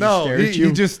contact with you? And just No, stare at you?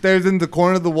 he just stares in the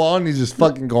corner of the wall and he's just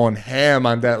fucking going ham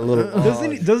on that little.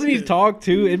 Doesn't he talk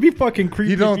too? It'd be fucking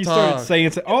creepy He don't if he started talk.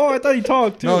 saying, "Oh, I thought he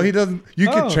talked too." No, he doesn't. You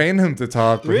Oh. can train him to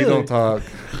talk, but he Really? don't talk.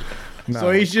 No.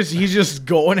 So he's just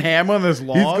going ham on this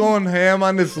log. He's going ham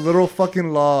on this little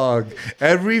fucking log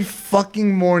every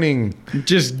fucking morning.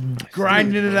 just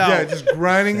grinding it out. Yeah, just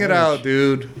grinding it out,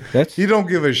 dude. That's- He don't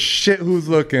give a shit who's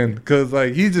looking, cause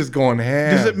like he's just going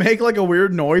ham. Does it make like a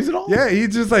weird noise at all? Yeah, he's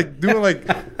just like doing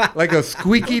like a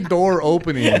squeaky door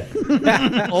opening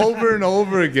over and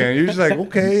over again. You're just like,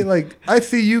 okay, like I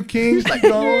see you, King. Keep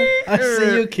going. I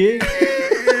see you, kid.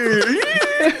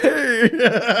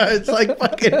 It's like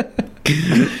fucking.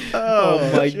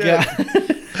 Oh my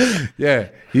god. Yeah,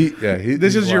 he.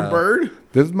 This is your wow. bird.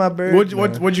 This is my bird.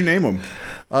 What'd you name him?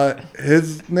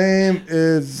 His name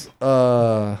is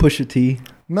Pusha T.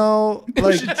 no,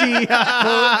 like T.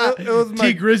 it was my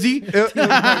T. Grizzy. it was my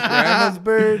grandma's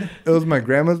bird. It was my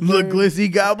grandma's bird. The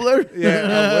Glizzy Gobbler. Yeah,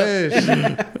 I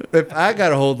wish. If I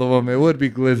got a hold of him, it would be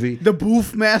Glizzy. The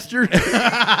Boof Master.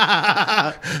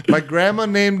 My grandma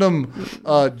named him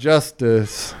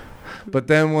Justice. But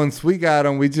then once we got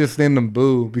him, we just named him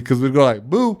Boo because we'd go like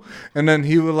Boo, and then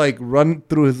he would like run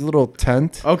through his little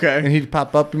tent. Okay. And he'd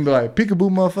pop up and be like, "Peekaboo,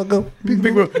 motherfucker!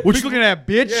 Peekaboo." What you looking at,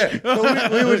 bitch? Yeah. So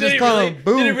we would just call him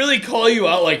Boo. Did it really call you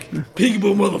out like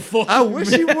peekaboo motherfucker? I wish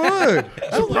he would.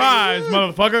 Surprise,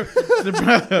 motherfucker.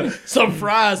 Some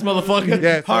fries, motherfucker.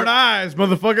 Yeah. Hard eyes,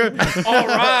 motherfucker. All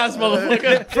rise,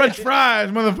 motherfucker. French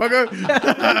fries, motherfucker.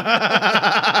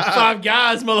 5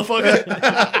 guys, motherfucker.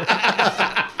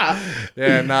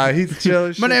 Yeah, nah, he's chill.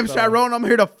 as My shit, name's though. Tyrone. I'm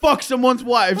here to fuck someone's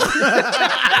wife.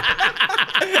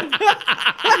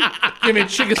 Give me a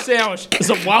chicken sandwich and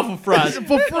some waffle fries.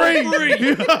 For free.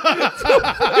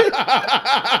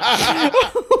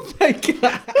 My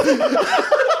God.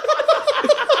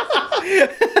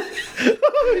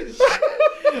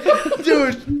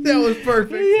 Dude, that was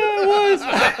perfect. Yeah, it was.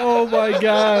 Oh my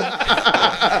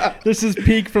God. This is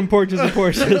peak from Porches and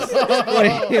Porsches.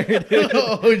 Right here, dude.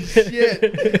 Oh,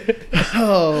 shit.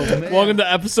 Oh, man. Welcome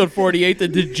to episode 48, the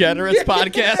Degenerates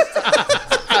podcast.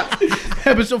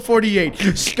 Episode 48,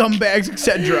 scumbags,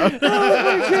 etc.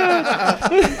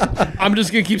 I'm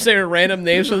just going to keep saying random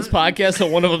names for this podcast so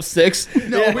one of them sticks.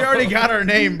 No, we already got our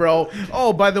name, bro.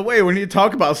 Oh, by the way, we need to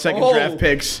talk about second draft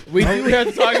picks. We do have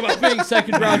to talk about picking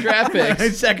second round draft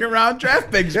picks. Second round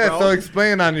draft picks, Yeah, bro. so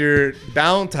explain on your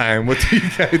downtime what do you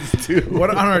guys do? What,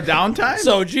 on our downtime?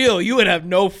 So, Gio, you would have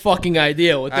no fucking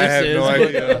idea what I this have is. no but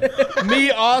idea.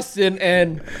 Me, Austin,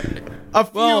 and, a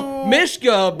few, well,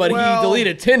 Mishka, but well, he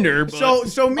deleted Tinder. But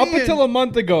So me Up until a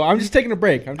month ago. I'm just taking a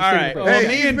break. I'm just All taking right. a break. Well, Hey,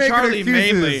 me he's and making Charlie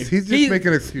excuses. mainly. He's just He-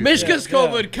 making excuses. Mishka's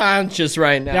COVID conscious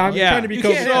right now. Yeah, I'm Yeah. trying to be You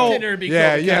can't have COVID. Tinder and be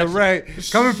Yeah, COVID yeah, conscious. right.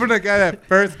 Coming from the guy that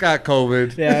first got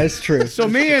COVID. Yeah, it's true. So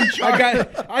me and Charlie,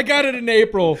 I got it in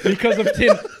April because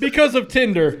of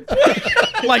Tinder.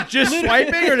 like, just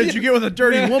swiping, or did you get with a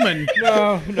dirty woman?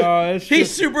 No, it's He's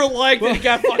just super liked that he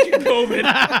got fucking COVID.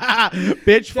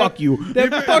 Bitch, fuck you.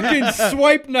 that fucking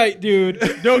swipe night, dude.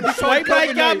 Dude, swipe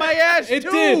night got my ass, It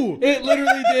too. did. It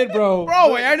literally did, bro.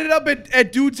 Bro, I ended up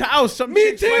at dude's house. Some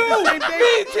Me chick too. swiped the same day.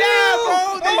 Me too. Yeah,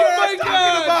 bro. That's what Oh I'm my talking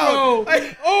god, about. bro.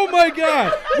 Oh my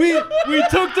god. We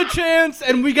took the chance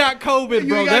and we got COVID,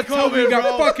 bro. got That's how we COVID, got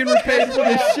bro. fucking repaid for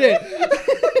this shit.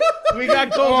 We got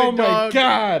COVID, Oh my dog.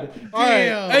 god. All right.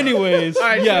 Damn. Anyways, All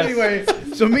right, yes. so anyway,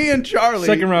 so me and Charlie,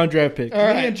 Second round draft pick. me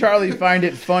and Charlie find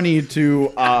it funny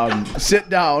to sit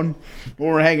down when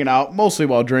we're hanging out, mostly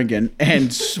while drinking,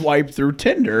 and swipe through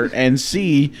Tinder and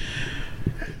see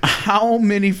how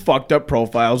many fucked up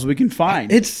profiles we can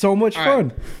find. It's so much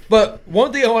fun. But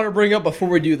one thing I want to bring up before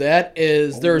we do that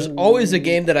is there's always a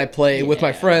game that I play with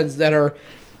my friends that are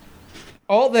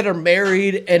all that are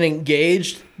married and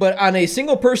engaged, but on a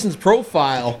single person's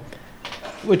profile,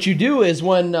 what you do is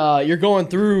when you're going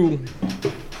through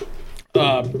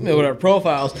whatever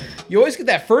profiles, you always get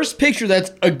that first picture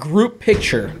that's a group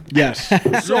picture. Yes.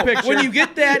 So when you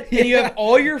get that and you have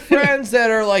all your friends that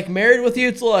are like married with you,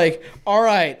 it's like, all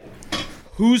right,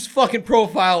 whose fucking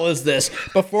profile is this?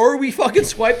 Before we fucking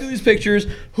swipe through these pictures,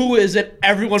 who is it?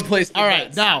 Everyone plays. All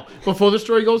right, now before the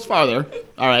story goes farther,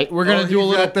 all right, we're gonna do a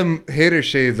little. Got them hater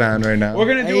shades on right now. We're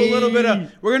gonna do a little bit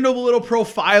of. We're gonna do a little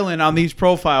profiling on these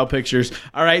profile pictures.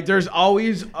 All right, there's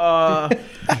always a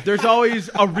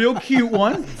real cute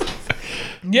one,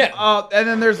 Yeah. and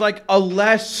then there's like a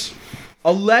less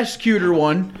cuter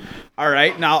one. All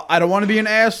right, now I don't want to be an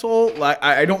asshole. Like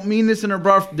I don't mean this in a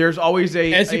rough. There's always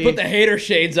a. As you put the hater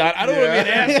shades on, I don't want to be an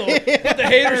asshole. Put the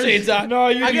hater shades on. No,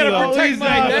 you I do gotta that. protect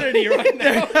my identity right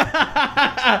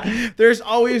now. There's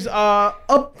always a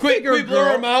Quick, bigger we blur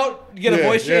girl. them out. Get a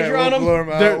voice changer we'll on them. blur 'em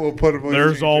out, we'll put a voice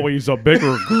changer. a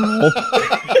bigger girl.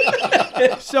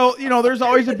 So, there's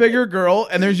always a bigger girl,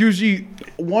 and there's usually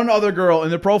one other girl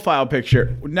in the profile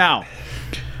picture. Now,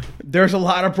 there's a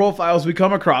lot of profiles we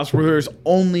come across where there's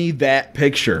only that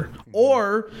picture.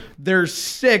 Or there's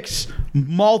 6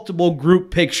 multiple group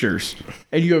pictures,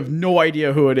 and you have no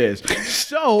idea who it is.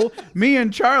 So, me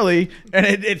and Charlie, and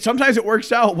it sometimes it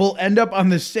works out, we'll end up on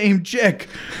the same chick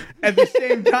at the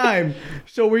same time.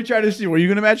 So we try to see, were you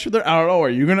going to match with her? I don't know. Are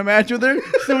you going to match with her?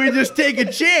 So we just take a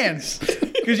chance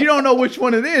because you don't know which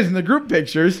one it is in the group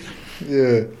pictures.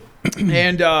 Yeah.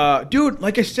 And, dude,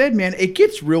 like I said, man, it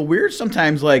gets real weird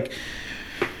sometimes. Like,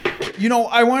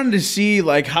 I wanted to see,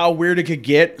 like, how weird it could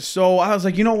get. So I was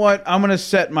like, you know what? I'm going to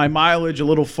set my mileage a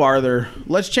little farther.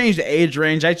 Let's change the age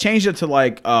range. I changed it to,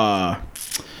 like, I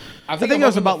think it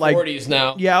was about, like, 40s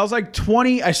now. yeah, I was like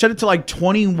 20. I set it to, like,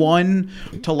 21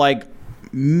 to, like,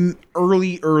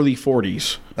 early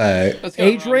 40s. All right. That's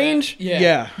kinda Age around that. range?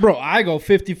 Yeah. Bro, I go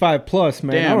 55 plus,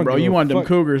 man. I Damn, don't bro, give you a want them fuck.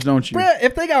 cougars, don't you? Bruh,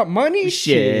 if they got money,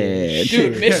 Shit.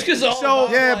 Dude, Mishka's all So-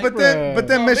 about, Yeah, like, but then bruh.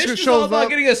 Michigan Mishka's all shows about up.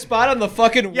 getting a spot on the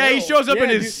fucking Yeah, he wheel. shows up in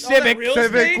Yeah, his dude, all that Civic. real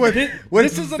Civic estate? with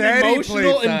This is an zaddy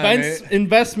emotional plates on it.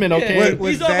 investment, okay? With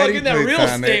He's all about zaddy getting that real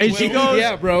plates on it. estate. And she Will. goes,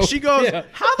 Yeah, bro. She goes, Yeah.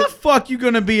 how the fuck you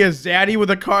gonna be a zaddy with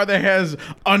a car that has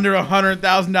under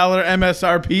 $100,000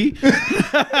 MSRP?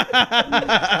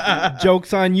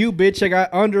 Joke's on you, bitch. I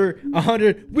got under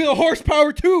 100 wheel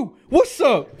horsepower too. What's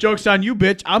up? Joke's on you,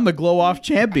 bitch. I'm the glow off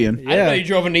champion. I didn't know you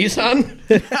drove a Nissan.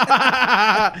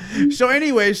 So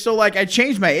anyway, so like I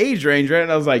changed my age range, right?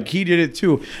 And I was like, he did it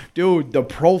too. Dude, the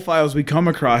profiles we come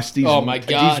across, these, Oh my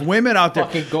God. these women out there.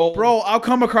 Fucking gold. Bro, I'll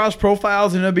come across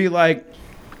profiles and it'll be like,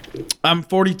 I'm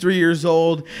 43 years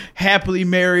old, happily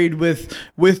married with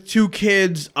 2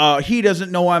 kids. He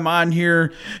doesn't know I'm on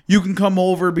here. You can come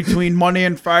over between Monday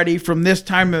and Friday from this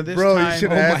time to this Bro, time. you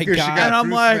should Oh ask my her if she God. got and I'm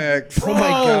fruit like, snacks. bro, Oh my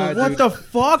God, what dude. the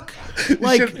fuck?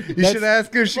 Like, You should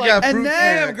ask her if she got and fruit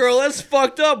then- snacks. Girl, that's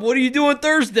fucked up. What are you doing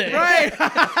Thursday? right.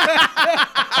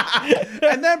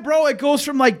 And then, bro, it goes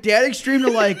from like dad extreme to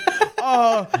like,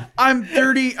 I'm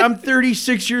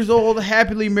 36 years old,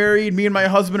 happily married. Me and my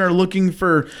husband are looking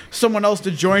for someone else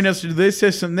to join us to do this,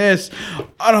 and this. And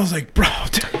I was like,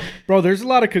 Bro, there's a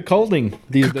lot of cuckolding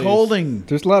these days. Cuckolding.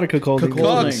 There's a lot of cuckolding.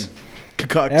 Cuckolding.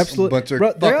 Cucks. Absolutely. Bunch of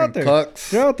Bro, they're out fucking there. cucks.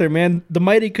 They're out there, man. The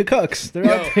mighty cucks. They're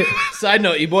out there. Side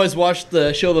note, you boys watched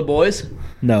the show The Boys?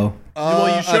 No.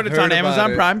 Well, you should. I've It's on heard about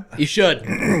Amazon it. Prime. You should.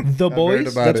 The Boys?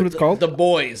 about That's it. what it's called? The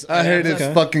Boys. I heard it's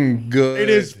Okay. fucking good. It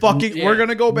is fucking. Yeah. We're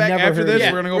gonna go back Never after heard this. of it.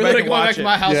 Yeah, We're gonna go we're back gonna and go watch back to it.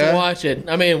 my house Yeah. and watch it.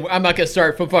 I mean, I'm not gonna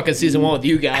start from fucking season 1 with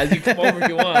you guys. You can come over if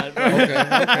you want. But Okay.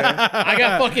 I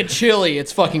got fucking chili.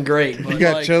 It's fucking great. You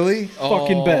got chili?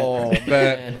 Fucking bet. Oh, Bet.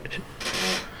 man.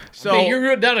 So Hey,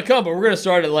 you're down to come, but we're gonna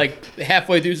start it like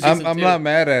halfway through season I'm 2. not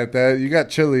mad at that. You got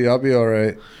chili. I'll be all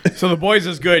right. So The Boys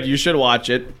is good. You should watch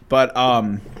it. But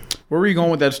where were you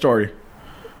going with that story?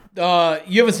 You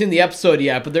haven't seen the episode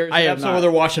yet, but there's I an have episode not. where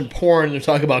they're watching porn and they're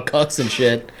talking about cucks and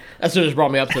shit. That's what just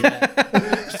brought me up to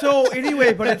that. So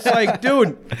anyway, but it's like,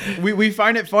 dude, we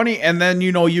find it funny, and then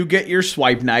you get your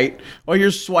swipe night or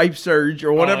your swipe surge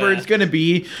or whatever yeah. it's gonna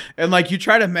be, and like you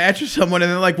try to match with someone,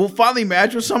 and then like we'll finally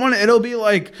match with someone, and it'll be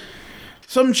like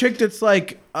some chick that's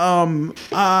like,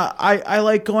 I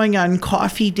like going on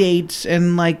coffee dates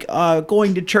and like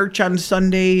going to church on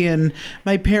Sunday, and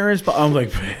my parents. But I'm like,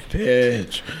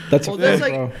 bitch. That's Well, a that's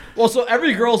thing, like, bro. well, so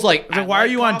every girl's like, I why are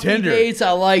like you on coffee Tinder? Dates,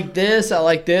 I like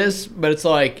this, but it's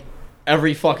like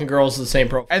every fucking girl's the same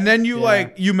profile. And then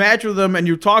you match with them and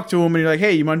you talk to them and you're like,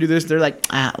 hey, you want to do this? They're like,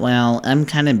 well, I'm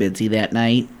kind of busy that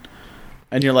night.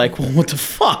 And you're like, well, what the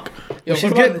fuck? Yo, She's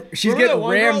what getting about- she's remember that getting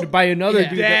one rammed girl? by another Yeah.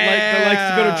 dude that likes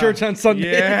to go to church on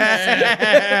Sunday.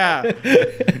 Yeah.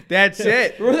 That's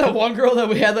it. Remember that one girl that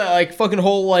we had that like fucking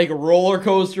whole like roller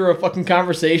coaster of fucking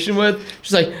conversation with?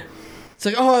 She's like, it's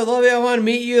like, oh, I love you. I want to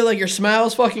meet you. Like your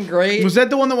smile's fucking great. Was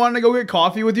that the one that wanted to go get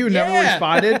coffee with you and never Yeah.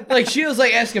 responded? Like she was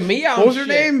like asking me out. What was and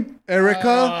her shit. name?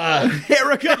 Erica?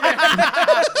 Erica.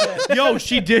 Yo,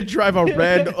 she did drive a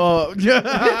red.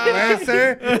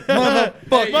 Answer?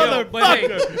 Hey, yo, but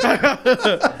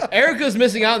hey, Erica's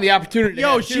missing out on the opportunity. to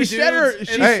Yo, have she two said dudes her- and-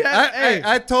 she Hey, said- hey.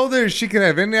 I told her she can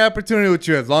have any opportunity with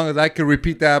you as long as I can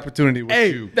repeat the opportunity with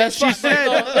Hey, you. That's She fine. said-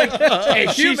 Like, hey,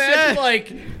 she She imagine said-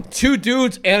 like 2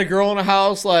 dudes and a girl in a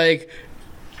house, like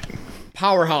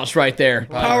powerhouse right there.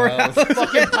 Powerhouse.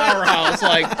 Fucking powerhouse.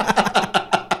 Like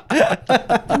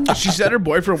She said her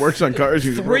boyfriend works on cars.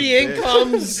 3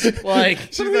 incomes. Like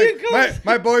She's like,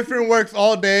 my boyfriend works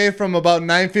all day from about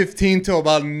 9:15 till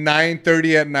about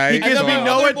 9:30 at night. He gives And me then my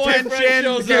no other boyfriend attention.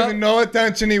 shows He gives up. me no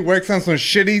attention. He works on some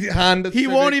shitty Honda. He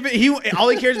Civic. won't even. All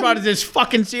he cares about is this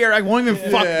fucking Sierra. He won't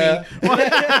even fuck Yeah. me.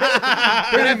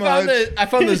 Pretty much. I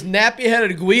found this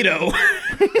nappy-headed Guido.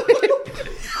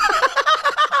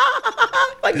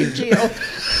 Fucking Gio.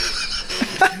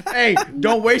 Hey,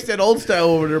 don't waste that old style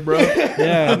over there, bro.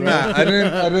 Yeah, bro. Nah, I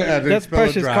didn't That's spell a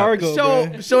precious drop. cargo,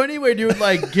 bro. So anyway, dude,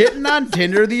 like getting on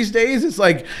Tinder these days, it's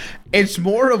like, it's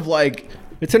more of like,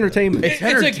 It's entertainment. It's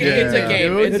It's a Yeah.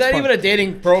 game. dude. It's It's not fun. even a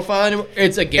dating profile anymore.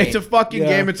 It's a game. it's a fucking Yeah.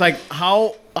 game. It's like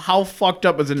how fucked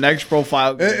up is the next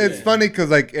profile? It's funny because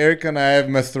like Erica and I have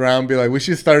messed around, and be like, we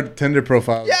should start a Tinder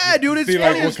profile. Yeah, dude, it's see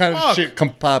funny like as what kind fuck. of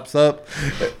shit pops up.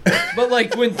 But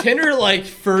like when Tinder like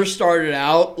first started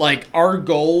out, like our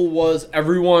goal was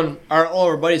all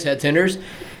our buddies had Tinders,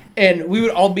 and we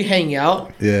would all be hanging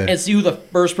out Yeah. and see who the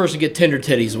first person to get Tinder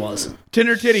titties was.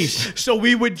 Tinder titties. So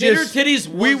we would Tinder just titties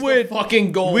was the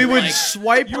fucking goal. we would Like,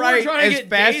 swipe you were right trying to as get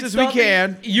fast dates as we done,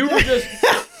 can. You were just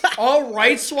all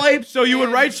right swipes. So you would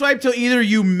right swipe till either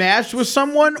you matched with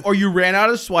someone or you ran out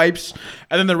of swipes,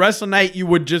 and then the rest of the night you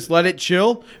would just let it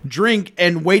chill, drink,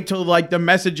 and wait till like the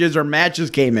messages or matches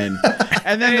came in,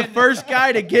 and then the first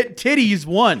guy to get titties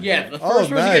won. Yeah, the first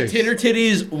person to nice. get Tinder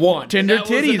titties won. Tinder That was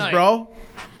the titties, night. bro.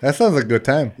 That sounds like a good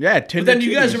time. Yeah, But Tinder. then do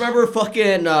you guys remember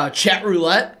fucking chat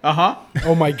roulette?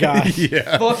 Oh my god.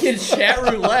 Fucking chat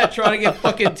roulette, trying to get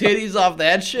fucking titties off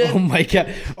that shit. Oh my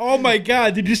god. Oh my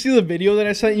god. Did you see the video that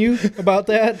I sent you about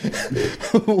that?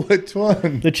 Which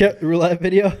one? The chat roulette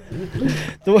video?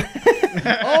 The one-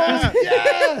 Oh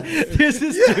yeah. there's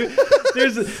this dude.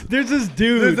 There's this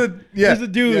dude. There's a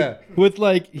dude yeah. with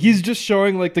like he's just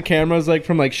showing like the cameras like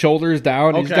from like shoulders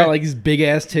down. He's Okay. got like these big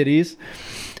ass titties.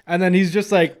 And then he's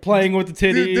just like playing with the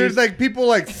titties. Dude, there's like people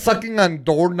like sucking on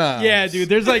doorknobs. Yeah, dude.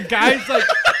 There's like guys like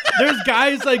there's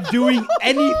guys like doing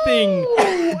anything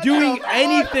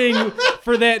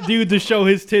for that dude to show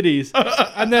his titties.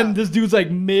 And then this dude's like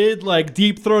mid like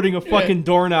deep throating a fucking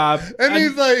doorknob. And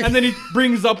he's like- and then he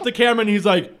brings up the camera and he's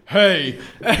like, "Hey,"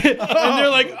 and they're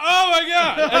like, "Oh my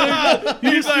god!" And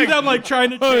then you just see them like trying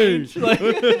to change. Like,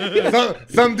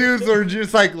 Some dudes are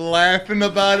just like laughing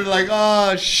about it, like,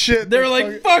 oh shit. they're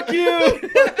like, "Fuck you."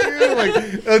 Dude, like,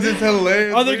 that's just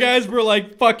hilarious. Other guys were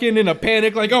like fucking in a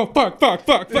panic, like, "Oh fuck."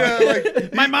 Yeah,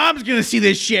 like, My mom's gonna see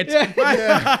this shit.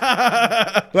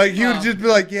 like he would just be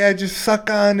like, yeah, just suck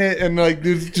on it, and like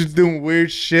dude's just doing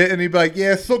weird shit, and he'd be like,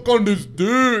 yeah, suck on this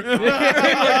dick.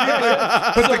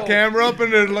 Put the camera up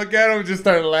and then look at him and just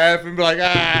start laughing, be like,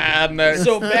 ah, next.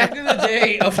 So back in the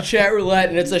day of chat roulette,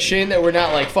 and it's a shame that we're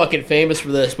not like fucking famous for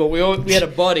this, but we had a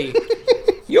buddy.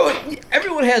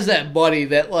 Everyone has that buddy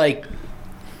that like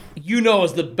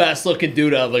is the best looking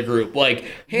dude out of the group. Like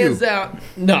hands down.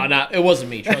 No, it wasn't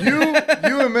me. Trust me.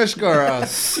 You and Mishka are a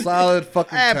solid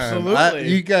fucking time. Absolutely.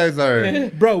 You guys are.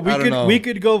 Bro, I don't know. we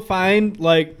could go find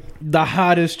like the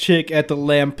hottest chick at the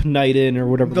Lamp Night Inn or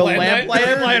whatever. The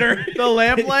lamplighter. The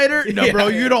lamplighter? No, bro,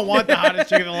 you don't want the hottest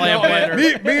chick in the lamplighter.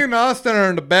 Me and Austin are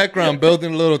in the background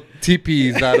building little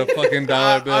teepees out of fucking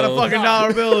dollar bills. Out of fucking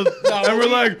dollar bills. And we're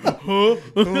like, huh?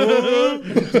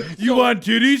 You want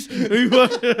titties?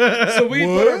 So we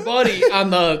put our buddy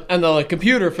on the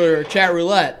computer for chat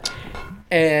roulette,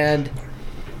 and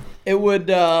it would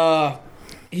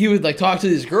he would like talk to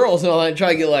these girls and all that, and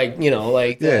try to get like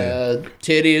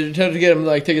titties, try to get them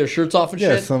like take their shirts off and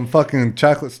Yeah, shit. some fucking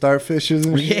chocolate starfishes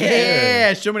and shit.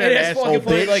 Yeah, show me that And it's asshole, fucking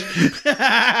funny, bitch. like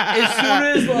as soon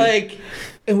as like.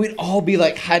 And we'd all be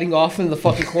like hiding off in the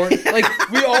fucking corner. Like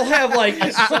we all have like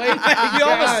a sign. We all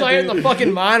have a sign on the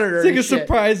fucking monitor. It's like and a shit.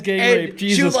 surprise gang And rape. she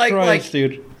Jesus would, like- Christ,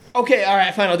 dude. Okay, all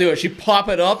right, fine, I'll do it. She'd pop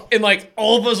it up, and like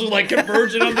all of us would like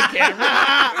converging on the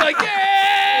camera. We're like,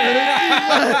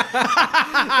 yeah!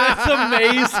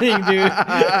 That's amazing, dude.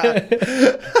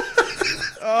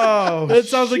 Oh, That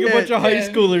sounds like a bunch of high Yeah.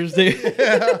 schoolers, dude.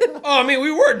 Oh, I mean,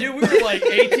 we were like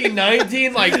 18,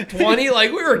 19, like 20,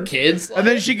 like we were kids. And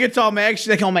then she gets all mad. She's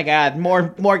like, "Oh my god,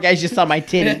 more guys just saw my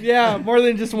titty." Yeah, more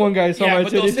than just one guy saw yeah, my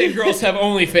but those same titties. girls have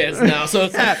OnlyFans now, so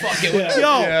it's like, fuck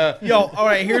it. Yo, all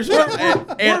right. Here's what.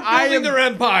 And I Building am their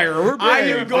empire. We're I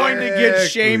building am their going to get Exactly.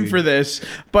 shamed for this,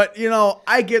 but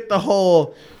I get the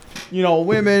whole,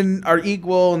 women are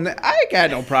equal, and I got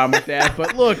no problem with that.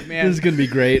 But look, man, This is gonna be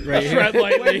great, right here. Tread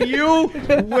lightly.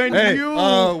 Hey,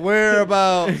 we're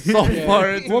about so far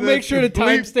into We'll this. make sure to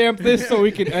timestamp this so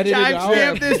we can edit it out.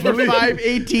 timestamp this for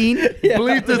 5:18.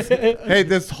 Believe this. Hey,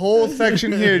 this whole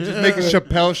section here, just making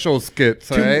Chappelle show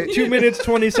skits, all right? 2 minutes,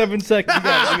 27 seconds. You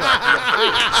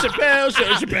got it. Chappelle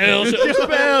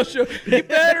show. You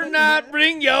better not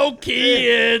bring your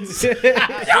kids.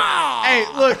 Hey,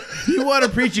 look, you want to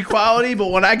preach equality, but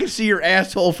when I can see your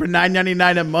asshole for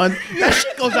 $9.99 a month, that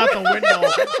shit goes out the window.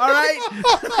 All right.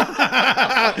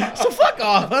 So fuck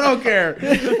off. I don't care.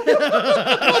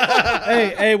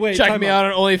 Hey, wait. Check time me out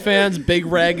on OnlyFans, Big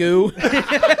Ragu.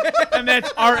 And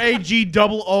that's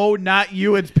RAGOO, not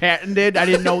you. It's patented. I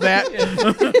didn't know that.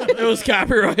 It was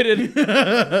copyrighted.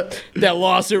 That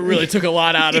lawsuit really took a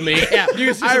lot out of me. Yeah, you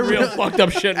can see some real fucked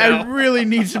up shit I now. really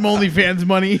need some OnlyFans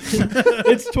money.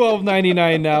 It's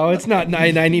 $12.99 now. It's not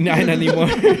 $9.99 anymore.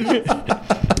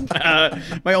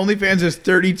 My OnlyFans is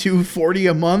 $32.40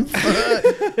 a month.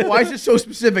 Why is it so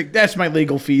specific? That's my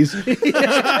legal fees.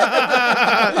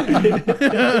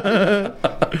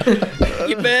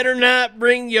 You better not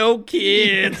bring your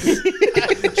kids.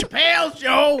 Chappelle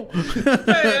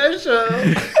Chappelle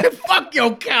show. Fuck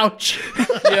your couch.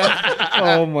 Yeah.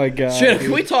 Oh my god. Shit,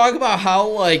 can we talk about how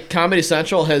like Comedy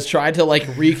Central has tried to like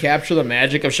recapture the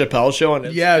magic of Chappelle's show and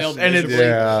it's Yes, failed and it's miserably?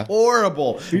 Yeah.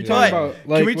 horrible. You're talking But about,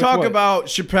 like, can we with talk what? about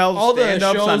Chappelle's All the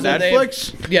stand-ups shows on that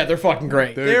Netflix? yeah, they're fucking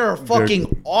great. They're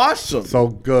fucking awesome. So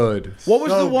good. What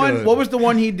was So the one? good. What was the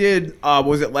one he did?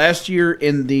 Was it last year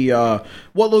in the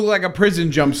what looked like a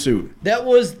prison jumpsuit? That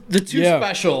was the two Yeah.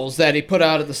 specials that he put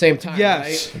out at the same time.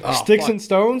 Yes. right? Oh, Sticks fuck. and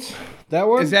Stones? That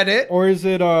one? Is that it? Or is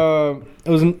it it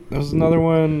was another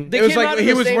one. They It was came like out at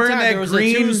he the was same wearing time. that There was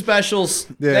green- the two specials.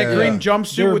 Yeah. That green They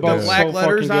jumpsuit were with the both black so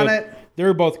letters fucking on good. it. They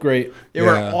were both great. They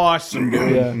were Yeah. awesome,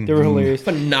 dude. Yeah, they were hilarious.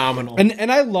 Phenomenal.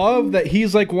 And I love that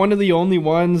he's like one of the only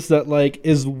ones that like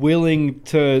is willing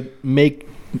to make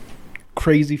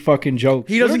crazy fucking jokes.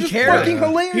 He doesn't They're just care. Fucking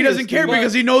hilarious. He doesn't care dude.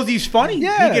 because he knows he's funny.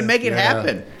 Yeah. He can make it Yeah.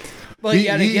 happen. but He,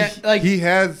 yet he, again, like he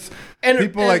has and-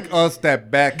 people and- like us that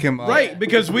back him up. Right,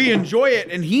 because we enjoy it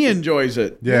and he enjoys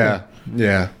it. Yeah.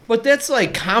 Yeah. but that's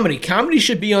like comedy. Comedy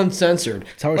should be uncensored.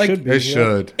 That's how it like, should be. It yeah.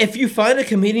 should. If you find a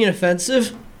comedian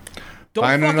offensive, don't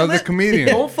Find fucking another comedian.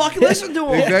 Don't fucking listen to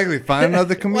him. Exactly. Find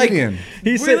another comedian.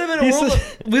 He We said, live in a he world.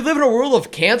 said- We live in a world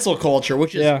of cancel culture,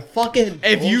 which is Yeah. fucking.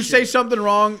 If you bullshit. say something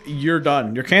wrong, you're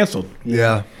done. You're canceled.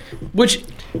 Yeah. which,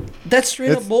 that's straight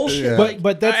up It's- bullshit. yeah.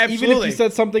 but that's even if Absolutely. you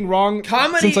said something wrong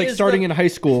Comedy since like is starting the- in high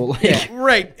school. Like,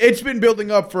 Right. It's been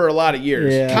building up for a lot of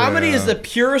years. Yeah. Comedy Yeah. is the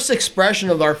purest expression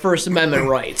of our First Amendment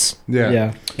rights. Yeah.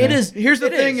 yeah. It is. Here's the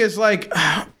it thing is like,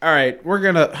 all right, we're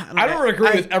gonna. I don't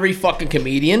agree with every fucking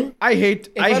comedian. I hate.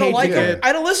 If I I, don't hate like to them, get.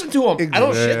 I don't listen to them. I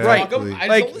don't shit talk them. Exactly. I just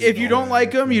Like don't listen if to you 'em. don't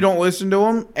like them, you don't listen to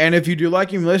them, and if you do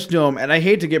like them, you listen to them. And I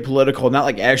hate to get political, not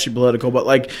like actually political, but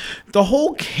like the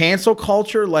whole cancel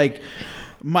culture. Like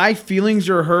my feelings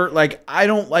are hurt. Like I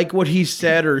don't like what he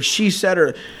said or she said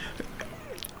or.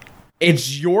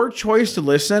 It's your choice to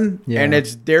listen, Yeah. and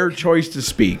it's their choice to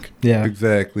speak. Yeah.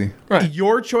 Exactly. Right.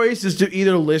 Your choice is to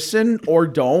either listen or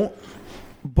don't.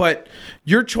 But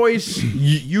your choice,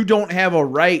 you don't have a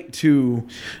right to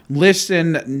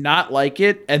listen, not like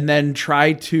it, and then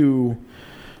try to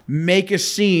make a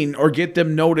scene or get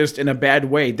them noticed in a bad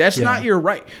way. That's not your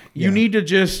right. You need to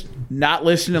just not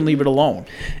listen and leave it alone.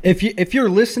 If you're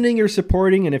listening, you're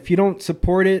supporting, and if you don't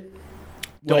support it,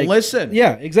 Don't listen.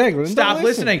 yeah, exactly. Then Stop don't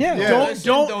listen. listening. Yeah. Yeah. Listen,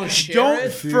 Don't don't share don't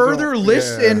it. further don't-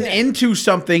 listen yeah. into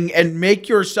something and make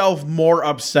yourself more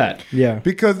upset. Yeah.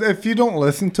 Because if you don't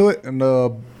listen to it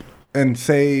and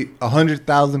say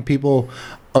 100,000 people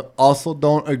also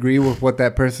don't agree with what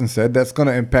that person said, that's going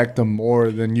to impact them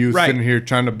more than you Right. sitting here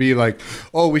trying to be like,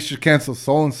 oh, we should cancel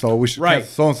so-and-so. We should Right.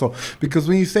 cancel so-and-so. Because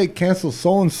when you say cancel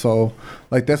so-and-so,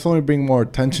 like that's only bring more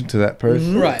attention to that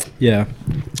person. Right. Yeah.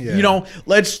 Yeah. You know,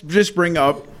 let's just bring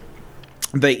up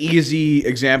the easy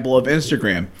example of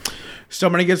Instagram.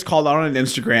 Somebody gets called out on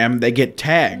Instagram, they get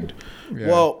tagged. Yeah.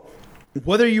 Well,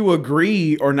 whether you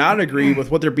agree or not agree with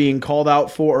what they're being called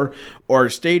out for or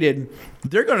stated,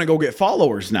 they're going to go get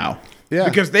followers now. Yeah.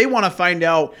 Because they want to find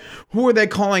out who are they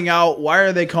calling out, why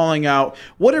are they calling out,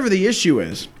 whatever the issue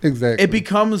is. Exactly. It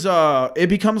becomes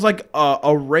like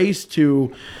a race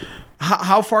to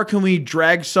how far can we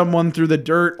drag someone through the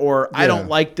dirt, or I don't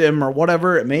like them, or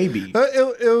whatever it may be.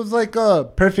 It was like a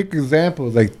perfect example,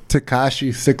 like Tekashi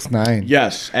 6ix9ine.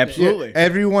 Yes, absolutely. Yeah,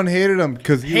 everyone hated him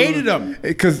because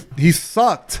he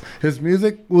sucked. His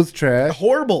music was trash,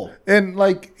 Horrible. and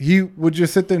like he would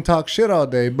just sit there and talk shit all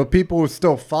day. But people would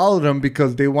still follow him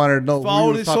because they wanted to know who he Followed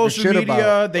was his talking social shit media.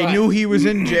 about. They knew he was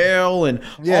in jail and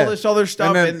Yeah. all this other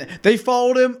stuff. And And, then- they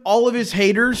followed him. All of his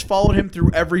haters followed him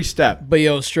through every step. But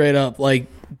yo, straight up, like,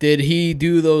 did he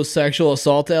do those sexual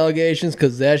assault allegations?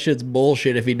 Because that shit's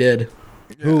bullshit if he did.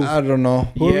 I don't know.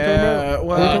 Who are we talking about?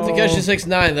 well, Tekashi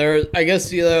 6ix9ine. There, I guess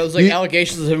there was like He-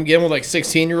 allegations of him getting with like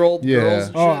 16-year-old Yeah. girls.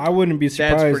 And Oh, shit. I wouldn't be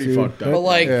surprised. pretty dude. fucked up. But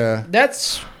like, Yeah.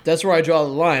 that's where I draw the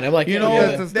line. I'm like, You yeah, know, yeah,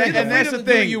 that's- you have and that's the freedom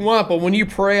to do what thing. you want, but when you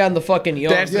prey on the fucking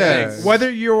young, That's Yeah. the thing. Whether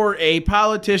you're a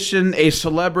politician, a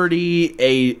celebrity,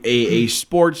 a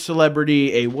sports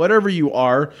celebrity, a whatever you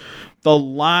are, the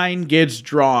line gets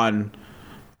drawn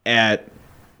at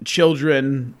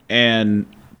children and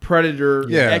predator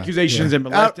Yeah. accusations and I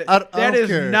molestation. don't That is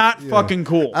care. not Yeah. fucking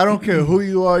cool. I don't care who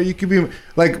you are. You could be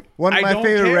like one of I my don't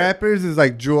favorite care. rappers is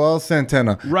like Joel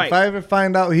Santana. Right. If I ever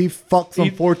find out he fucked some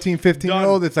He- 14,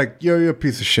 15-year-old, it's like, you're a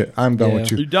piece of shit. I'm done Yeah.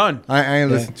 with you. You're done. I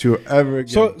ain't listen to you ever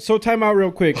again. So time out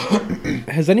real quick.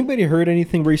 Has anybody heard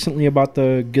anything recently about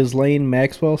the Ghislaine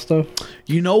Maxwell stuff?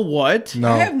 You know what? no.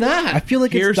 I have not. I feel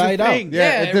like Here's it's the died out. thing.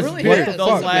 yeah, it it just really weird. has. The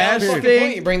That's a last fucking thing-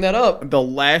 point you bring that up. The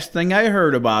last thing I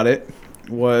heard about it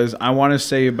was, I want to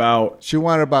say about She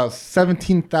wanted about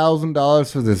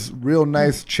 $17,000 for this real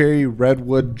nice cherry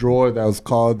redwood drawer that was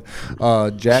called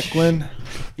Jacqueline.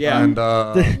 yeah. And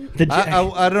the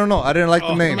I don't know. I didn't like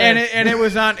the name. And it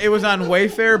was on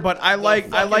Wayfair, but I like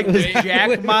the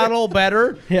Jack model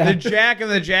better. Yeah. The Jack and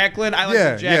the Jacqueline. I like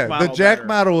the Jack model. The Jack better.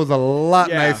 model was a lot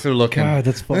Yeah. nicer looking. God,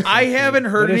 that's fucking. I haven't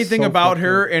heard That is anything so about fucked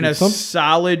her up. in a Some-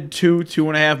 solid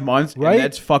 2.5 months, Right? and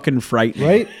that's fucking frightening.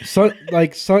 right? So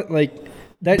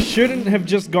that shouldn't have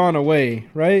just gone away,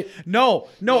 right? No,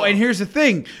 and here's the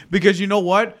thing, because you know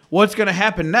what? What's gonna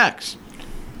happen next?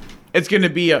 It's gonna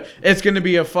be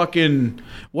a fucking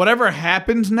whatever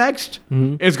happens next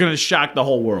is gonna shock the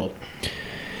whole world.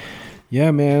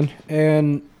 Yeah, man,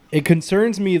 and it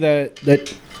concerns me that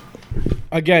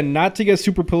again, not to get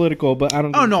super political, but I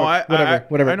don't. Oh, give a no, fuck. I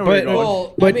whatever. know where you're going.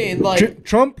 Well, but I mean, like,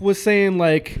 Trump was saying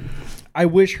like, I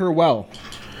wish her well.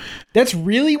 That's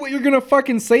really what you're gonna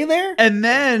fucking say there? And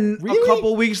then a Really?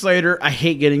 couple weeks later, I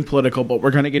hate getting political, but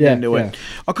we're gonna get Yeah, into yeah. it.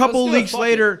 A couple Let's do it. weeks Fuck it.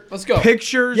 later, Let's go.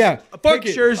 Pictures, Yeah, fuck it.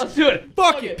 pictures, let's do it.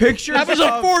 Fuck it. pictures. Episode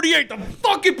of- 48, the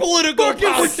fucking political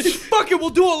politics. Fuck it, we'll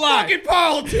do it live. Fucking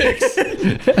politics.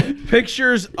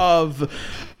 pictures of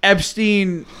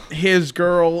Epstein, his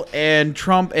girl, and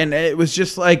Trump, and it was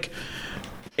just like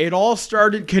it all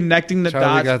started connecting the Charlie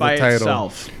dots got the by title.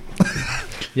 itself.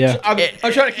 Yeah. I'm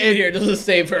trying to keep it here. It doesn't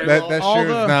stay very long. That's all yours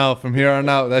the- now. From here on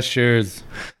out, that's yours.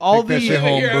 All Take that the shit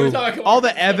home, Here, every boo. time I come all over, the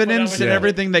it's like, evidence and Yeah.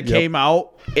 everything that Yep. came out,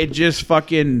 it just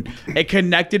fucking it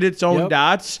connected its own Yep.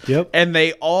 dots. Yep. And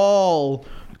they all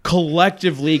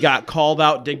collectively got called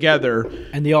out together.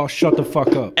 And they all shut the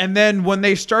fuck up. And then when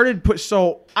they started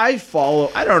I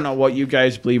don't know what you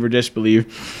guys believe or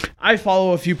disbelieve. I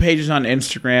follow a few pages on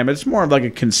Instagram. It's more of like a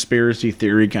conspiracy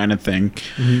theory kind of thing.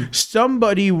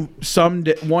 Somebody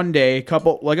one day,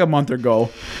 like a month ago,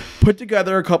 put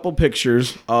together a couple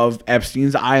pictures of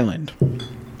Epstein's Island.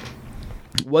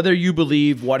 Whether you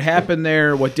believe what happened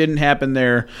there, what didn't happen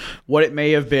there, what it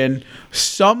may have been,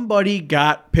 somebody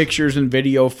got pictures and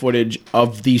video footage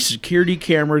of the security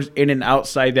cameras in and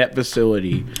outside that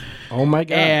facility. Oh my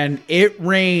god. And it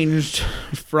ranged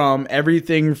from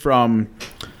everything from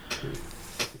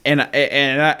and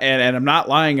I'm not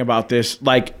lying about this,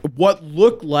 like what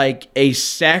looked like a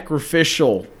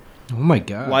sacrificial oh my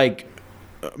god.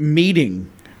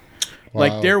 meeting.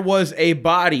 Like Wow. there was a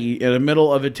body in the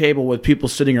middle of a table with people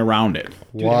sitting around it.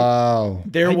 Wow.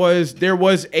 There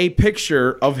was a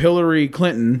picture of Hillary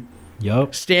Clinton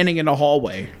Yup. standing in a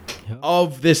hallway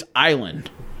of this island.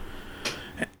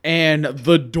 And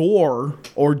the door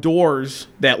or doors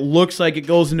that looks like it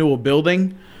goes into a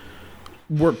building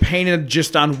were painted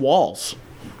just on walls.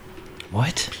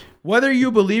 What? Whether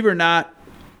you believe or not,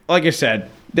 like I said,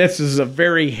 this is a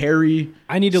very hairy,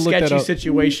 I need to look that sketchy up.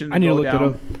 situation. I need to go look down. that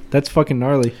up. That's fucking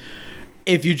gnarly.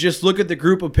 If you just look at the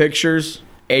group of pictures,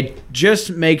 it just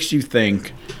makes you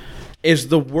think, is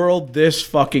the world this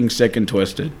fucking sick and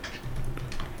twisted?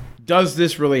 Does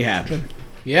this really happen?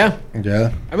 Yeah.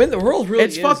 Yeah. I mean, the world really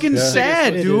It's is. fucking Yeah.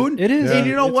 sad, It is. dude. It is. And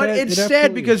you know It's what? sad. It's It sad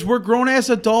absolutely because is. we're grown ass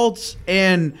adults,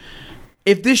 and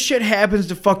if this shit happens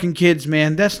to fucking kids,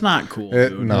 man, that's not cool.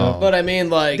 Dude. No. But I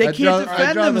mean, like, They can't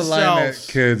defend the line at themselves.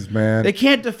 kids, man. They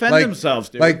can't defend Like- themselves,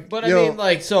 dude. Like, but yo, I mean,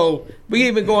 like, so we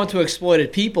even go into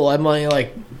exploited people. I'm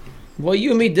like, what you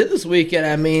and me did this weekend.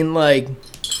 I mean, like,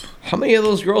 how many of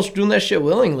those girls are doing that shit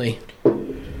willingly?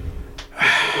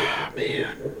 Man.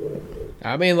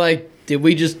 I mean, like, did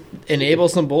we just enable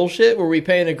some bullshit? Were we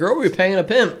paying a girl? Or were we paying a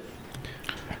pimp?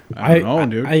 I don't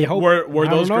know, dude. I hope. Were I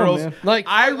don't those know, girls? man. Like,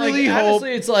 I like, really hope.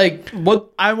 honestly, it's like, what?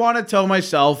 I want to tell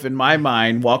myself in my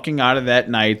mind, walking out of that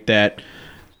night, that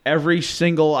every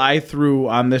single I threw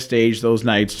on the stage those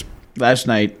nights, last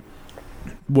night,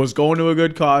 was going to a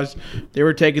good cause. They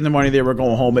were taking the money. They were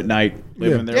going home at night,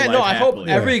 living their Yeah, life no, I hope happily.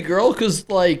 every girl, because,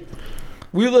 like,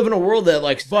 we live in a world that,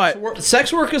 like,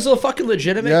 sex work is a fucking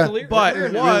legitimate Yeah, career. But career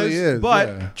it now. was, really is, but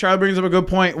yeah. Charlie brings up a good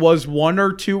point. Was 1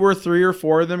 or 2 or 3 or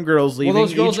 4 of them girls Were leaving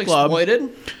those girls each club exploited?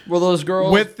 Were those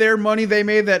girls with their money they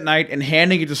made that night and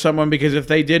handing it to someone, because if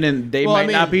they didn't, they Well, I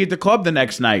might not mean- be at the club the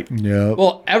next night. yeah.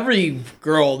 Well, every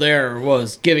girl there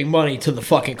was giving money to the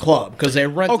fucking club because they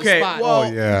rent the Okay, spot. well,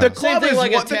 Oh, yeah. the Same club thing is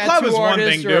like one, a the tattoo club is one artist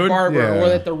thing, or a dude. barber, Yeah. or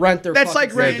that they rent their. That's like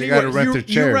fucking renting. they gotta rent you, their you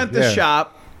chair, rent the yeah.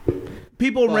 shop.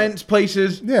 People rent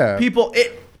places. Yeah. People.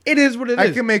 It is what it I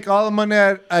is. can make all the money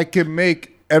that I can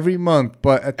make every month,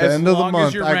 but at the As end of the long as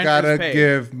month, your I rent gotta is paid.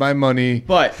 give my money.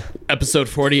 But Episode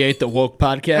 48, the woke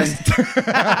podcast.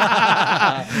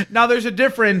 now there's a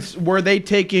difference. Were they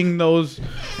taking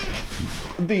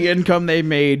the income they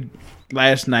made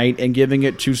last night and giving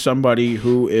it to somebody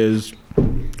who is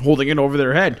holding it over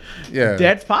their head. Yeah.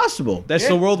 That's possible. That's Yeah,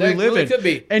 the world we that live really in. could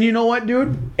be. And you know what,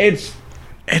 dude? It's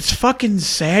fucking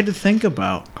sad to think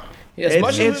about. As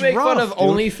much as we make fun of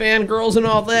OnlyFans girls and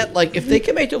all that, like if they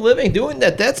can make their living doing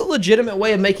that, that's a legitimate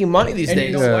way of making money these And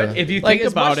days. you know Yeah. what? If you Like think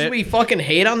as about much it, as we fucking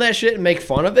hate on that shit and make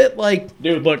fun of it, like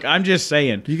dude, look, I'm just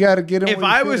saying. You got to get in. If where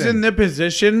you I fit was in the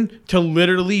position to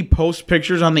literally post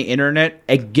pictures on the internet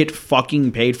and get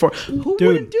fucking paid for, who Dude.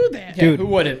 wouldn't do that? Dude. who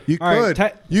wouldn't? you All right,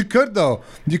 could. You could though.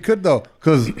 You could though,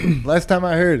 because last time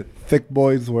I heard, thick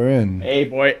boys were in. Hey,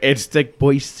 boy, it's thick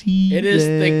boy season. It is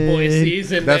thick boy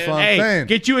season, That's man. what I'm Hey, saying.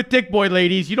 get you a thick boy,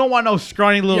 ladies. You don't want no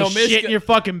scrawny little Yo, Mishka, shit in your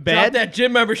fucking Drop bed. that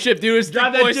gym membership, dude. It's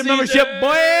Drop thick boy that gym season. membership,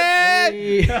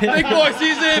 boy. Thick boy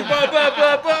season. Ba, ba,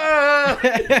 ba, ba.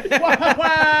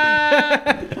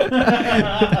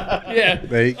 Yeah.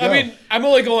 There you go. I mean, I'm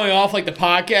only going off like the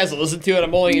podcast. I listen to it.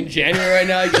 I'm only in January right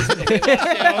now.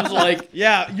 I was like,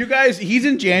 Yeah, you guys, he's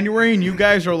in January and you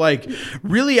guys are like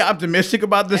really optimistic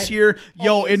about this year.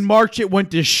 Yo, in March it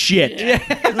went to shit.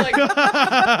 it's like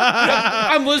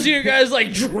I'm listening to you guys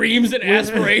like dreams and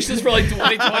aspirations for like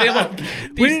 2020. I'm like,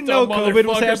 these didn't know dumb COVID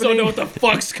was motherfuckers happening. don't know what the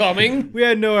fuck's coming. We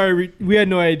had no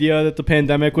idea that the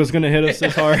pandemic was going to hit us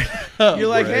this hard. You're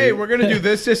like, hey, we're gonna do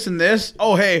this, this, and this.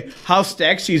 Oh, hey, how's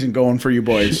stack season going for you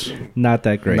boys? Not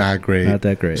that great. Not great. Not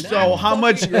that great. So how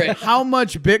much great. how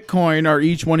much Bitcoin are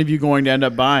each one of you going to end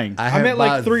up buying? have at like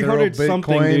bought 300 zero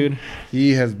something, Bitcoin. dude.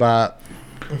 He has bought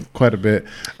quite a bit.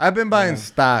 I've been buying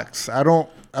stocks. I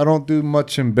don't do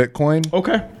much in Bitcoin.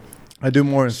 Okay. I do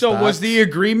more in So stocks. was the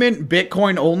agreement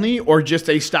Bitcoin only or just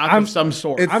a stock of some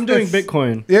sort? it's- I'm doing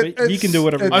Bitcoin. It- But you can do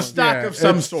whatever you it's- want. stock of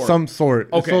some it's sort. Some sort.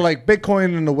 Okay. So like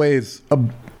Bitcoin in a way is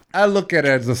I look at it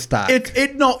as a stock. it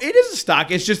is a stock.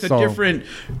 It's just a So- different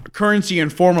currency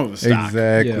and form of a stock.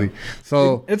 Exactly. Yeah.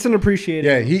 So It's an appreciated.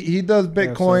 yeah, he does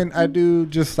Bitcoin. I do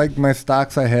just like my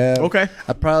stocks I have. Okay.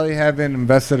 I probably haven't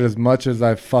invested as much as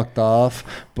I fucked off,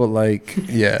 but like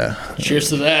yeah. Cheers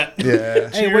to that. Yeah.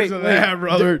 Hey, Cheers wait, to wait. that,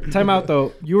 brother. Time out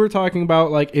though. You were talking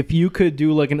about like if you could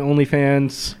do like an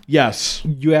OnlyFans, Yes.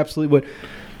 you absolutely would.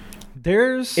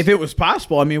 There's If it was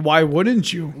possible, I mean, why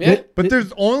wouldn't you? Yeah. But there's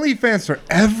OnlyFans for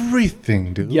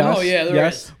everything, dude. Yes, Oh, yeah, there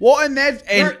yes. is. Well, and that's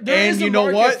There is and a you know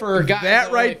market what? for guys That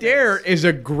on right OnlyFans. there is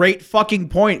a great fucking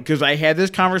point because I had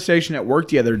this conversation at work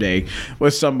the other day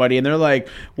with somebody, and they're like,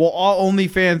 "Well, all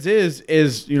OnlyFans is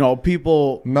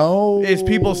people No. is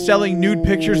people selling nude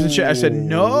pictures and shit." I said,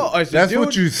 "No." I said, That's "Dude,"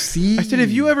 what you see. I said,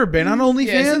 "Have you ever been on OnlyFans?"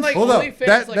 Yeah, isn't like Hold up. OnlyFans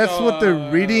That's like what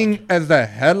they're reading as the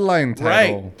headline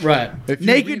title. Right. If you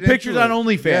Naked read pictures into on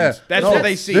OnlyFans. That's No, what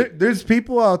they see. There's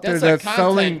people out there That's a that's content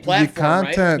selling the platform,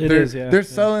 right? content. It They're, is, yeah. they're Yeah.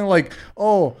 selling like,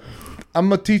 oh, I'm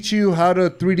gonna teach you how to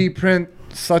 3D print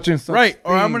such and such. Right,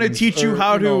 or I'm going to things, teach you or,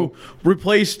 how to know,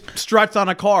 replace struts on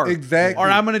a car. Exactly. Or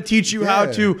I'm going to teach you how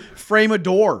Yeah. to frame a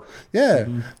door. yeah,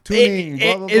 tuning.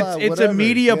 blah, blah, blah, it's a whatever.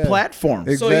 media Yeah. platform.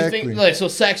 So you Exactly. think like so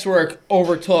sex work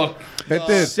overtook It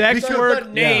did. Sex Because- work, the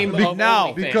name yeah. of Now,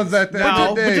 OnlyFans. because at the Now- end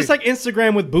of the day, But just like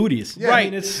Instagram with booties. Yeah. right,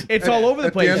 I mean, it's it's all over the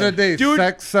at place. the end of the day, Dude,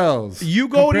 sex sells. you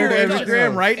go to your Compared to everything Instagram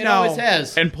else. right It now always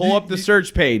has. and pull up the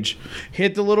search page.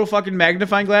 Hit the little fucking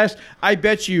magnifying glass. I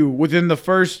bet you within the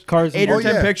first Cars and 8 or Oh,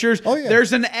 10 yeah. pictures, Oh, yeah.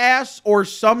 there's an ass or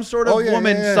some sort of Oh, yeah,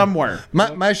 woman yeah, yeah. somewhere.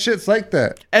 My shit's like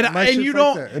that. And My and shit's you like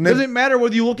don't. that. And then- Doesn't matter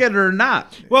whether you look at it or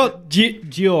not. well,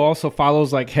 Gio also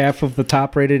follows like half of the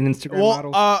top rated Instagram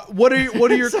models. Well, what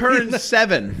are your current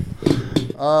 7?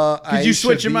 Could you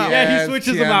switch 'em out? Yeah, he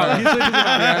switches them out. He switches them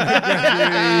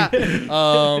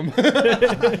out.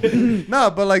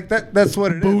 No, but like that's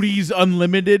what it is. Booties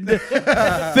Unlimited,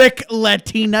 thick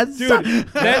Latinas. Dude,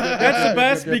 that's the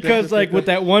best because like with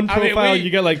that one I mean, profile, we- you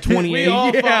get like 28. we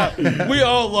all Yeah. we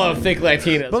all love thick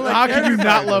Latinas. But like, How can you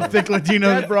not love thick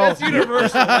Latinas, bro? That's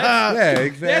universal. That's, yeah,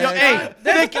 exactly. Hey,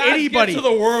 that's thick God's anybody. gift to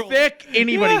the world. Thick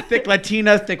anybody. Thick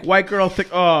Latina, thick white girl, thick.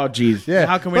 Oh, jeez. Yeah.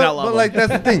 How can we but, not love But them? like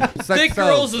that's the thing. Sex thick sells.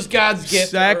 girls is God's gift. to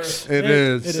Sex. Earth. It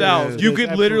is. it sells. is. You It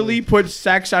could is, literally put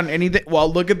sex on anything.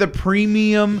 Well, look at the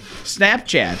premium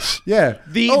Snapchats. Yeah.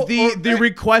 The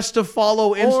request to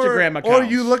follow Instagram accounts. Or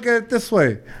you look at it this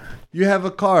way. You have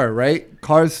a car, right?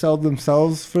 Cars sell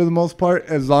themselves for the most part,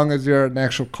 as long as you're an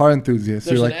actual car enthusiast.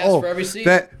 There's you're an like, ass oh, for every seat.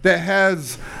 that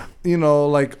has,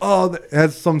 like, oh, that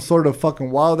has some sort of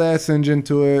fucking wild ass engine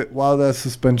to it, wild ass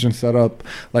suspension setup.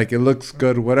 Like, it looks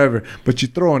good, whatever. But you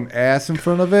throw an ass in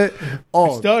front of it,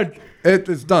 oh, done.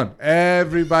 It's done.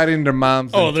 Everybody and their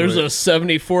moms. Oh, into there's it. a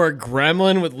 74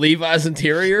 Gremlin with Levi's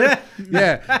interior.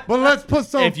 Yeah, but let's put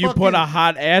some. If you put a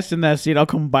hot ass in that seat, I'll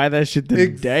come buy that shit today.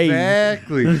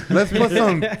 Exactly. Let's put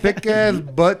some thick ass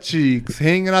butt cheeks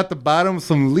hanging out the bottom of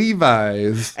some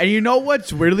Levi's. And you know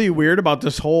what's really weird about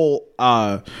this whole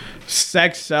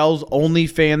sex sells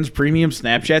OnlyFans premium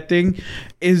Snapchat thing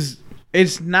is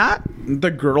it's not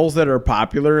the girls that are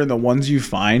popular and the ones you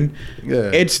find.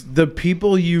 Yeah. It's the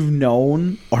people you've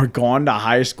known or gone to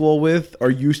high school with or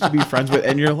used to be friends with,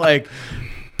 and you're like,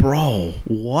 bro,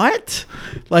 what?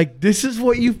 Like, this is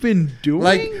what you've been doing?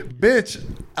 Like, bitch,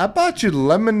 I bought you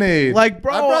lemonade. Like,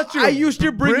 bro, brought you I used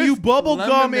to bring you brisk bubble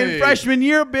gum in lemonade. freshman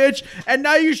year, bitch, and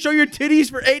now you show your titties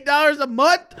for $8 a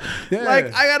month? Yeah.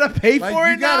 Like, I gotta pay Like, for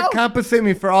you it now? gotta compensate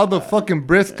me for all the fucking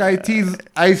brisk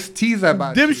iced teas I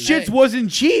bought. Them you. shits wasn't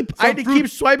cheap. I had to keep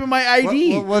swiping my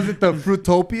ID. What was it? The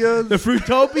Fruitopias? The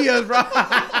Fruitopias, bro.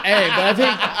 Hey, but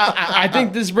I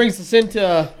think this brings us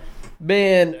into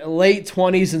being late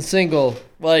 20s and single.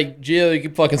 Like, Gio, you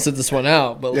can fucking sit this one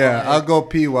out. But Yeah, like, I'll go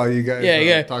pee while you guys.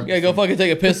 yeah, talk go fucking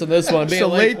take a piss on this one. Being So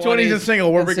late 20s and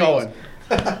single, where we singles.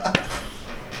 going?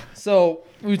 So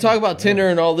we talk about Tinder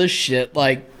and all this shit.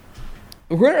 Like,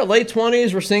 we're in our late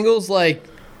 20s, we're singles. Like,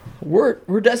 we're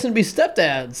destined to be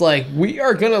stepdads. Like, we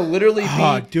are gonna literally be.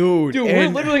 Oh, dude. Dude, we're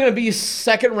and literally gonna be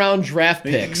second round draft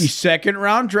picks. second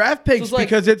round draft picks it's like-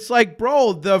 because it's like,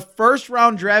 bro, the first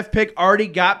round draft pick already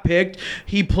got picked.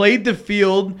 He played the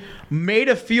field, made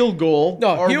a field goal,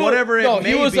 or whatever it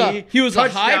may be. He was a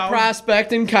touchdown. high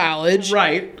prospect in college.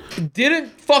 Right. Didn't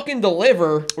fucking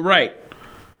deliver. Right.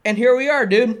 And here we are,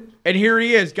 dude. And here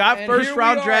he is, got And first here we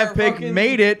round are, draft pick, fucking-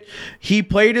 made it. He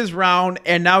played his round,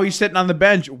 and now he's sitting on the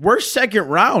bench. We're second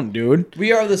round, dude.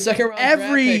 We are the second round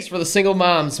draft picks for the single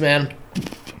moms, man.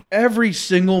 Every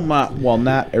single mom. Well,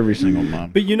 not every single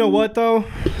mom. But you know what though?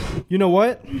 You know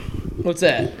what? What's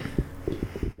that?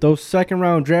 Those second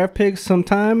round draft picks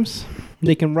sometimes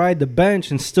they can ride the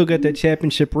bench and still get that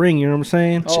championship ring. You know what I'm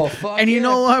saying? Oh, fuck. And you yeah.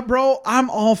 know what, bro?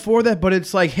 I'm all for that, but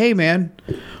it's like, hey, man,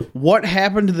 what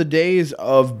happened to the days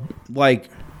of like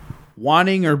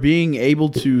wanting or being able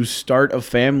to start a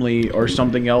family or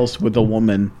something else with a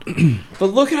woman? But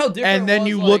look at how different. And then it was,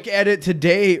 you like, look at it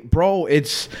today, bro,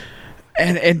 it's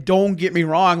and don't get me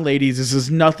wrong, ladies, this is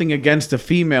nothing against the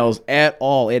females at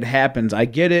all. It happens. I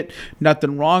get it.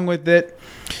 Nothing wrong with it.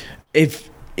 If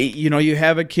you know you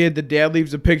have a kid, the dad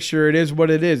leaves a picture, it is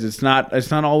what it is. It's not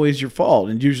always your fault,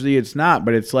 and usually it's not,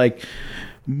 but it's like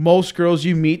most girls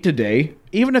you meet today,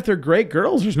 even if they're great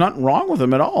girls, there's nothing wrong with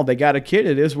them at all. They got a kid,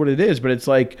 it is what it is, but it's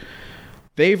like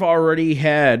they've already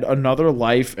had another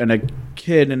life and a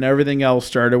kid and everything else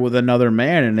started with another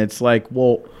man, and it's like,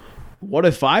 well, what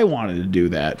if I wanted to do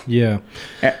that? Yeah.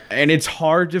 And it's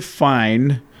hard to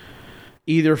find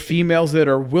either females that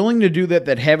are willing to do that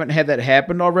haven't had that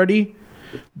happen already.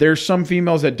 There's some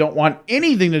females that don't want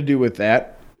anything to do with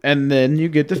that. And then you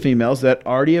get the females that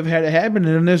already have had it happen,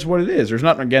 and it is what it is. There's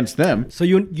nothing against them. So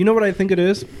you know what I think it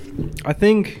is? I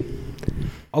think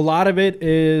a lot of it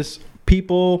is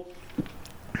people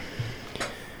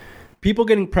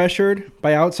getting pressured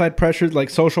by outside pressures, like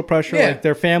social pressure, Yeah. like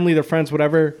their family, their friends,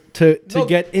 whatever, to No,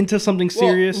 get into something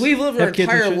serious. Well, we've lived our have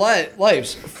kids and entire shit.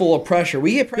 lives full of pressure.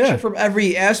 We get pressure Yeah. from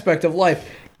every aspect of life.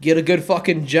 Get a good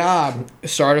fucking job,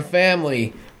 start a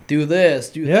family, do this,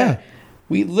 do Yeah. that.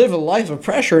 We live a life of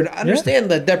pressure, and I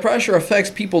understand that pressure affects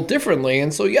people differently.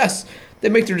 And so, yes, they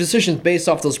make their decisions based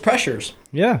off those pressures.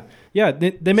 Yeah. Yeah.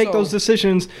 They make So- those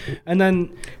decisions, and then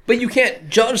But you can't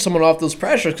judge someone off those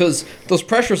pressures because those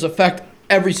pressures affect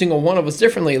every single one of us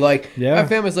differently. Like, Yeah. my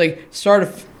family's like,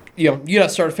 you gotta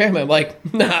start a family. I'm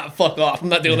like, nah, fuck off. I'm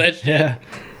not doing that shit. yeah,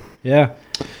 yeah.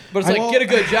 But it's like, get a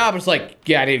good job. It's like,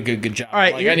 yeah, I need a good job. All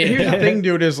right, Like, I need here's the thing,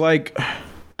 dude, is like,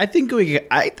 I think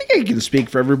I can speak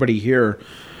for everybody here.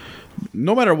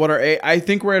 No matter what I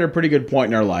think we're at a pretty good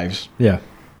point in our lives. Yeah.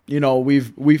 You know, we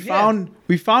found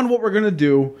what we're gonna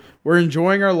do. We're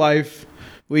enjoying our life.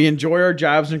 We enjoy our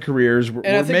jobs and careers. And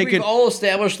I think we've all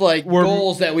established like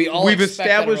goals that we all we've expect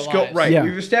out of established our lives. right. Yeah.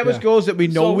 We've established Yeah. goals that we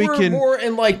know So we we're can. more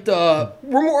in like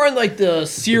the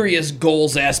serious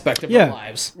goals aspect of Yeah. our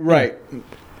lives. Right.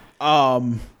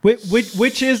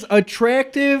 Which is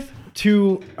attractive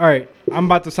to, all right, I'm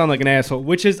about to sound like an asshole,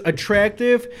 which is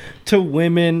attractive to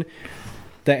women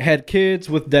that had kids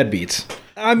with deadbeats.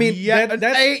 I mean, that's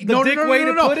the dick way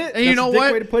to put it. And you That's know the dick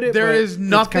what? way to put it, There but is it's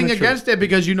nothing kinda true. against it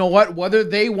because you know what? Whether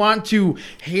they want to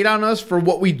hate on us for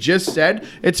what we just said,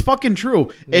 it's fucking true.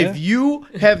 If you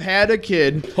have had a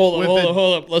kid, Hold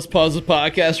up. Let's pause the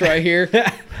podcast right here.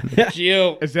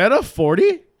 Gio, Is that a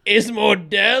 40? It's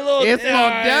Modelo It's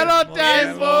time. Modelo time.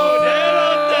 It's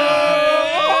Modelo time.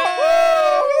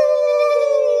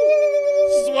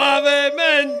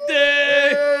 Suavemente.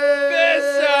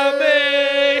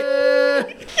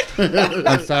 Bésame.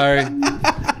 I'm sorry.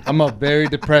 I'm a very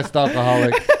depressed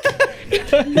alcoholic.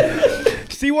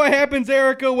 See what happens,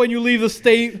 Erica, when you leave the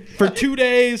state for 2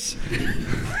 days.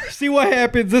 See what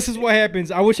happens. This is what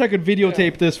happens. I wish I could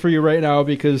videotape this for you right now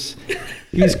because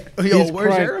he's Yo, he's where's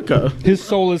crying. Erica? His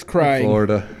soul is crying.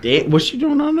 Florida. What's she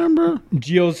doing on there, bro?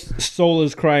 Gio's soul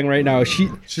is crying right now.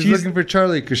 She's looking for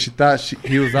Charlie because she thought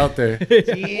he was out there. Well,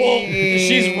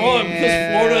 she's wrong because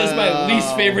Florida is my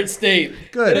least favorite state.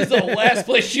 Good. It is the last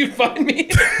place you'd find me.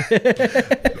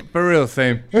 For real,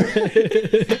 same.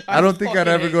 I don't think I'd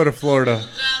ever go to Florida.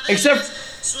 Except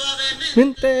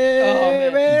Vente,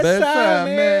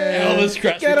 Bésame. Elvis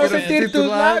Presley. Quiero sentir tus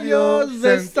labios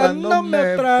besándome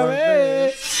otra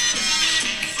vez.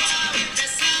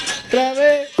 Otra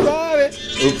vez, suave.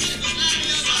 Oops.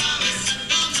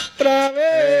 Otra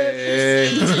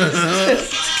vez.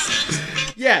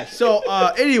 Yeah. So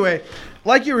anyway,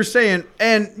 like you were saying,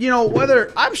 and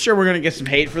whether I'm sure we're gonna get some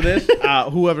hate for this.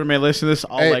 Whoever may listen to this,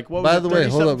 I'll Hey, what was by it, the way,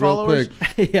 hold 37 up real followers?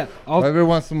 quick. Yeah, Whoever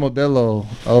wants some Modelo,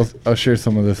 I'll share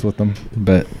some of this with them.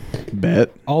 bet.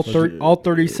 Bet. All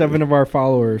 37 of our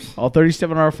followers. All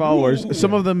 37 of our followers.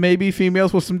 Some of them may be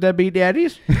females with some deadbeat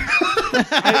daddies.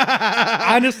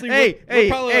 Honestly, Hey, we're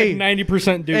probably hey, like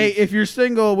 90% dudes. Hey, if you're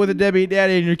single with a deadbeat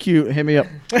daddy and you're cute, hit me up.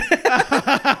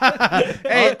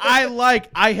 Hey,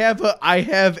 I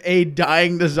have a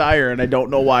dying desire and I don't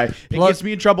know why. It gets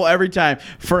me in trouble every time.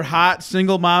 For hot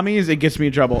single mommies, it gets me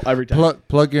in trouble every time.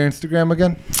 Plug your Instagram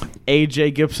again.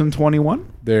 AJ Gibson 21.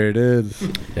 There it is.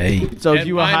 Hey. So if And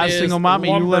you a mine hot is single mommy,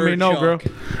 you let me know, girl.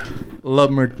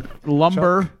 Lumberjack.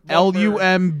 Lumber. Lumber,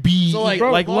 LUMB, So, like,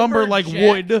 like lumber, like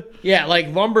lumberjack. wood. Yeah, like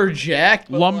lumberjack.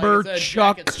 but Lumber like,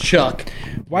 chuck. It's Chuck.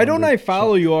 Why don't I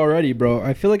follow you already, bro?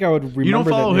 I feel like I would remember. You don't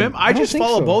follow that name. him? I don't just think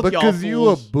follow so. both y'all Because you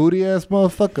a fools. booty ass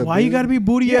motherfucker. Why you dude. gotta be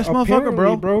booty ass motherfucker,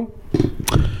 Apparently, bro?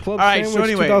 Club right, so Sandwich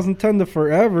anyway. 2010 to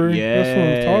forever. that's what I'm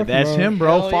Yeah, talking that's about. him,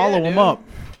 bro. Hell Follow yeah, him dude. up.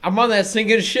 I'm on that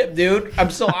sinking ship, dude. I'm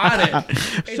still on it.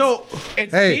 So,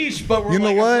 It's Hey, niche, but we're you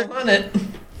know like, what? I'm still on it.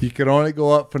 You can only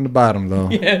go up from the bottom, though.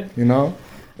 Yeah. You know?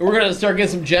 We're gonna start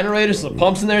getting some generators, some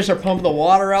pumps in there, start pumping the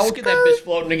water out. We'll get that bitch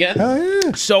floating again. Hell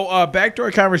yeah. so back to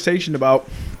our conversation about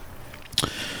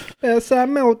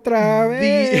Bésame otra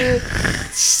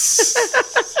vez.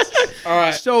 All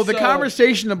right. So the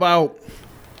conversation about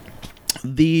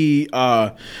the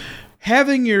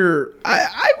having your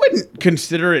I wouldn't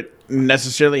consider it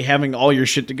necessarily having all your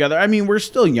shit together. I mean, we're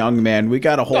still young, man. We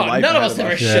got a whole No, life. none of ahead us have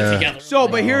our us. shit Yeah. together. So,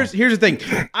 but here's the thing.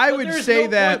 I would There's say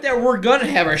no that point we're gonna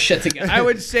have our shit together. I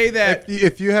would say that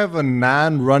If you have a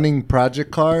non-running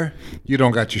project car, you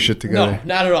don't got your shit together.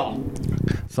 No, not at all.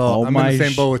 So Oh I'm in my the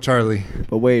same boat with Charlie.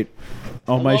 But wait.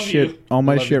 All my love shit you. all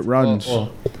my Love shit you- runs.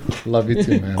 well, love you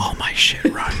too, man. All my shit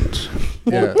runs.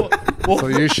 Yeah. So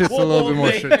your shit's a little bit more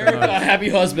make strict than Erica ours. happy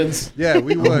husbands. Yeah,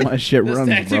 we All would. my shit This runs,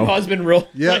 tag team bro. husband rule.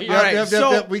 Yep, Right yep, here. Alright, yep,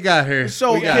 so- yep. We got her.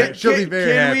 So we got her. She'll be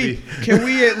very happy. Can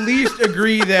we at least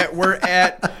agree that we're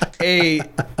at a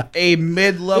This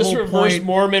mid-level reverse point?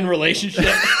 Mormon relationship.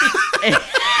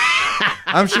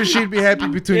 I'm sure she'd be happy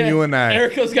between you and I.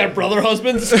 Erica's got brother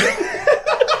husbands.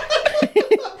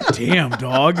 Damn,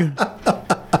 dog.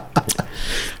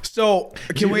 So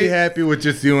She'd can be we happy with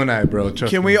just you and I, bro.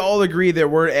 Trust can me. we all agree that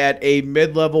we're at a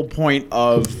mid-level point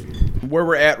of where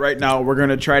we're at right now? We're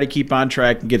gonna try to keep on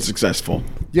track and get successful.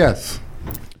 Yes.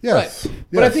 Yes. Right.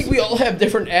 But I Yes. think we all have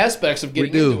different aspects of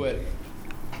getting do. into it.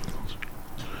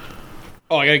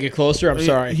 Oh, I gotta get closer. I'm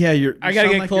sorry. Yeah, I gotta sound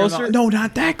get like you're closer? No,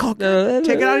 not that close.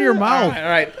 Take it out of your All mouth. right. All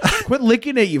right. Quit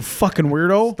licking it, you fucking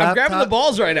weirdo. I'm Stop grabbing the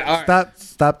balls right now. All right.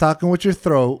 Stop talking with your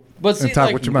throat But see, and talk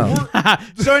like, with your mouth.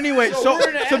 So anyway, so we're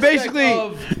in an so aspect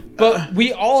basically, but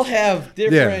we all have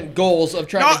different goals of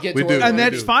trying No, to get we to do. where and we're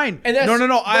that's do. fine. And that's,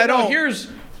 no, I but no, don't.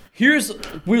 Here's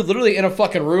we're literally in a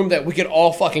fucking room that we could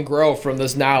all fucking grow from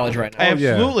this knowledge right now.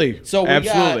 Absolutely. So we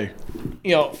absolutely.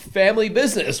 got, family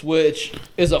business, which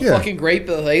is a Yeah. fucking great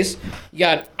place. You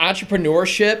got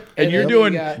entrepreneurship, And you're then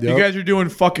doing, you got- you guys are doing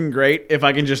fucking great. If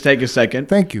I can just take a second,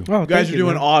 Thank you. Oh, you guys thank are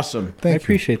doing man. awesome. I Thank you.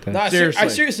 appreciate that. No, I Seriously.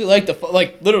 seriously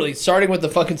like literally starting with the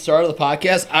fucking start of the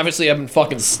podcast. Obviously, I've been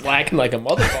fucking slacking like a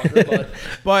motherfucker, but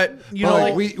But you But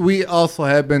know, like, we also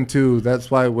have been too.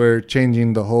 That's why we're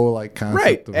changing the whole like concept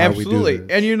right? of how Absolutely. we do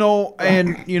this.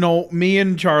 And me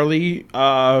and Charlie.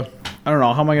 I don't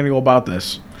know how am I going to go about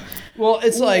this. well,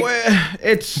 it's like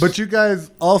It's But you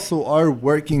guys also are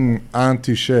working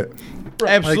onto shit.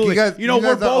 Absolutely. Like, you guys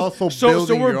we're are both also so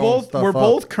building we're your own both stuff we're up.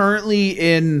 both currently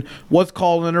in what's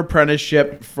called an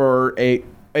apprenticeship for a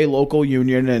local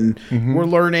union, and we're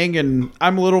learning, and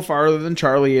I'm a little farther than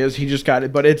Charlie is. He just got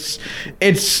it, but it's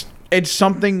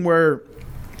something where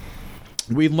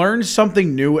we learn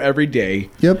something new every day.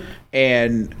 Yep.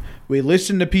 And we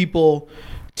listen to people,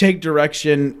 take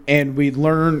direction, and we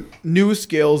learn new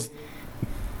skills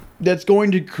that's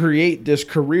going to create this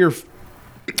career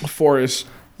for us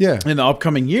Yeah. in the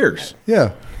upcoming years.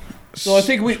 Yeah. So I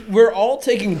think we're all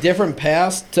taking different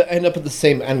paths to end up at the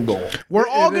same end goal. We're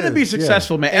all going to is, be yeah.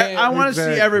 successful, man. I want to see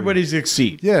Exactly. everybody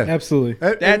succeed. Yeah. Absolutely.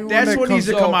 Everyone That's that what needs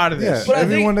to comes- come out of Yeah. this. But I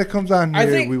Everyone think- that comes on here, I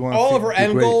think we want all to of our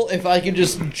end goal, if I can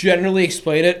just generally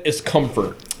explain it, is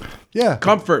comfort. Yeah.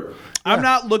 Comfort. I'm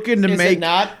not looking to Is it make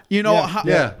not? how,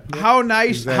 Yeah. how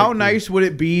nice how Exactly. nice would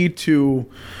it be to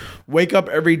wake up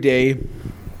every day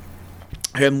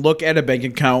and look at a bank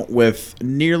account with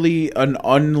nearly an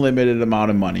unlimited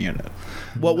amount of money in it.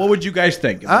 What would you guys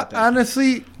think about that?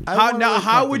 Honestly,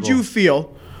 How would you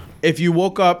feel if you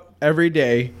woke up every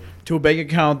day to a bank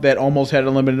account that almost had a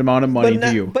limited amount of money But not-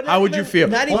 to you? but not How would you even- feel?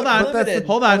 not Hold even on. limited.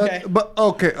 Hold on. Okay. But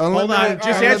okay, Hold on.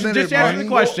 Just answer the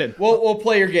question. We'll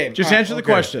play your game. Just answer the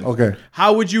question. Okay.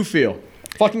 How would you feel?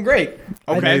 Fucking great.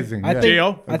 Okay. Amazing. I yeah. think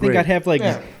Gio? I think I'd have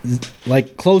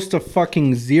like close to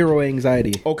fucking zero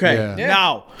anxiety. Okay. Yeah.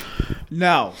 Yeah.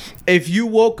 Now, if you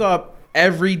woke up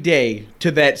every day to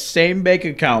that same bank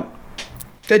account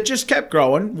that just kept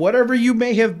growing, whatever you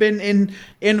may have been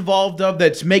involved of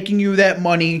that's making you that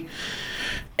money,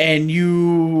 and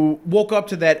you woke up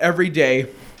to that every day,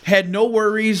 had no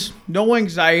worries, no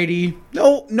anxiety,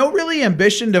 no really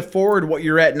ambition to forward what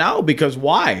you're at now, because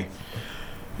why?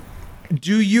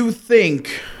 Do you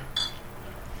think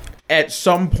at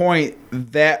some point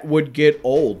that would get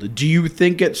old? Do you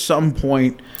think at some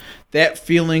point that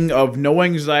feeling of no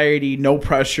anxiety, no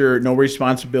pressure, no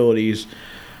responsibilities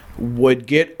would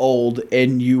get old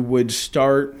and you would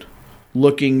start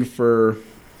looking for,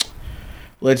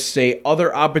 let's say,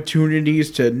 other opportunities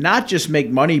to not just make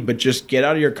money, but just get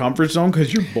out of your comfort zone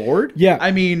because you're bored? Yeah.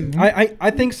 I mean,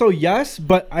 I think so, yes,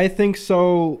 but I think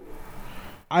so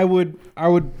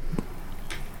I'd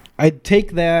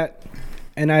take that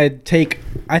and I think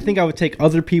I would take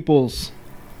other people's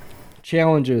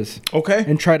challenges okay.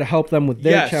 and try to help them with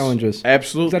their Yes, challenges. 'Cause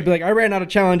absolutely. I'd be like, I ran out of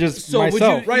challenges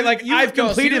myself. Right, like, I've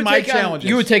completed would my take on- challenges.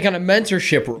 You would take on a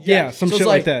mentorship role. Yeah, some so shit it's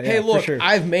like that, Hey, yeah, for look, sure.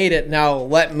 I've made it. Now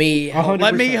let me. help. 100%,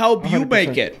 Let me help you 100%.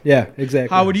 make it. Yeah,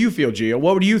 exactly. How would you feel, Gio?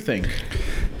 What would you think?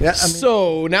 Yeah, I mean,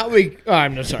 So now we. Oh,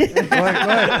 I'm no sorry. go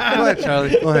ahead,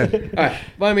 Charlie. Go ahead. All right.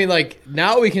 But I mean, like,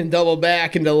 now we can double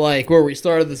back into, like, where we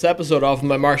started this episode off of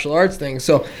my martial arts thing.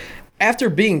 So,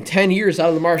 after being 10 years out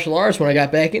of the martial arts, when I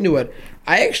got back into it,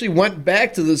 I actually went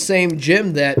back to the same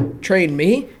gym that trained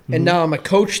me, and now I'm a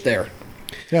coach there.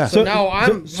 Yeah. So now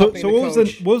I'm so helping what the was the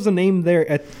coach. what was the name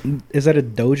there? Is that a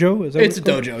dojo? Is that It's a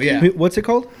called? dojo, yeah. What's it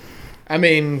called? I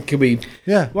mean, could we...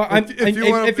 yeah. Well,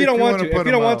 if you don't want to, you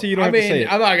don't I have to say mean,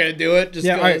 it. I'm not going to do it just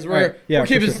Yeah, because all right, yeah, we're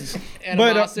for keeping sure.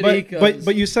 animosity.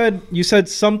 But you said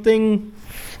something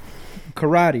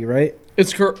karate, right?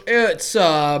 It's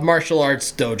martial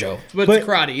arts dojo. But it's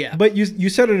karate, yeah. But you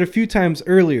said it a few times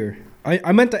earlier.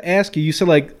 I meant to ask you. You said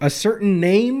like a certain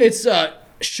name. It's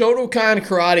Shotokan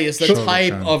karate is the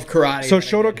type of karate. So that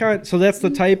I did. Shotokan. So that's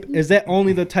the type. Is that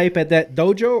only the type at that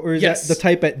dojo, or is Yes. that the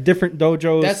type at different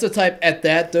dojos? That's the type at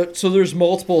that. So there's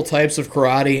multiple types of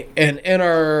karate, and in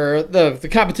our the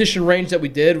competition range that we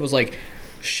did was like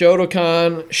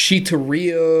Shotokan,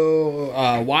 Shito-ryo,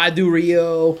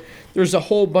 Wado-ryo. There's a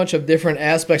whole bunch of different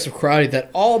aspects of karate that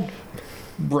all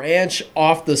branch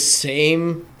off the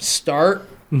same start,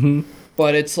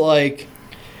 but it's like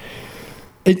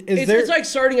it's like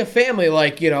starting a family.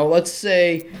 Like, let's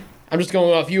say I'm just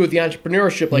going off you with the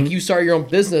entrepreneurship. Like, you start your own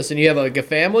business and you have like a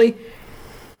family,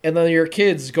 and then your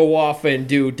kids go off and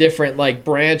do different like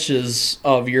branches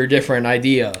of your different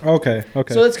idea. Okay.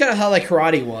 So that's kind of how like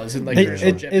karate was in like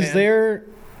traditional Japan.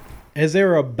 Is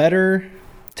there a better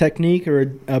technique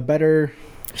or a better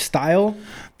style?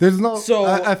 There's no. So-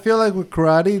 I feel like with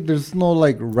karate, there's no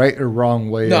like right or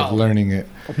wrong way of No. learning it.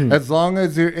 As long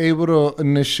as you're able to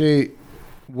initiate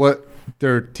what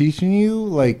they're teaching you,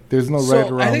 like there's no right or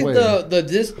So wrong I think way.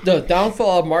 the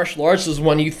downfall of martial arts is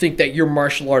when you think that your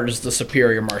martial art is the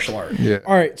superior martial art. Yeah.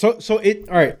 All right. All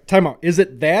right. Time out. Is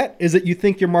it that? Is it you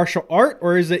think your martial art,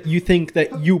 or is it you think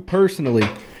that you personally?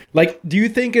 Like, do you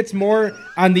think it's more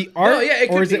on the art, yeah, it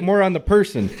could or is be. it more on the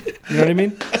person? You know what I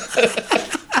mean?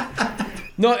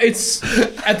 No, I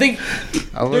think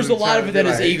I there's a wasn't lot trying of it to that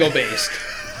is be like- ego based.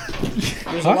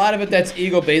 There's a lot of it that's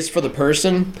ego based for the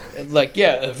person. Like,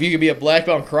 yeah, if you could be a black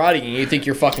belt in karate and you think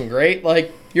you're fucking great,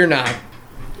 like, you're not.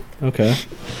 Okay.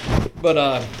 But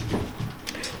I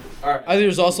think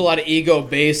there's also a lot of ego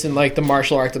based in like the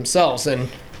martial art themselves, and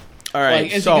All right,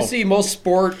 like, as so you can see, most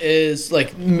sport is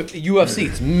like UFC.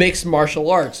 It's mixed martial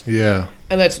arts, Yeah.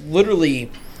 and that's literally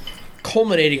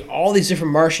culminating all these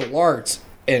different martial arts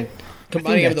and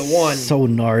combining them into one. So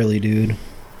gnarly, dude.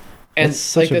 And that's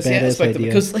such a that's the badass aspect of it. idea.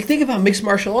 Because like think about mixed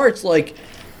martial arts, like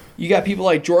you got people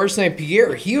like George St.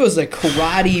 Pierre. He was a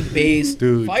karate based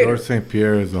Dude, fighter. George St.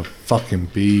 Pierre is a fucking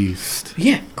beast.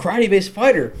 Yeah, karate based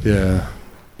fighter. Yeah.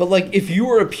 But like if you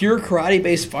were a pure karate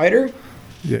based fighter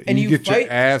Yeah, and you get fight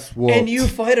your ass whooped. and you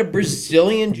fight a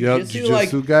Brazilian Yup, jiu-jitsu, like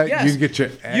jiu-jitsu guy, yes, you get your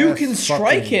ass you can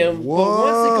strike fucking him, but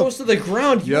once it goes to the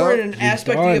ground, you're Yup, in an you're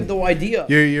aspect done. you have no idea.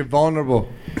 You're vulnerable.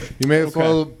 You may as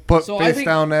well put So I face think-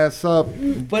 down, ass up,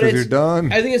 But because you're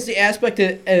done. I think it's the aspect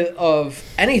of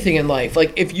anything in life.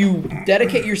 Like if you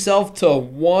dedicate yourself to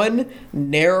one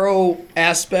narrow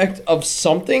aspect of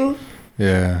something,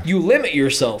 Yeah. you limit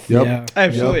yourself. Yep. Yeah.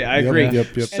 absolutely, Yep, I yep, agree. yep,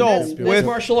 yep. And So that's with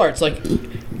martial arts, like,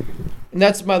 and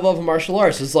that's my love of martial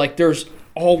arts. Is like there's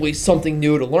always something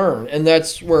new to learn, and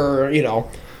that's where you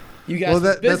guys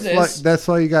Well, business. that's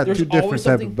why you got there's two different always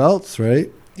type something- of belts, right?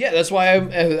 Yeah, that's why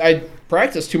I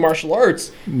practice 2 martial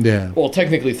arts. Yeah. Well,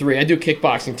 technically 3. I do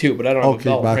kickboxing too, but I don't have Oh, a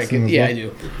belt. kickboxing Frank. as Yeah, well. I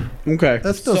do. okay,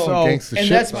 That's still So- some gangster And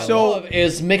shit. that's my though. love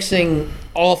is mixing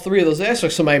all 3 of those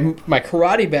aspects. So my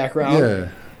karate background, Yeah.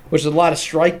 which is a lot of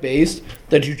strike based,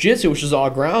 the jiu-jitsu, which is all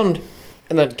ground,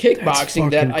 and then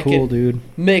kickboxing that I cool, can dude.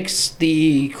 mix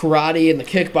the karate and the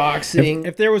kickboxing.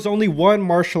 If there was only one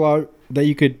martial art that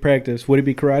you could practice, would it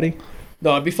be karate?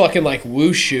 No, it'd be fucking like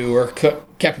wushu or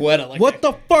capoeira. Like What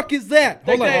the fuck is that?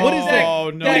 Hold on. What is that?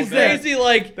 Oh, no. What That is that? crazy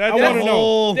like That's I wanna a know.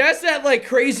 whole- that's that like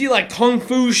crazy like kung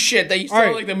fu shit that you saw in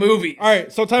Alright. like the movies. All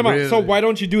right, so time out. So Really? why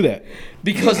don't you do that?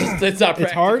 Because it's not practical.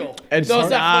 It's hard? It's No,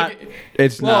 not. fucking-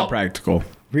 It's Well, not practical.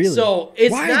 Really? So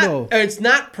it's Why, not though? it's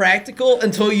not practical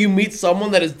until you meet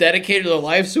someone that has dedicated their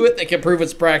lives to it that can prove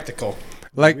it's practical.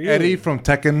 Like Really? Eddie from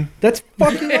Tekken. That's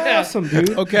fucking Yeah. awesome,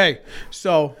 dude. Okay,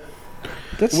 so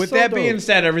That's with so that dope. being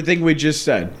said, everything we just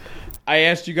said, I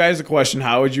asked you guys a question.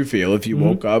 How would you feel if you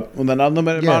woke up with an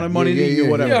unlimited Yeah, amount of money yeah, to you, yeah,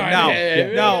 whatever? yeah. Now, Yeah, yeah,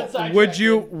 yeah. now, That's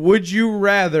would you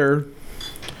rather,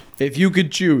 if you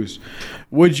could choose,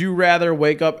 would you rather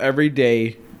wake up every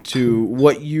day to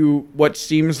what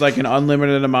seems like an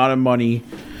unlimited amount of money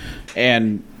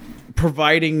and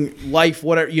providing life,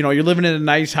 whatever, you're living in a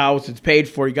nice house, it's paid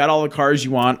for, you got all the cars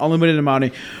you want, unlimited amount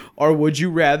of, or would you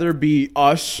rather be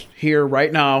us here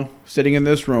right now, sitting in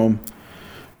this room,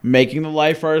 making the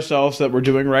life for ourselves that we're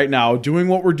doing right now, doing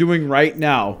what we're doing right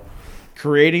now,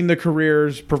 creating the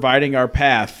careers, providing our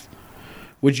path?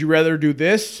 Would you rather do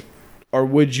this, or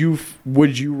would you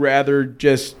rather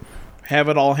just have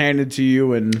it all handed to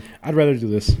you? And I'd rather do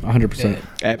this 100%.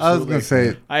 absolutely, I was gonna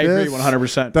say I agree this-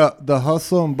 100%. The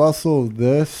hustle and bustle of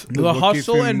this. is The what keeps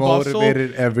hustle me and bustle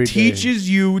motivated every day. teaches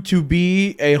you to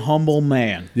be a humble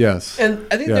man. Yes. And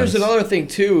I think there's Yes. another thing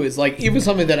too, is like even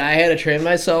something that I had to train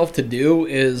myself to do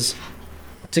is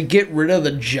to get rid of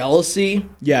the jealousy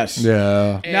Yes.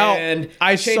 Yeah. Now, and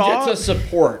I change saw- it to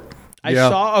support. I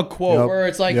Yep. saw a quote. Yep. Where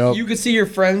it's like Yep. you could see your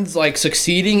friends like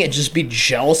succeeding and just be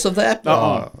jealous of that.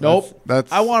 Nope.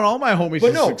 that's- I want all my homies But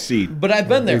to no, succeed. but I've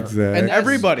been there. Exactly. And that's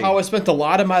Everybody. how I spent a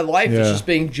lot of my life is Yeah. just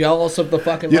being jealous of the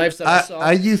fucking Yeah, lives that I saw.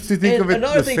 I used to think And of it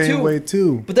another the thing, same too, way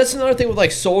too. But that's another thing with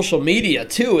like social media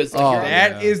too. Is like Oh, you're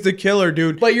That is the killer,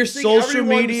 dude. But you're seeing social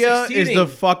everyone media is succeeding. the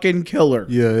fucking killer.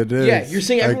 Yeah, it is. yeah, you're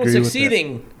seeing I everyone agree with that.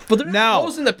 succeeding, but they're Now, not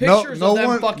posting the pictures of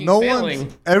them fucking failing.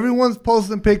 everyone's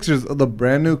posting pictures of the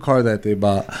brand new car that they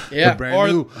bought. Yeah. The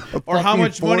brand new, Or how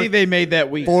much money they made that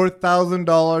week.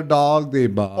 $4,000 dog they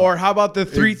bought. Or how about the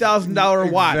 $3,000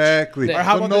 watch? Exactly. Or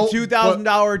how But about no- the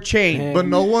 $2,000 chain? But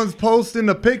no one's posting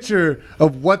a picture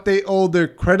of what they owe their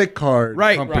credit card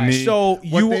Right, company. right. So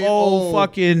what you they owe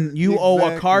fucking you owe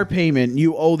a car Exactly. payment.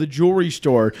 You owe the jewelry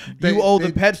store. They- you owe the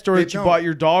they- pet store they that you don't. bought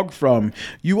your dog from.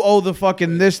 You owe the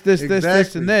fucking this,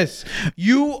 Exactly. and this.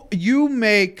 You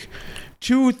make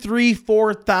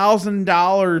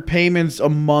 $2,000-$4,000 payments a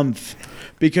month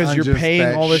because On you're just paying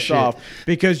that all this shit. off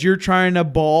because you're trying to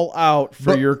ball out for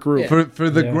But- your group. for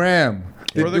the Yeah. gram.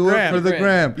 They For the do it gram. for the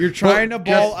gram. You're trying But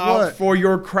to ball guess out what? for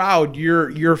your crowd,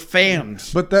 your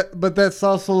fans. But that's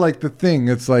also like the thing.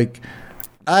 It's like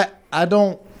I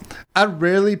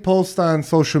rarely post on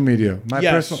social media. My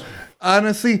Yes. personal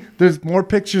honestly, there's more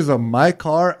pictures of my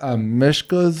car on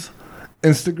Mishka's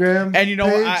Instagram. And you know,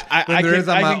 page I than there is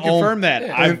on my can own confirm that.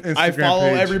 I Instagram follow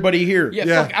page. everybody here. Yeah,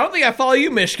 Yeah. fuck. I don't think I follow you,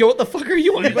 Mishka. What the fuck are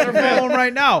you on? You better follow him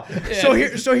right now. So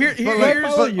here's Oh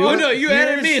no, you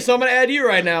added me, so I'm gonna add you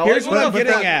right now. Here's Like, what I'm the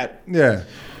getting fuck? at. Yeah.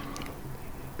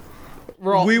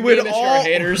 We're all, We me would and Mishka all are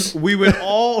haters. We would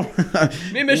all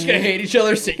Me and Mishka hate each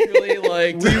other secretly.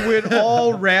 Like we would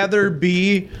all rather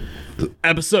be.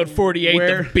 episode 48,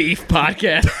 Where- the Beef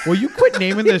Podcast. Will you quit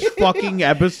naming this fucking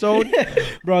episode?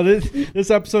 Bro, this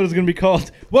episode is gonna be called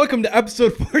 "Welcome to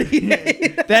Episode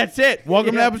 48." That's it.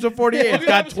 Welcome to episode 48. It's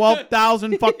got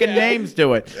 12,000 fucking names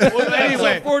to it. Episode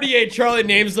Anyway, 48, Charlie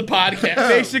names the podcast.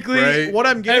 basically, Right. what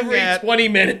I'm getting Every at 20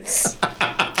 minutes.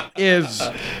 is,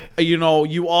 you know,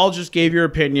 you all just gave your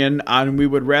opinion on we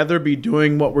would rather be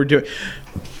doing what we're doing.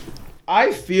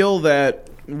 I feel that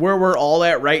where we're all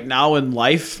at right now in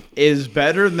life is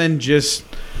better than just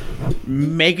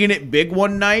making it big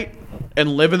one night and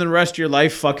living the rest of your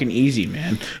life fucking easy,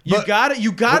 man. You But-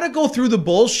 gotta go through the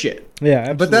bullshit.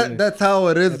 Yeah, But absolutely. that's how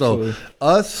it is, Absolutely. though.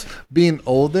 Us being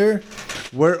older,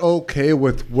 we're okay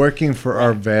with working for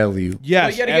our value.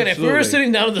 Yes, But yet again, if we were absolutely.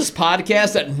 sitting down to this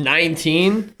podcast at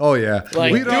 19, Oh yeah,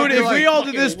 Like, We'd all Dude, be if like, we all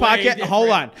did this fucking way podcast, hold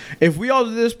on. different. If we all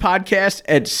did this podcast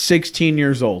at 16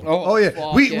 years old, oh yeah,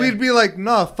 fuck we'd be like,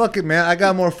 nah, fuck it, man. I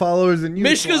got more followers than you.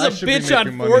 Mishka's so I a should be bitch on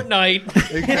making money."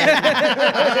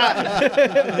 Fortnite.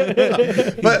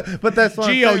 But that's what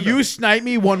Gio, I'm saying, you snipe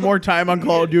me one more time on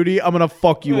Call of Duty, I'm gonna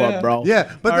fuck you up, bro. though.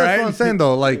 Yeah, but All that's right? what I'm saying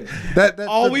though. Like that.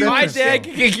 All we- My difference, dad though.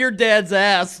 can kick your dad's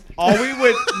ass.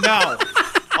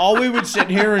 All we would sit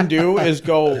here and do is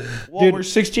go, well, Dude. we're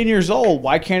 16 years old.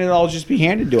 Why can't it all just be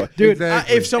handed to us? Dude,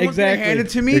 Exactly. If someone's gonna Exactly. hand it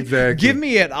to me, Exactly. give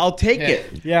me it. I'll take it.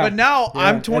 Yeah. But now Yeah.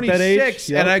 I'm At that 26 age,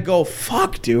 yep. and I go,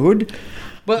 fuck, dude.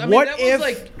 But I mean, What that was if-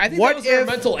 like, I think what that was our if-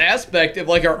 mental aspect of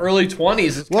like our early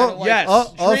 20s. It's kind of like yes.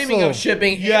 dreaming Also- of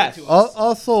shipping Yes. into us.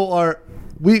 Also,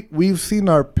 we've seen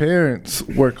our parents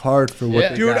work hard for what Yeah.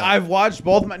 they Dude, got. I've watched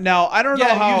both. Now I don't know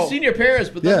Yeah, how. you've seen your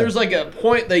parents, but then Yeah. there's like a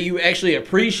point that you actually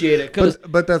appreciate it. Because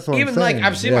but that's what I'm even like saying,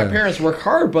 I've seen my yeah. parents work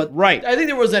hard, but Right. I think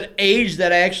there was an age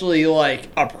that I actually like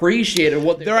appreciated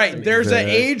what they did. Right, there's an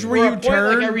Exactly. age where Or a you point,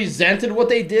 turn. like I resented what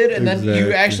they did, and then you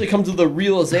Exactly. actually come to the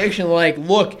realization, like,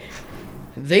 look,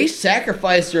 they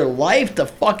sacrificed their life to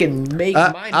fucking make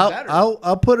mine better.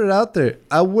 I'll put it out there.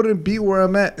 I wouldn't be where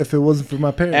I'm at if it wasn't for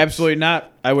my parents. Absolutely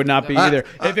not. I would not be either.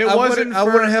 If it wasn't, I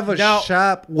wouldn't have a now,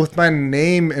 shop with my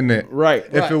name in it. Right.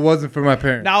 If Right. it wasn't for my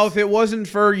parents. Now, if it wasn't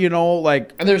for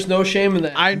like and there's no shame in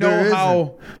that. I There know isn't.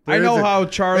 how I There know isn't. how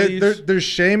Charlie's There's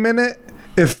shame in it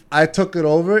if I took it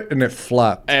over and it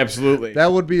flopped. absolutely.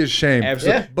 That would be a shame.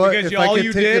 Absolutely. Yeah. But Because if all I could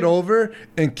you take did- it over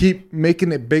and keep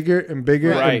making it bigger and bigger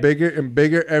Right. and bigger and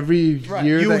bigger every Right.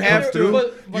 year You that have comes to- through,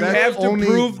 but you that's have to only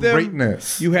prove them-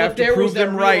 greatness. You have But to there prove was that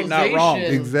them right, not wrong.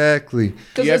 realization- Exactly.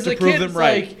 Because You have as to a prove kid, them it's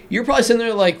right. like you're probably sitting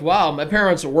there like, "Wow, my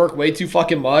parents work way too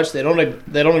fucking much. They don't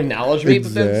acknowledge me."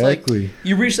 But then it's like Exactly.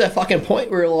 you reach that fucking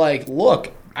point where you're like,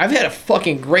 "Look, I've had a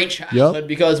fucking great childhood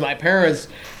because my parents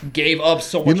gave up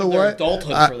so much You know of their what?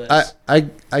 adulthood for this."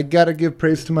 I gotta give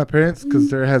praise to my parents because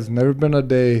there has never been a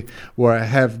day where I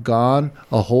have gone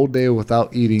a whole day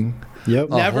without eating. Yep.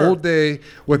 A Never. whole day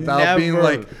without being Never.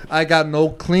 like I got no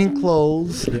clean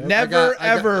clothes. Never,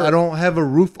 ever. I don't have a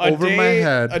roof over my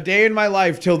head. A day in my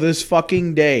life till this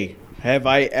fucking day have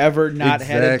I ever not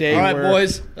had a Exactly. day All right, where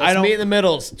boys, I let's don't meet in the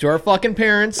middle. To our fucking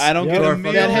parents. I don't Yeah. get To a our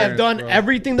meal. that have parents, done bro.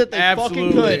 everything that they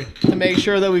Absolutely. fucking could to make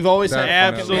sure that we've always had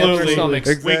Definitely. fucking empty Absolutely. stomachs.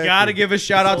 Exactly. We got to give a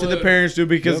shout out to the Absolutely. parents, dude,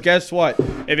 because guess what?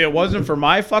 If it wasn't for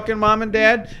my fucking mom and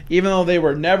dad, even though they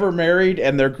were never married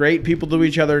and they're great people to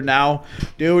each other now,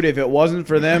 dude, if it wasn't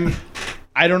for them,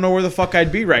 I don't know where the fuck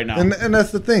I'd be right now. And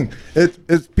that's the thing.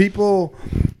 It's people.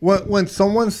 When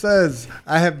someone says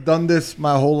I have done this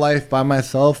my whole life by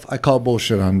myself, I call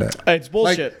bullshit on that. It's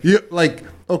bullshit.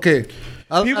 Okay.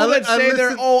 People that say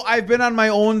they're, I've been on my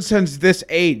own since this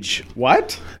age.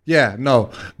 What? Yeah,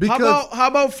 no. Because How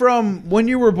about from when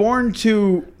you were born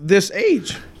to this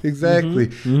age? exactly.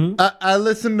 I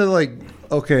listen to like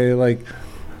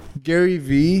Gary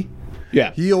Vee.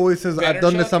 Yeah. He always says, I've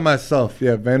done this Vaynerchuk? on myself.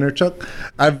 Yeah, Vaynerchuk.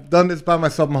 I've done this by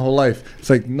myself my whole life. It's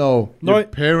like, no, No, your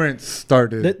parents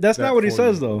started. That's that not what he for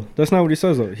says, you. though. That's not what he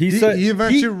says, though. He said He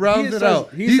eventually rounds it says-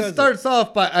 out. He says it. starts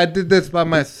off by, I did this by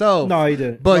myself. No, he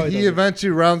didn't. But No, he he doesn't. eventually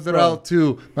rounds it Bro. out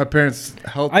to, my parents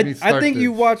helped me start I think this.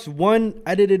 you watched one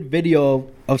edited video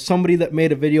of somebody that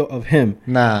made a video of him.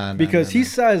 Nah, Because he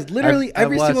says literally I've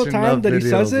every single watched time enough that he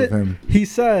says videos it, of him. he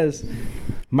says,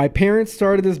 My parents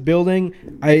started this building.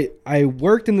 I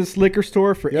worked in this liquor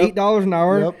store for Yep. $8 an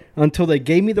hour Yep. until they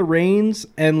gave me the reins,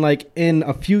 and like in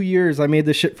a few years I made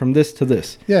the shit from this to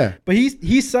this. Yeah. But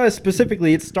he says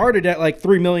specifically it started at like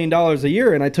 $3 million a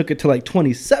year, and I took it to like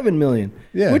 $27 million.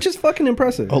 Yeah. Which is fucking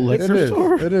impressive. It is.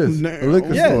 It is. A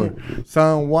liquor Yeah. store.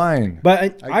 Selling wine.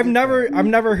 But I've get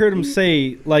never heard him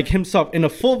say like himself in a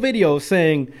full video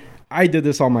saying, I did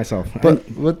this all myself. But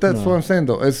that's what I'm saying,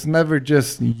 though. It's never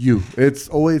just you. It's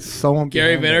always someone.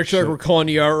 Gary behind that Vaynerchuk, shit. we're calling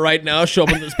you out right now. Show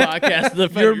up on this podcast. to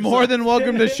defend You're yourself. more than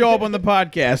welcome to show up on the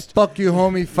podcast. Fuck you,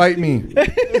 homie. Fight me.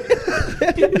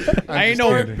 I ain't no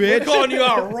We're bitch. calling you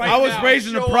out right now. I was raised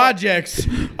in the Show up. projects.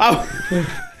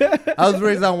 I was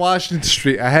raised on Washington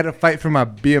Street. I had to fight for my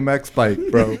BMX bike,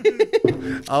 bro.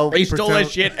 They stole that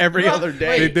shit every other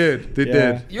day. They did. They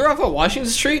Yeah. did. You're off of Washington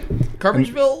Street,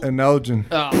 Carpentersville. And Elgin.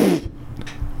 I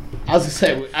was gonna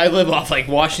say I live off like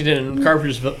Washington and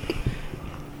Carpentersville.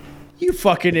 You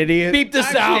fucking idiot. Beep this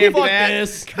I out. can't Fuck do that.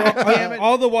 this. Damn it.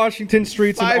 all the Washington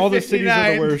streets and all the cities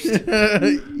are the 559. worst.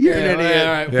 You're an Yeah, idiot.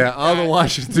 all right. Yeah, all the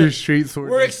Washington streets were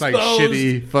We're just like exposed.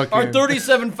 shitty fucking. Our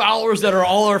 37 followers that are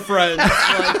all our friends.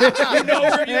 Like, you know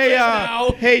where you Hey, live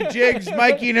now. hey, Jigs,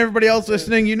 Mikey, and everybody else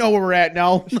listening, you know where we're at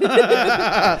now.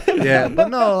 Yeah, but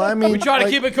no, I mean. We try to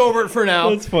like, keep it covert for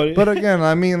now. That's funny. But again,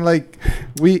 I mean, like,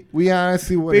 we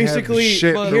honestly would Basically, have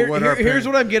shit but for what our here's parents.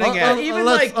 what I'm getting at. even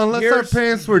unless like, unless our here's-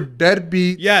 parents were deadbeats.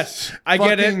 Yes, I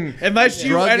get it. Fucking Unless you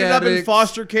drug ended up in addicts.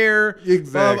 foster care.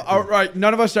 Exactly. All right,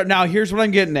 none of us are. Now, here's what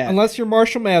I'm getting at. Unless you're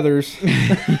Marshall Mathers.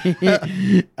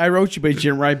 I wrote you, but you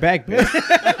didn't write back, bitch.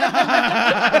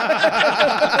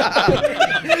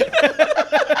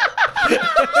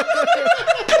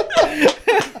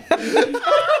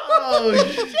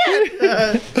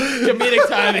 Comedic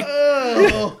timing.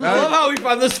 I love how we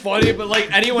find this funny, but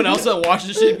like anyone else that watches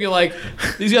this shit be like,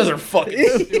 these guys are fucking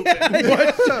stupid.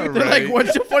 They're like,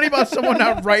 what's so funny about someone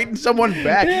not writing someone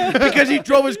back? Because he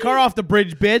drove his car off the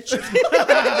bridge, bitch.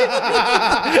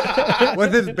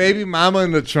 With his baby mama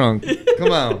in the trunk.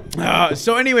 Come on.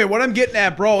 So anyway, what I'm getting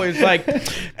at, bro, is like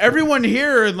everyone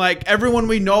here and like everyone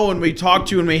we know and we talk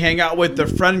to and we hang out with, the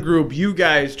friend group, you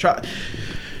guys try.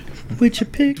 Put your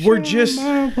picture We're just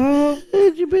on my wall.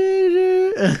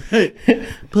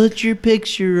 put your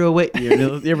picture away.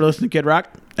 You ever listen to Kid Rock?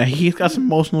 He's got some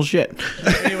emotional shit.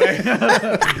 Anyway,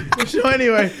 so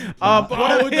anyway, Oh,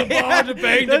 with the ball, the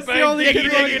bang, the That's the bang, only diggy,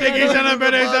 Kid diggy, Rock diggy, song. son of a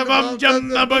bitch, the bum, jump,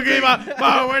 the boogie,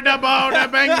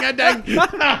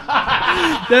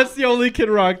 That's the only Kid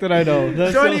Rock that I know.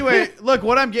 That's so the anyway, look,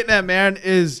 what I'm getting at, man,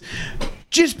 is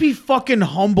just be fucking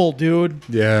humble, dude.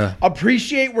 Yeah.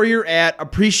 Appreciate where you're at.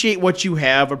 Appreciate what you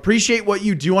have. Appreciate what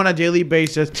you do on a daily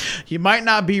basis. You might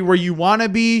not be where you want to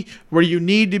be, where you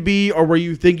need to be, or where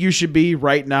you think you should be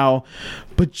right now.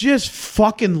 But just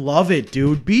fucking love it,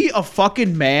 dude. Be a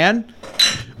fucking man.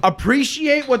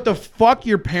 Appreciate what the fuck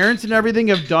your parents and everything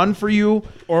have done for you,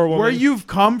 Or a woman. where you've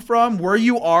come from, where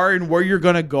you are, and where you're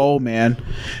gonna go, man.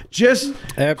 Just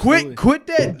Absolutely. quit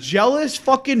that jealous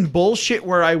fucking bullshit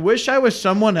where I wish I was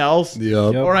someone else,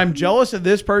 Yup. Yep. or I'm jealous of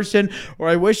this person, or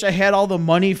I wish I had all the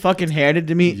money fucking handed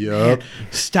to me. Yup.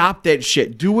 Stop that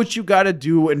shit. Do what you gotta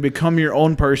do and become your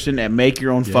own person and make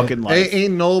your own fucking life.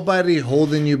 Ain't nobody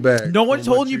holding you back. No one's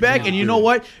from what holding you you're back, gonna and you do. know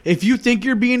what? If you think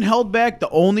you're being held back, the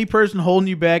only person holding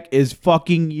you back is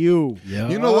fucking you.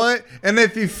 You know what? And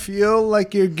if you feel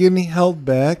like you're getting held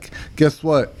back, guess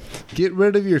what? Get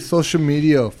rid of your social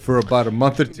media for about a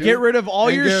month or two. Get rid of all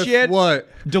And your guess shit. What?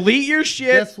 Delete your shit.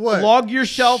 Guess what? Log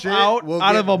yourself Shit out will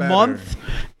of get a better. month.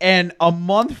 And a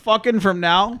month fucking from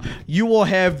now, you will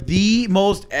have the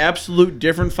most absolute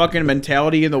different fucking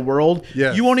mentality in the world.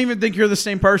 Yes. You won't even think you're the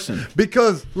same person.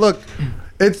 Because look,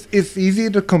 it's easy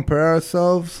to compare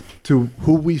ourselves to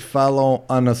who we follow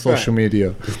on a social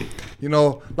media. You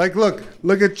know, like look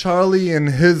at Charlie and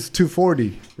his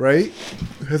 240, right?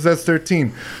 His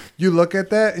S13. You look at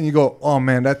that and you go, "Oh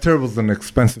man, that turbo's an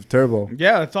expensive turbo."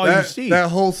 Yeah, that's all you see. That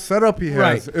whole setup he has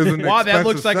Right. is an Wow, that expensive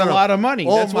looks like a setup. lot of money.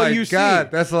 Oh That's my what you see. God,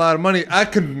 that's a lot of money. I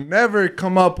could never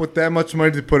come up with that much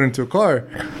money to put into a car.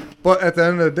 But at the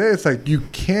end of the day, it's like you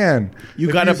can. You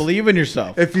If got to believe in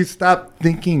yourself. If you stop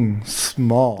thinking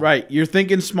small, Right. You're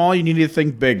thinking small, you need to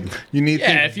think big. You need to Yeah,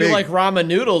 think if you big. like ramen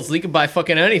noodles, you can buy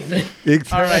fucking anything.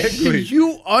 Exactly.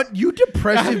 You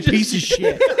depressive piece of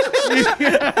shit.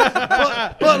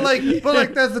 but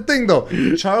like that's the thing though.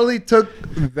 Charlie took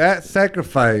that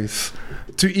sacrifice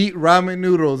to eat ramen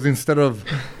noodles instead of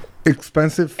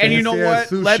expensive And you know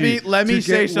fancy-ass what? sushi Let me to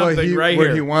say get what something right where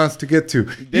here. he wants to get to.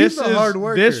 This He's a hard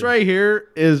worker. This right here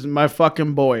is my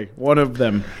fucking boy. One of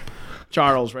them.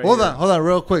 Charles right Hold here. on,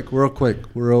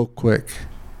 real quick.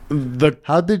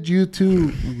 How did you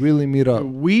two really meet up?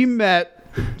 We met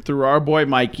through our boy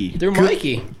Mikey. They're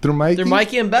Mikey. Through Mikey? They're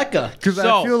Mikey and Becca. Because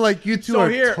I feel like you two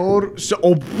are total. So,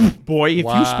 oh boy, if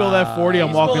you spill that 40,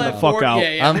 I'm walking the fuck out.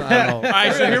 Yeah. I know. All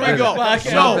right, so here we go.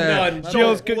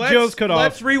 Jill's cut off.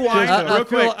 Let's rewind real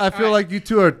quick. I feel like you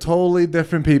two are totally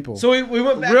different people. So we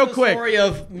went back Real to the quick. story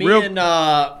of me and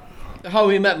how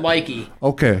we met Mikey.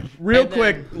 Okay. Real And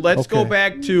quick, let's go Okay.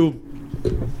 back to.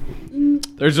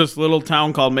 There's this little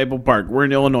town called Maple Park. We're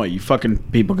in Illinois. You fucking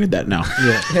people get that now.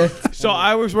 Yeah. So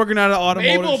I was working at an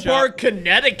automotive Maple shop. Park,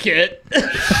 Connecticut.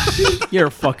 You're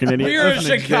a fucking idiot. We're in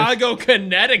Doesn't exist. Chicago,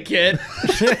 Connecticut.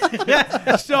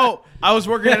 So I was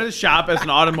working at a shop as an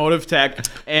automotive tech,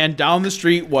 and down the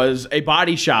street was a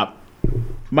body shop.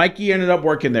 Mikey ended up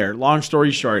working there. Long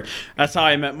story short, that's how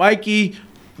I met Mikey.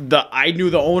 I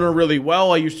knew the owner really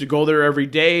well. I used to go there every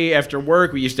day after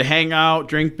work. We used to hang out,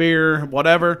 drink beer,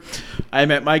 whatever. I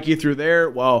met Mikey through there.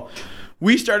 Well,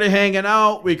 we started hanging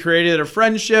out. We created a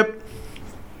friendship.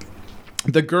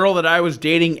 The girl that I was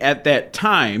dating at that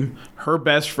time, her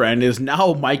best friend, is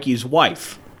now Mikey's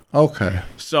wife. Okay.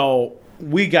 So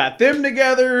we got them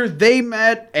together. They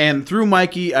met, and through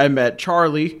Mikey, I met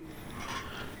Charlie.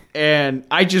 And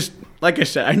I just, like I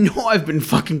said, I know I've been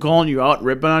fucking calling you out,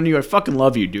 ripping on you. I fucking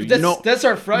love you, dude. That's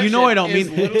our friendship. You know I don't is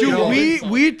mean, literally dude.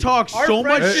 We talk Our so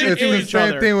much friendship shit It's to the each same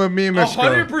other. thing with me and Mishka.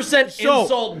 100% So,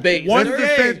 insult based. one It's the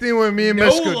day- same thing with me and No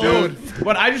Mishka, love. dude.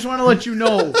 But I just want to let you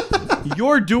know,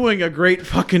 you're doing a great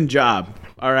fucking job.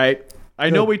 All right. I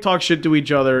know we talk shit to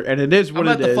each other, and it is what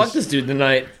I'm about it to is. fuck this dude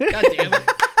tonight. God damn it.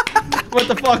 What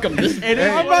the fuck? I'm this. Hey,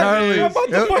 I'm Charlie, about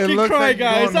to it fucking looks cry, like you're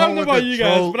guys. going I don't home know with about a you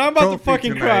guys, but I'm about to trophy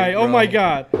fucking tonight, cry. Oh bro. my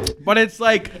god. But it's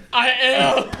like, I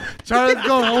am. Charlie's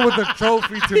going home with a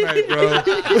trophy tonight, bro.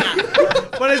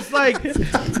 but it's like,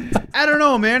 I don't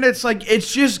know, man. It's like,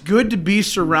 it's just good to be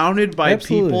surrounded by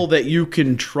Absolutely. people that you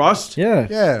can trust. Yeah.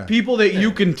 Yeah. People that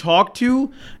you can talk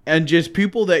to, and just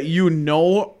people that you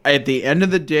know at the end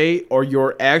of the day are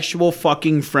your actual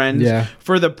fucking friends Yeah.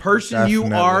 for the person you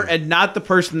Definitely. are and not the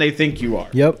person they think you are.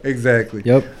 Yep. Exactly.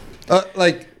 Yep.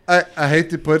 Like, I hate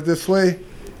to put it this way.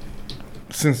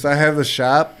 Since I have the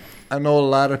shop, I know a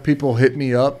lot of people hit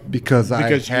me up because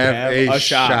Because I you have have a a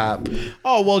shop. shop.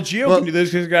 Oh, well, Gio Well, can do this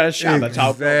because he's got a shop. That's how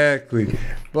it goes. Exactly.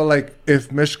 But like,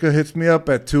 if Mishka hits me up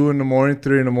at 2 a.m,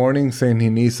 3 a.m, saying he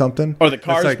needs something, Or the it's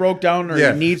car's like, broke down or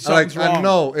he needs something like, wrong. I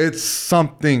know it's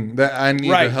something that I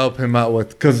need Right. to help him out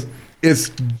with because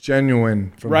it's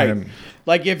genuine from Right. him.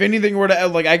 Like, if anything were to,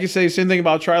 like, I could say the same thing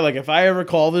about Charlie. Like, if I ever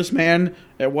call this man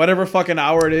at whatever fucking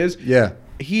hour it is, Yeah,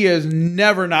 he has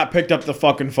never not picked up the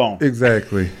fucking phone.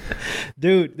 exactly.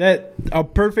 Dude, that a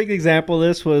perfect example of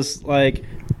this was like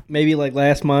maybe like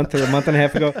last month or a month and a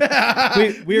half ago.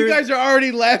 we You were, guys are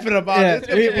already laughing about yeah,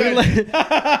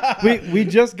 it. we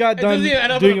just got It done doesn't even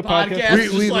end up doing in a a podcast. We-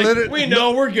 It's we just like, literally- we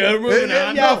know we're good. We're moving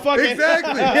on. Yeah, fuck it.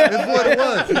 Exactly. That's what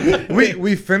it was.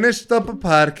 We finished up a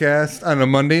podcast on a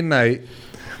Monday night.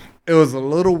 It was a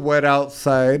little wet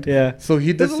outside. Yeah. So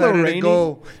he was a little decided to rainy.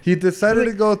 go. He decided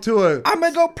to go to a I'm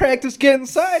gonna go practice getting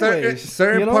sideways.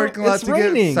 certain You know? parking lot It's to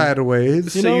raining. get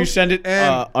sideways. You So know? you send it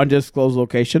And- undisclosed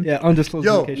location? Yeah, undisclosed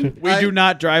Yo, location. We I- do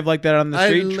not drive like that on the I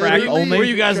street. Track literally- only. Were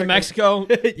you guys in Mexico?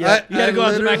 Yeah. You gotta go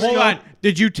out to Mexico. Hold on.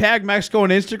 Did you tag Mexico on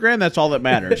Instagram? That's all that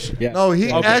matters. Yeah. No,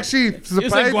 he Okay. actually It's like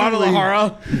surprisingly,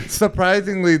 Guadalajara.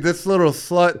 surprisingly, this little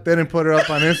slut didn't put her up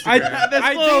on Instagram.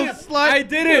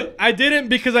 I didn't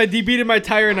because I debeated my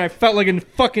tire and I felt like a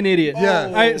fucking idiot.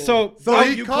 Yeah. So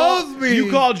he you calls called- me. You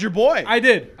called your boy. I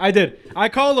did. I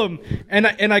called him and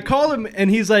I called him and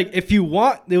he's like, if you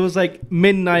want, it was like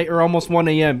midnight or almost 1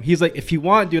 a.m. He's like, if you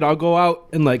want, dude, I'll go out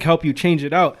and like help you change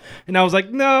it out. And I was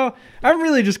like, no, I'm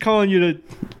really just calling you to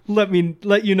let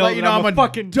you know that I'm a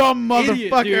fucking dumb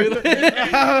idiot, motherfucker.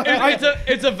 dude.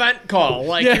 It's a vent call.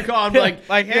 Like Yeah. you're calling like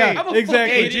Hey, I'm a exactly. fucking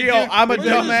hey, idiot, Gio, dude. I'm a Look at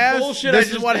this dumbass. bullshit This I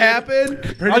is just what did.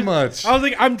 happened. Pretty much. I was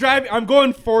like, I'm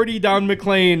going 40 down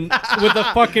McLean with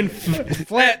a fucking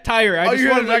flat tire. I just you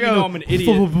want to heard let you know I'm an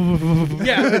idiot.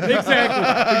 Yeah, exactly.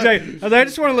 I was like, I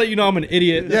just want to let you know I'm an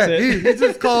idiot. Yeah, That's it. he's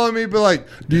just calling me, but like,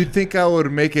 do you think I would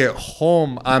make it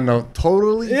home on a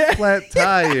totally flat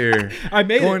tire? I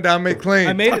made going it. down McLean.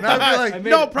 I made it. And I'd be like, I made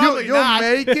No, it. probably you'll not.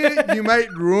 make it. You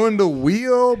might ruin the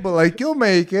wheel, but like you'll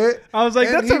make it. I was like,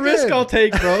 And that's he a risk did. I'll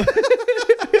take, bro.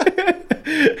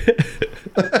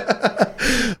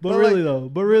 But really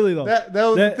though. That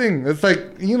was That- the thing. It's like,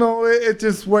 it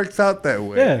just works out that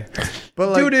way. Yeah. But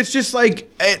like, Dude, it's just like,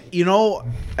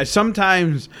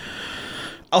 sometimes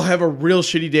I'll have a real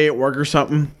shitty day at work or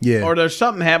something. Yeah. Or there's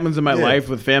something happens in my life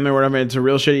with family or whatever, and it's a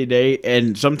real shitty day.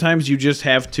 And sometimes you just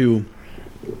have to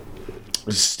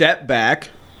step back,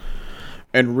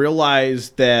 and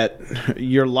realize that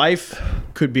your life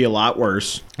could be a lot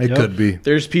worse. It Yep. could be.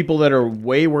 There's people that are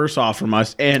way worse off from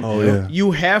us, and Oh, yeah.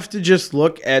 you have to just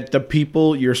look at the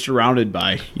people you're surrounded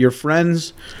by, your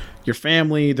friends, your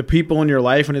family, the people in your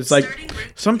life, and it's like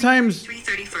sometimes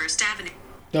 331st Avenue.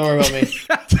 Don't worry about me.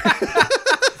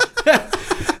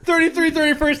 33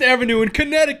 31st Avenue in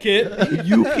Connecticut.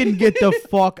 you can get the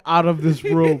fuck out of this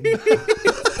room.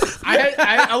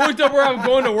 I looked up where I'm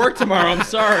going to work tomorrow. I'm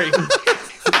sorry.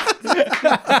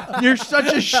 You're such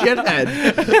a shithead.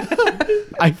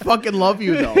 I fucking love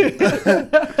you though.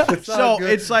 So Good.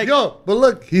 it's like, yo, but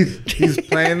look, he's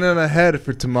planning ahead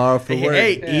for tomorrow for work.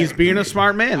 hey, he's being a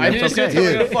smart man. I That's just gonna okay.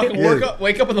 tell you to fucking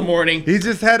wake up in the morning. He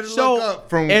just had to So, look up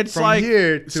from it's like,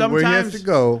 here to where he has sometimes- to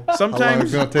go. How long sometimes-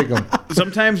 it's gonna take him?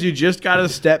 Sometimes you just gotta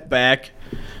step back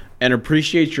and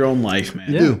appreciate your own life,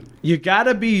 man. Yeah. You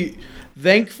gotta be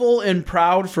thankful and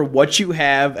proud for what you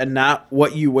have and not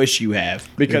what you wish you have,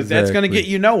 because that's gonna Exactly.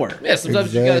 get you nowhere. Yeah,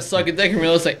 sometimes you gotta suck a dick and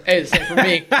realize, like, hey, this ain't for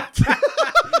me.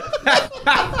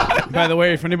 By the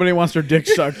way, if anybody wants their dick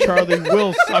sucked, Charlie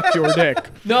will suck your dick.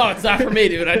 No, it's not for me,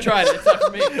 dude. I tried it. It's not for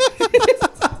me.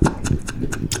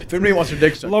 If anybody wants their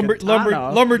dick sucked,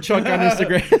 Lumberchuck on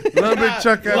Instagram.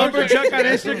 Lumberchuck. Lumberchuck on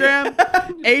Instagram.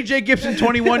 AJ Gibson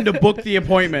 21 to book the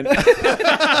appointment.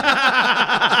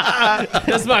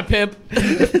 That's my pimp.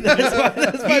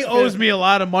 He owes me a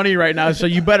lot of money right now, so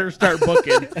you better start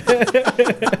booking.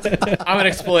 I'm an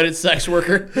exploited sex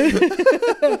worker.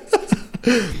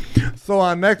 So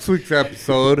on next week's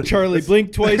episode, Charlie,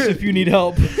 blink twice if you need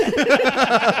help. we're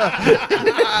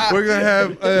gonna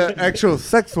have an actual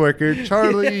sex worker,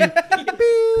 Charlie,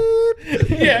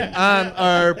 Yeah. on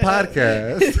our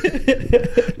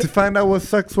podcast to find out what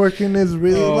sex working is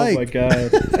really Oh like. my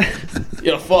god.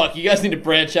 Yo, fuck. You guys need to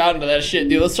branch out into that shit,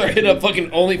 dude. Let's start hitting up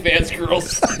fucking OnlyFans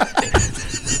girls.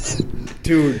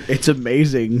 Dude, it's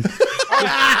amazing.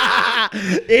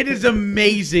 It is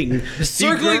amazing.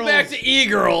 Circling back to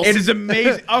e-girls. It is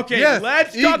amazing. Okay, Yes,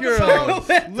 let's talk e-girls.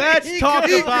 about. Let's talk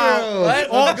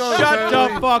about. Let's go, Shut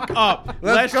Charlie. the fuck up.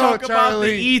 Let's go, talk about the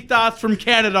Charlie. ethos from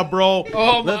Canada, bro.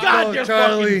 Oh my Let's God, go, you're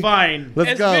Charlie. fucking fine. Let's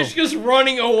As go. Mishka's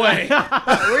running away.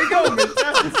 Where you going, mister?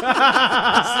 Slow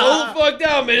the fuck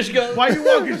down, Mishka. Why you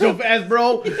walking so fast,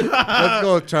 bro? Let's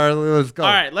go, Charlie. Let's go.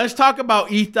 All right, let's talk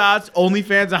about ethos,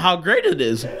 OnlyFans, and how great it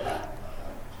is.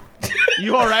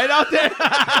 You all right out there?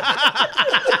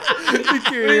 You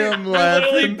can hear him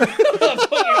laughing.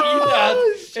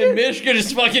 And Mishka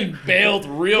just fucking bailed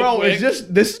real Bro, quick. this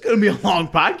is gonna be a long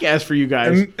podcast for you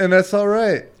guys. And that's all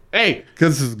right. Hey,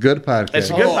 Because this is a good podcast. it's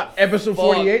a good Oh, episode fuck.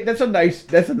 48. That's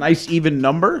a nice even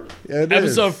number. Yeah, it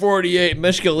is. Episode 48,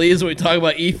 Mishka leaves when we talk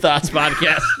about Ethos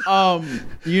podcast.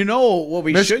 You know what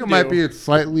we should Michigan do? might be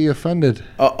slightly offended.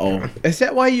 Uh-oh. Is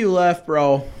that why you left,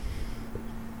 bro?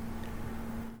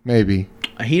 Maybe.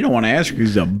 He don't want to answer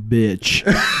because he's a bitch.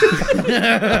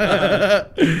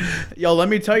 Yo, let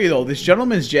me tell you though, this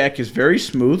gentleman's jack is very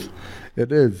smooth.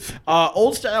 It is.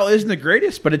 Old style isn't the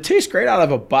greatest, but it tastes great out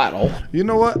of a bottle. You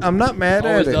know what? I'm not mad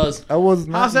Always at it. does. I was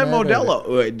not How's that mad at it.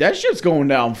 Modelo? That shit's going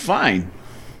down fine.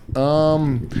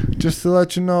 Just to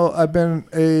let you know, I've been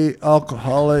a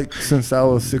alcoholic since I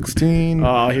was 16.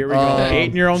 Oh, here we go.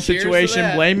 Hating your own cheers to situation,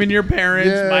 that. blaming your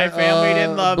parents. My family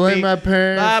didn't love blame me. my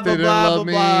parents. Blah, They blah,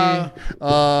 didn't blah,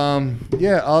 love me.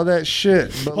 Yeah, all that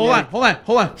shit. But Hold on.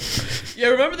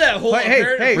 Yeah, parent Hey,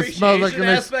 appreciation hey, it smells like an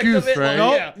aspect of excuse, it. right?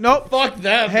 Nope, Yeah. nope. Fuck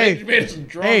them. Hey, They made us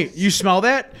drunk. Hey, you smell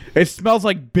that? It smells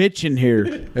like bitch in here.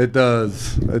 It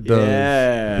does. It does.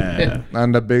 Yeah.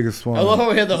 I'm the biggest one. I love how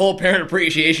we had the whole parent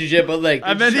appreciation shit, but like,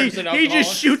 And then just an he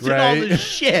just alcoholic. shoots at all Right. this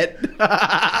shit.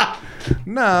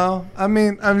 No, I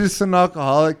mean, I'm just an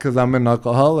alcoholic because I'm an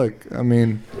alcoholic. I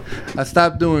mean, I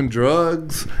stopped doing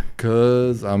drugs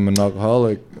because I'm an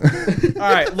alcoholic. All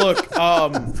right, look,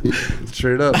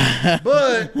 Straight up.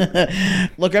 But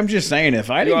look. I'm just saying,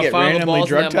 if I didn't wanna get fondle randomly balls in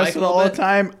drug that mic tested a little all the bit?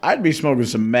 time, I'd be smoking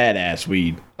some mad ass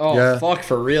weed Oh, Yeah. fuck,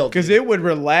 for real. because it would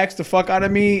relax the fuck out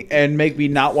of me and make me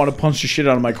not want to punch the shit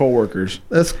out of my coworkers.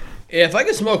 that's If I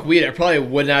could smoke weed, I probably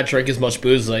would not drink as much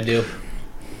booze as I do.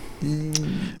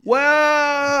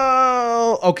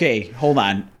 Well, okay, hold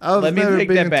on. I was Let me never take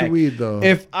big that into back. weed, though.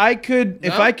 If I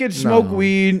could smoke No.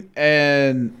 weed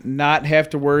and not have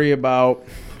to worry about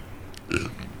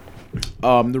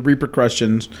the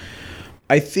repercussions,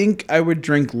 I think I would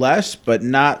drink less, but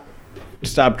not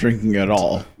stop drinking at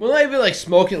all. Well, not even like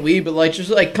smoking weed, but like just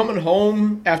like coming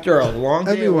home after a long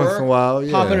day Every at once work, in a while,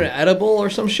 yeah. popping an edible or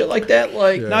some shit like that.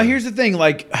 Like, Yeah. Now here's the thing,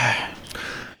 like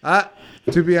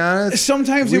to be honest,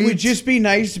 sometimes it would weed's- just be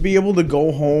nice to be able to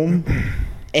go home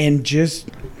and just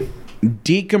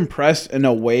decompress in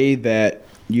a way that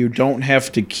you don't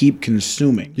have to keep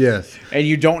consuming. Yes. And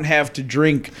you don't have to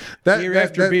drink beer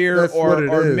after beer that's what it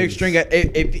or is. mixed drink.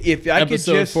 If I could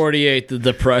Episode just 48, the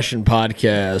Depression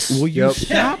Podcast. will you Yep.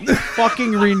 stop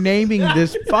fucking renaming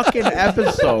this fucking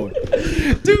episode,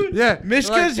 dude? Yeah,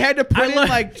 Mishka's had to put in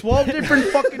like 12 different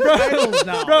fucking titles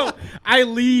now. Bro, I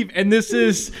leave, and this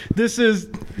is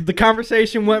the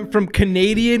conversation went from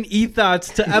Canadian ethos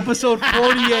to episode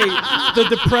 48, the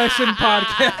Depression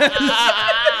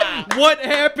Podcast. What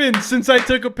happened since I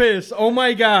took a piss? Oh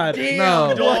my god!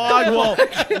 No. Dog, well,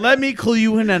 let me clue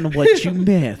you in on what you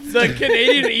missed. The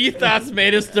Canadian ethos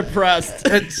made us depressed.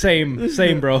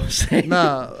 Same, bro. Same.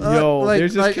 Nah. Yo,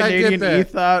 there's this I get Canadian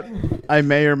that. ethot I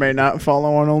may or may not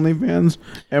follow on OnlyFans.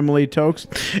 Emily Tokes.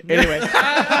 Anyway.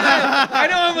 I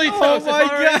know Emily Toast. my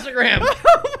It's on her God.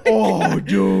 Instagram. Oh,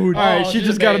 dude. All right, she she's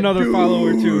just got made. another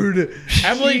follower too.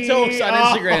 Emily Toast on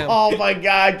Instagram. Oh my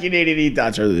God, Canadian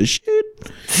ethos are the shit.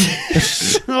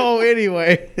 So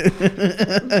anyway,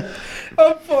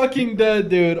 I'm fucking dead,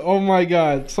 dude. Oh my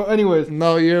god. So, anyways,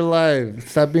 No, you're live.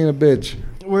 Stop being a bitch.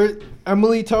 we're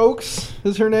Emily Tokes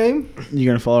is her name. you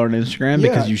gonna follow her on Instagram? Yeah.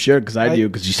 Because you should, because I I- do,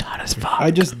 because she's hot as fuck.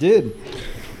 I just did.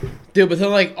 Dude, but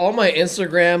then like all my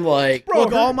Instagram, like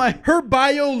Bro, all my Her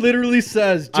bio literally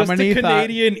says I'm just an a ethot.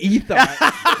 Canadian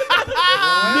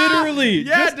ethot. Literally.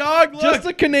 yeah, dog. Look. Just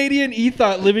a Canadian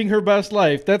ethot living her best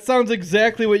life. That sounds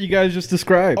exactly what you guys just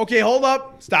described. Okay, hold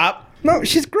up. Stop. No,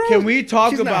 she's gross. Can we talk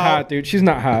She's about? not hot, dude. She's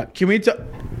not hot. Can we talk?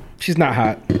 She's not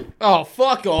hot. oh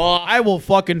fuck off. I will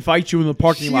fucking fight you in the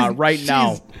parking lot right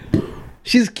now.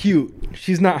 She's cute.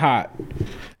 She's not hot.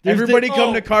 Everybody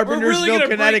come to we're really Carpentersville,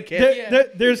 gonna break-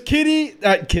 Connecticut. There's Kitty.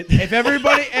 If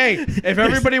everybody, if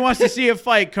everybody wants to see a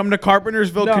fight, come to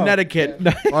Carpentersville, No. Connecticut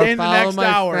Or in the follow next my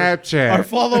hour. Snapchat. Or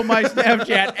follow my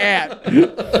Snapchat at.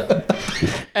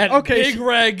 And Okay, Big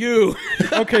Ragu.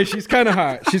 Okay, she's kind of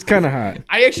hot. She's kind of hot.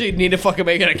 I actually need to fucking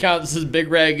make an account. This is Big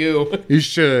Ragu. You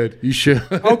should. You should.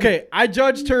 Okay, I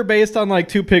judged her based on like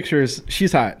 2 pictures.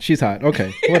 She's hot. She's hot.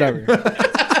 Okay, whatever.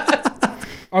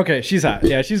 Okay, she's hot.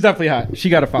 Yeah, she's definitely hot. She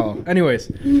got to follow. Anyways,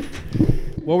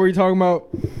 what were you talking about?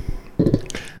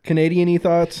 Canadian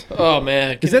ethos? Oh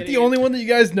man. Is that the only one that you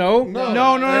guys know?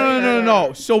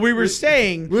 No. So we were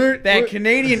saying that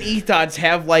Canadian ethos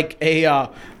have like a.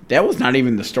 That was not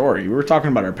even the story. We were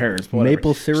talking about our parents. but whatever.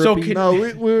 Maple syrup. So No,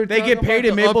 we were they talking get paid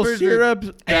in about the maple uppers or syrup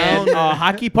and downers.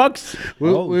 hockey pucks. We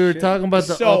Oh, were shit. talking about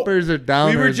the So, uppers or downers.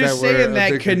 We were just that saying we're that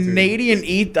addicted to. Canadian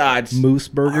ethos Moose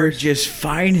are burgers. just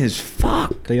fine as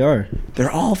fuck. They are.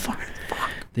 They're all fine.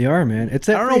 They are, man. It's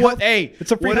that I don't free know what. health- Hey, It's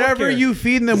a free whatever healthcare. you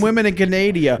feed them women in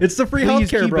Canada. It's the free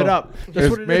please healthcare, keep bro. it up. That's It's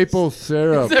what it is. maple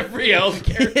syrup. Is that free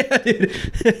healthcare?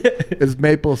 It's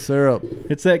maple syrup.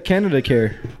 It's that Canada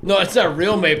care. No, it's not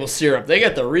real maple syrup. They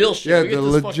got the real shit. Yeah, We get the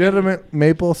this fucking- legitimate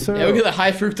maple syrup. Yeah, we get the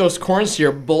high fructose corn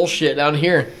syrup bullshit down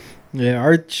here. Yeah,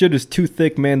 our shit is too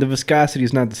thick, man. The viscosity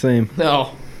is not the same. No,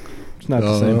 It's not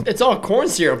the same. it's all corn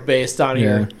syrup based down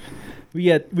Yeah.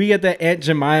 here. We get that Aunt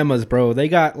Jemima's, bro. They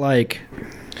got like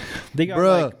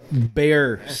Bruh. like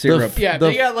bear syrup. Yeah, The-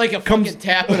 they got like a fucking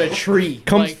tap in a tree.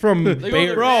 Comes Like, from they go in bear.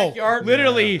 their Bro, backyard,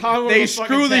 literally, pound one of they those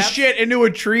fucking screw the taps. shit into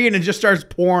a tree and it just starts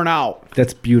pouring out.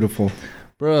 That's beautiful.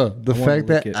 Bro, the wanna fact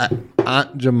lick that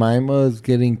Aunt Jemima is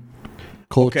getting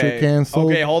culture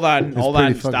canceled. Okay, hold on, is hold pretty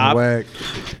on, fucking stop. Whack.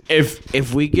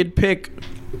 If we could pick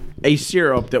a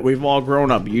syrup that we've all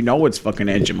grown up, you know it's fucking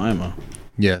Aunt Jemima.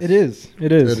 Yes, It is.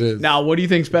 It is. It is. Now, what do you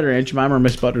think's better, Aunt Jemima or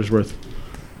Miss Buttersworth?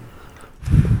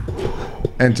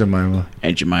 Aunt Jemima.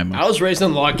 Aunt Jemima. I was raised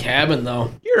in a log cabin though.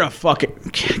 You're a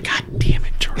fucking. God damn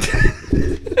it, Jordan.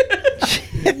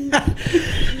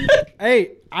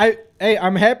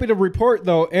 I'm happy to report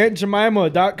though,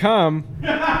 AuntJemima.com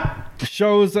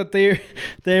shows that they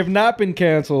have not been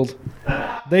canceled.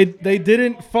 They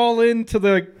didn't fall into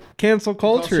the cancel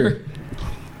culture.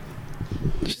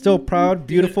 Still proud,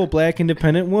 beautiful, black,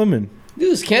 independent woman.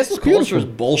 Dude, this cancel culture is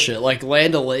bullshit. Like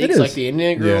Land It O'Lakes, is. like the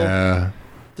Indian girl, Yeah.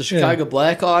 the Chicago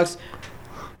Blackhawks,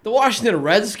 the Washington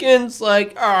Redskins.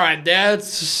 Like, all right,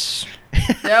 that's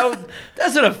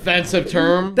an offensive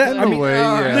term. That, I In a mean, way,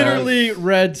 yeah. literally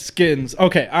Redskins.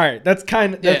 Okay, all right, that's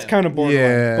kind of borderline.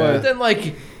 Yeah. But Then,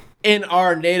 like, in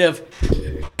our native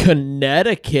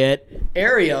Connecticut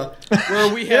area,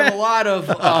 where we have a lot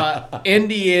of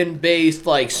Indian-based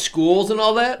like schools and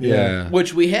all that. Yeah.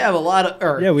 Which we have a lot of.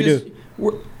 Or, Yeah, we 'cause do.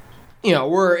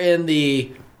 We're in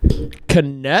the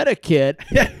Connecticut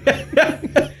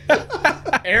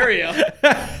area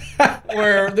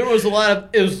where there was a lot of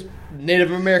it was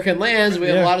Native American lands. We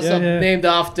have a lot of stuff named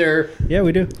after yeah,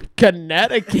 we do.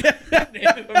 Connecticut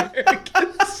Native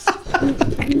Americans.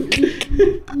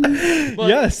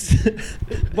 Yes.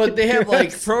 But they have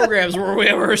like programs where we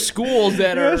have our schools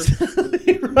that are.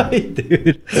 Right,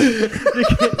 dude.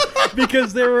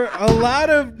 Because there were a lot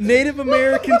of Native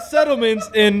American settlements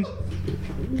in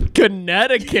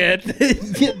Connecticut.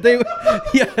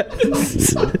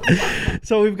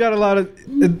 So we've got a lot of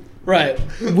Right.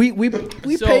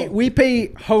 we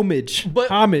pay homage,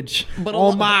 But a homage.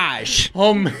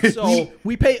 So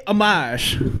We pay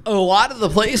homage. a lot of the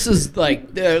places,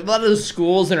 like there are a lot of the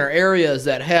schools in our areas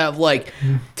that have like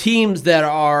teams that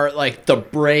are like the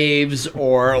Braves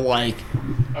or like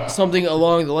something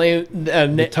along the lane.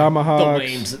 The Tomahawks. The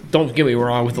lames. Don't get me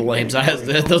wrong with the lames.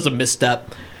 That was a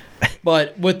misstep.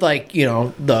 But with like, you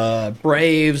know, the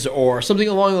Braves or something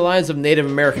along the lines of Native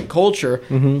American culture,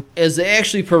 is they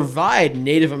actually provide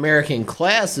Native American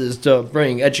classes to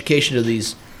bring education to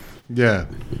these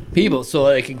people so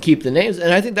they can keep the names.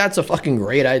 And I think that's a fucking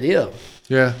great idea.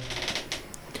 Yeah.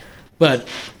 But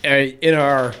in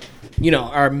our, you know,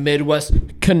 our Midwest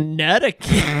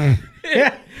Connecticut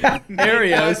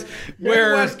areas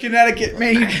where West Connecticut,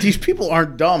 man, these people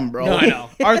aren't dumb, bro. No, I know.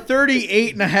 Our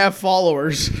 38 and a half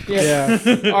followers. Yeah.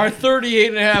 our 38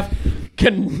 and a half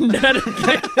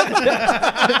Connecticut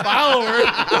followers.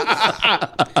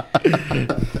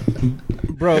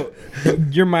 Bro,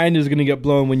 your mind is going to get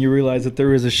blown when you realize that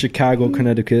there is a Chicago,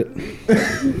 Connecticut.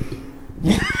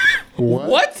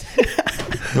 What?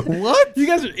 What? You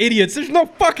guys are idiots. There's no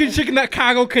fucking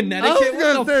Chicago, Connecticut.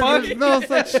 What the fuck? There's no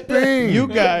such thing. You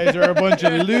guys are a bunch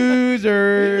of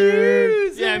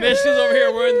losers. Yeah, Michigan's over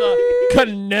here wearing the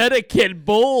Connecticut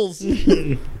Bulls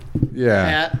Yeah.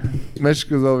 hat.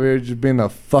 Michigan's over here just being a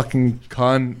fucking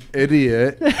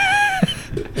idiot.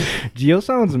 Gio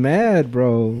sounds mad,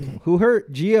 bro. Who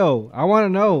hurt Gio? I want to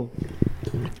know.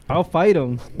 I'll fight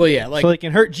him But yeah, like so they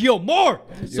can hurt Gio more.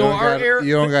 so our area.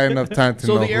 You don't got enough time to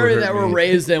know. So the who area hurt that we're me.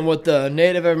 raised in with the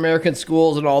Native American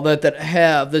schools and all that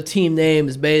have the team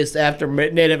names based after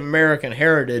Native American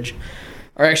heritage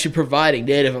are actually providing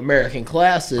Native American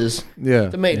classes Yeah.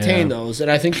 to maintain those. And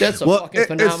I think that's a fucking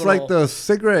phenomenal. it's like the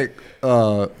cigarette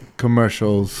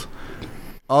commercials.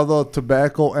 Although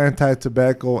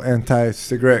anti-tobacco,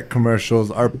 anti-cigarette commercials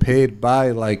are paid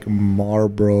by like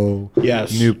Marlboro,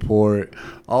 Yes. Newport,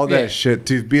 all that Yeah. shit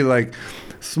to be like,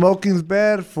 smoking's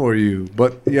bad for you,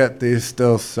 but yet they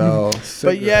still sell cigarettes.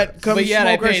 But yet, come But yet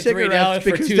I smoke our paid $3 cigarettes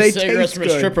for because 2 they cigarettes taste from a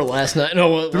good. stripper last night. No,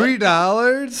 what?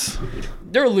 $3?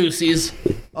 They're Lucy's.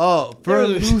 Oh, for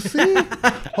Lucy?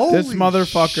 Holy This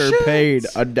motherfucker shit. paid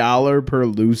 $1 per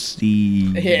Lucy.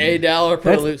 Yeah, $1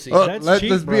 per Lucy. Oh, That's let's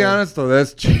cheap, be bro. honest though,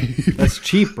 that's cheap. That's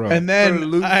cheap, bro. And For then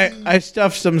Lucy? I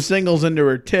stuffed some singles into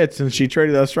her tits, and she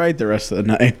traded us right the rest of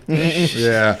the night.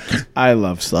 Yeah. I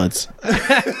love sluts.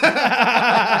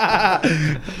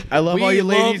 I love We all you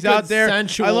love ladies out there.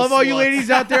 consensual I love all you sluts. ladies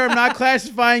out there. I'm not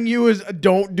classifying you as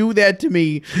don't do that to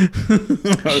me.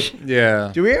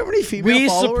 Yeah. Do we have any female We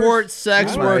followers? support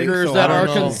sex I don't workers think so. that I are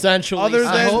don't know. consensually other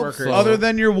sex than workers. other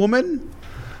than your woman.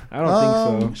 I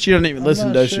don't think so. She doesn't even listen,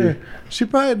 I'm not does sure. She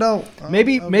probably don't.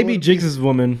 Maybe Jigs'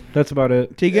 woman. That's about it.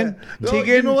 she? Tegan, No, Tegan,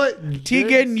 you know what?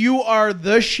 Tegan, you are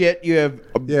the shit. You have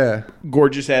Yeah.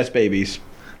 gorgeous ass babies.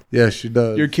 Yeah, she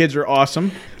does. Your kids are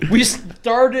awesome. We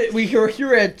started. We were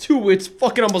here at 2. It's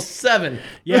fucking almost 7.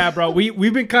 Yeah, bro.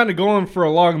 We've been kind of going for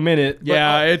a long minute.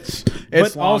 But, it's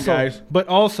but long, also, guys. but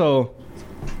also,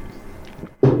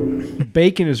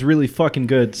 bacon is really fucking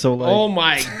good. So like, Oh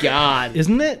my god.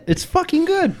 isn't it? It's fucking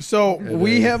good. So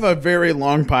we have a very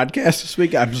long podcast this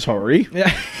week. I'm sorry.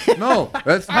 Yeah. No,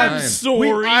 that's fine. I'm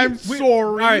sorry. I'm sorry.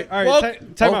 All right. Well,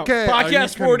 Time out. okay. Are you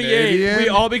Podcast 48. Canadian? We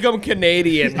all become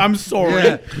Canadian. I'm sorry.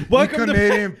 Yeah. Welcome you to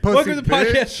Canadian pussy welcome to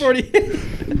podcast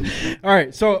bitch. 40. All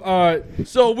right. So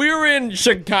So we were in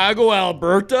Chicago,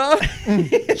 Alberta.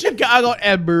 Chicago,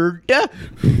 Alberta.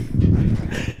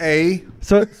 A.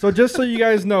 so just so you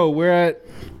guys know, we're at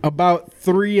about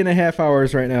 3.5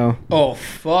 hours right now. Oh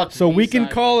fuck. So me, we can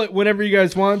Simon. call it whenever you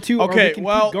guys want to. or we Okay, can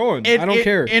well, keep going. I don't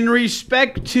care. In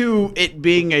respect to it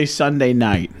being a Sunday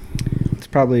night, It's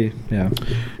probably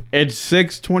it's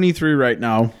 6:23 right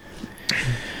now.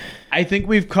 I think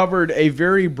we've covered a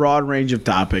very broad range of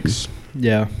topics,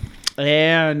 yeah.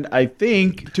 and I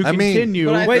think to I mean- continue.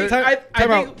 But I, Wait, think, time I think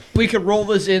out. we could roll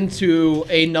this into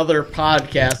another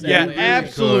podcast. Yeah, And-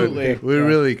 absolutely. We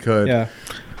really could. Yeah.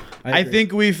 I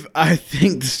agree.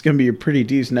 think this is gonna be a pretty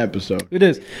decent episode. It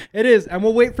is. It is. And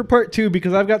we'll wait for part 2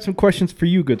 because I've got some questions for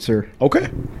you, good sir. Okay.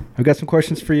 I've got some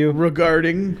questions for you.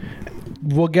 Regarding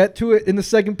We'll get to it in the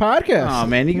second podcast. Oh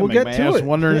man, you can we'll make get my to ass it.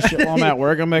 wondering shit while I'm at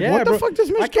work. I'm like, Yeah, what the bro. fuck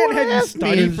does Mitch I can't have you ask me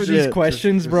study and for these shit?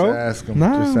 questions, Just bro. ask him.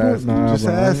 Nah, Just bro. ask him. Nah, Just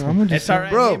bro. ask him. I'm just It's all right,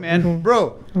 Bro, hey, man.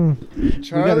 Bro,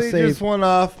 Charlie save- just went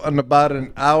off on about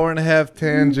an hour and a half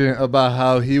tangent about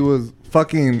how he was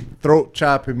fucking throat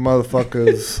chopping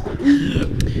motherfuckers.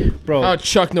 bro. Oh,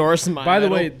 Chuck Norris is my By the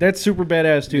idol. way, that's super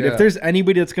badass, dude. Yeah. If there's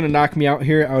anybody that's gonna knock me out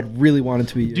here, I would really want it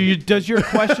to be you. Does your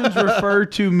questions refer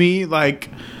to me like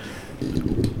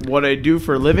what I do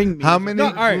for a living? How many No,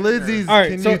 all right. glizzies All right,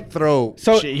 can so- you throw?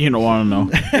 So Shit, you don't want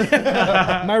to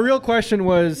know. my real question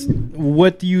was,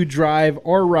 what do you drive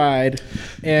or ride?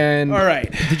 And All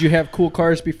right. did you have cool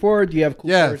cars before? Do you have cool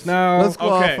Yes. cars now? Let's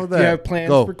go Okay. off of Do that. you have plans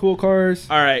Go. for cool cars?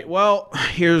 All right. Well,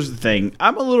 here's the thing.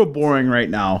 I'm a little boring right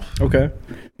now. Okay,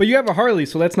 but you have a Harley,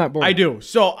 so that's not boring. I do.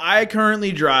 So I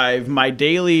currently drive. My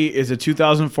daily is a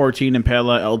 2014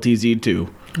 Impala LTZ2.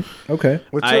 Okay.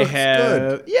 Which I looks have,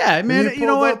 good. yeah, man. You You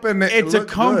know pulled what? up and it It's a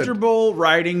looked good. comfortable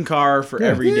riding car for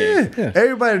every day. Yeah.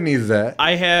 Everybody needs that.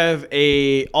 I have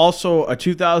also a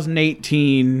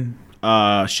 2018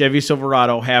 Chevy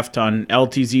Silverado half ton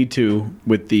LTZ2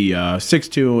 with the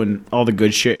 6.2 and all the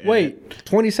good shit. in it. Wait,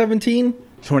 2017,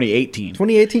 2018.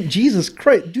 2018. Jesus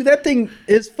Christ, dude, that thing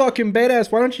is fucking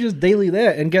badass. Why don't you just daily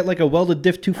that and get like a welded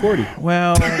diff 240?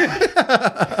 Well,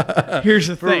 here's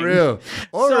the For thing. real.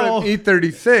 Or So- an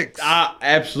E36.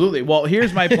 Absolutely. Well,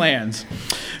 here's my plans.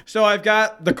 So I've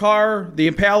got the car, the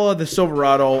Impala, the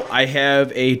Silverado. I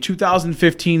have a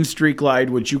 2015 Street Glide,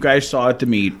 which you guys saw at the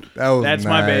meet. That was That's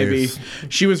my baby. nice.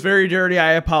 She was very dirty.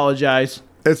 I apologize.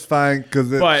 It's fine because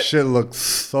that But- shit looks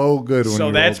so good when So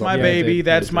you that's rolled my up. Yeah, baby. it did.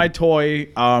 That's my toy.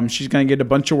 She's gonna get a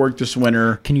bunch of work this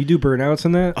winter. Can you do burnouts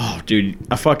in that? Oh, dude,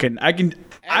 I can.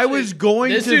 I was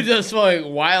going This to dude does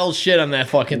fucking wild shit on that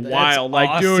fucking thing. wild, That's like,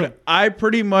 awesome.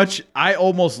 dude. I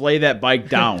almost lay that bike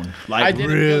down. Like, I did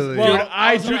it Really? because- Dude,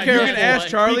 I was you on can my ask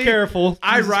bike. Charlie. Be careful.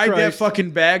 I Jesus ride that Christ.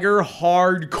 fucking bagger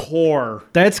hardcore.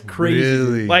 That's crazy.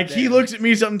 Really? Like he looks at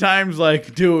me sometimes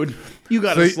like, dude, you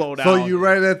gotta slow down. So you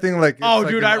ride that thing like it's Oh, like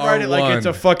dude, an I ride it like it's a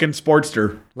R1. fucking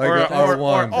Sportster. Like an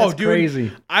R1. oh, That's dude,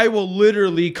 crazy. I will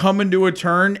literally come into a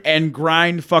turn and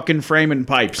grind fucking frame and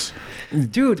pipes.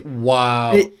 Dude,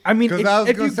 Wow. I mean, 'Cause I was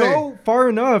if you gonna say- go far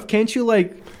enough, can't you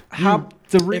like hop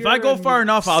the rear? If I go and far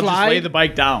enough, I'll just slide? lay the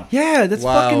bike down. Yeah, that's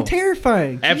Wow. fucking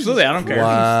terrifying. Absolutely, I don't care.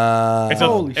 Wow. It's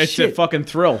Holy a shit. fucking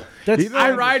thrill. That's Even-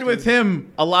 I ride with him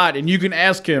a lot, and you can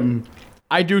ask him.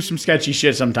 I do some sketchy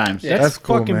shit sometimes. that's That's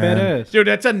cool, fucking man. badass. Dude,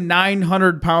 that's a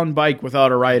 900-pound bike without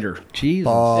a rider. Jesus.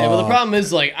 Yeah, but the problem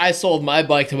is, like, I sold my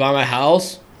bike to buy my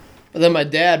house, but then my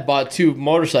dad bought 2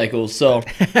 motorcycles, so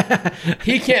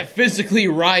he can't physically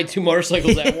ride 2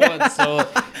 motorcycles at once. So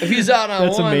if he's out on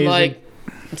That's one, amazing. like,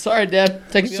 sorry, Dad,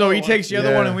 take the So other he one. takes the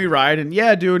other Yeah. one and we ride. And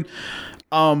yeah, dude,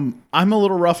 I'm a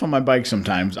little rough on my bike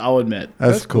sometimes. I'll admit.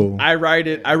 That's cool. I ride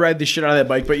the shit out of that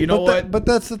bike, but you know what? But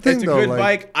that's the thing, it's a though. good like,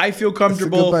 bike. I feel It's a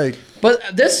comfortable. good bike. But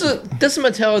this is a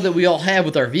mentality that we all have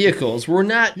with our vehicles. We're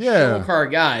not Yeah. show car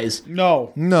guys.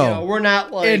 No. No. You know, we're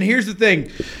not like. And here's the thing.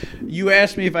 You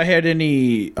asked me if I had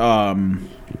any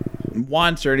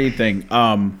wants or anything.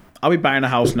 I'll be buying a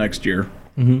house next year.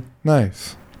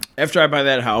 Nice. After I buy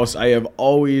that house, I have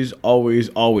always,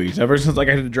 ever since like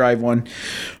I had to drive one,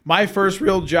 my first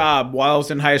real job while I was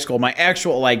in high school, my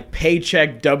actual like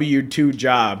paycheck W-2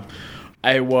 job,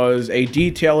 I was a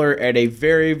detailer at a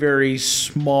very, very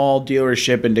small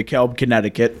dealership in DeKalb,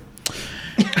 Connecticut.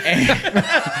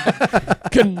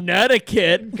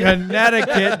 Connecticut.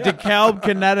 DeKalb,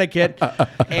 Connecticut.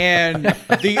 And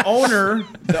the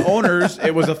owners,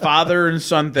 it was a father and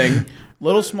son thing.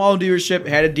 Little small dealership,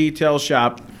 had a detail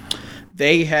shop.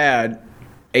 They had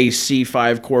a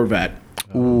C5 Corvette.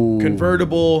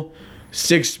 Convertible,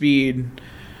 6-speed.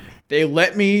 They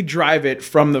let me drive it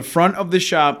from the front of the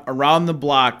shop around the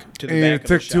block to the And back it of the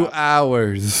took 2 shop.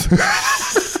 hours.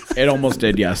 It almost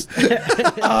did, yes.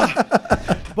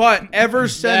 But ever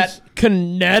since That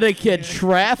Connecticut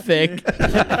traffic.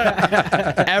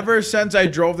 ever since I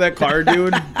drove that car,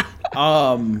 dude,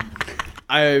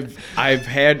 I've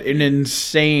had an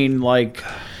insane like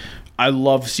I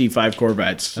love C5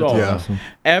 Corvettes. So awesome.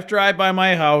 after I buy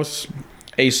my house,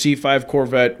 a C5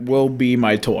 Corvette will be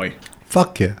my toy.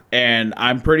 Fuck yeah. And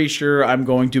I'm pretty sure I'm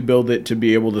going to build it to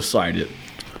be able to slide it.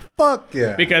 Fuck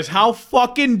yeah. Because how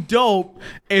fucking dope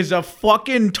is a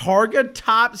fucking Targa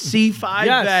top C5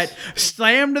 Yes. that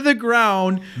slammed to the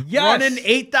ground, Yes. running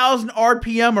 8,000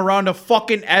 RPM around a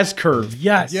fucking S curve.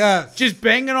 Yes. Yes. Just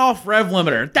banging off rev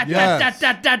limiter. Da, Yes.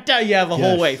 da, da, da, da, da. Yeah, the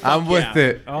whole way. Fuck I'm with yeah.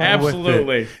 it. I'm with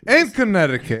Absolutely. it. And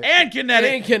Connecticut. And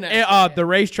Connecticut. And Connecticut. The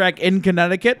racetrack in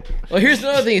Connecticut. Well, here's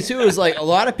another thing too: is like a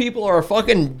lot of people are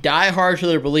fucking die hard to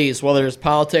their beliefs, whether it's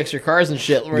politics or cars and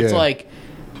shit. Where it's Yeah. like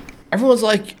everyone's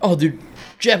like, "Oh, dude,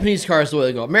 Japanese cars are the way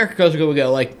to go. American cars are the way to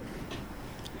go." Like,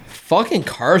 fucking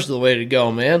cars are the way to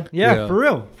go, man. Yeah, Yeah. for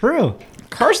real. For real.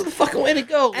 Cars are the fucking way to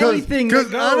go. Anything that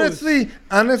Because goes.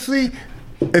 honestly,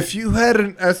 if you had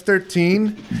an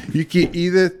S13, you could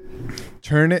either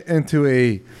turn it into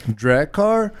a drag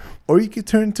car or you could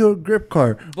turn into a grip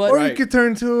car. But- or you Right. could turn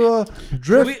into a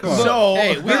drift car. So-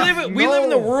 Hey, we live in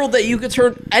the world that you could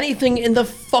turn anything into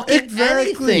fucking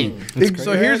Exactly. anything.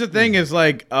 So here's the thing: is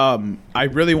like, I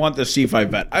really want the C5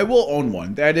 Vet. I will own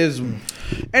one. That is, and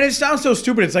it sounds so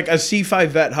stupid. It's like a C5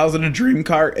 Vet. How's it a dream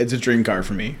car? It's a dream car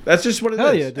for me. That's just what it is.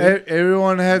 Hell yeah, dude.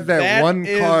 Everyone has that, That one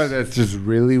is- car that's just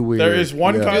really weird. There is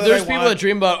one car Dude, that there's I people want. that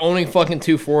dream about owning fucking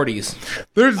 240s.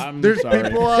 There's sorry.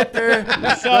 people out there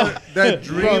that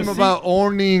dream about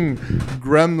owning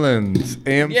Gremlins,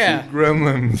 AMC Yeah.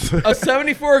 Gremlins. A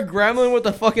 74 Gremlin with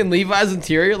a fucking Levi's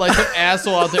interior, like some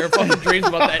asshole out there fucking dreams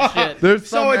about that shit. There's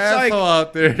So some it's like, asshole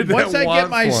out there that Once I get wants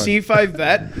my one C5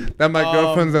 Vet, that my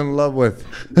girlfriend's in love with.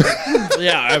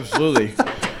 yeah, absolutely.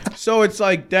 So it's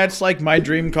like that's like my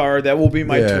dream car. That will be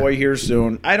my Yeah. toy here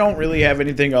soon. I don't really have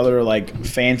anything other like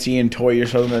fancy and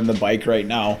toyish other than the bike right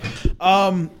now.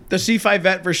 The C5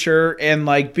 Vet for sure, and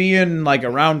like being like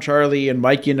around Charlie and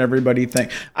Mikey and everybody.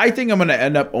 I think I'm gonna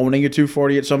end up owning a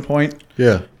 240 at some point.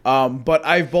 Yeah. But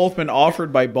I've both been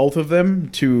offered by both of them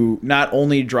to not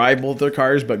only drive both their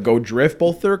cars but go drift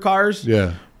both their cars.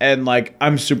 Yeah. And like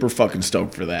I'm super fucking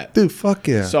stoked for that. Dude, fuck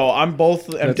yeah. So I'm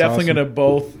definitely awesome. gonna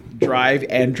both drive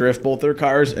and drift both their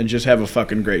cars and just have a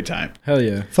fucking great time. Hell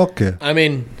yeah. Fuck yeah. I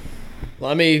mean,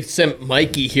 let me simp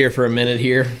Mikey here for a minute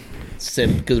here.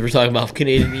 Simp, because we're talking about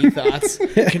Canadian e-thoughts.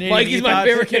 Mikey's my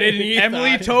favorite Canadian e-thought.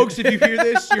 Emily Tokes, if you hear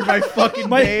this, you're my fucking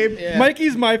babe. Yeah.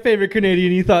 Mikey's my favorite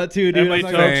Canadian e-thought too, dude. Emily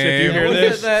I'm not Tokes, gonna- if you hear Was it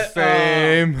this, that,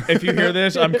 Same. if you hear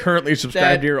this, I'm currently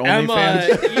subscribed to your OnlyFans.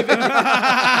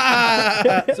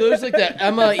 So there's like that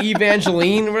Emma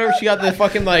Evangeline, or whatever. She got the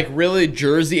fucking like really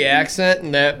Jersey accent,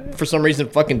 and that for some reason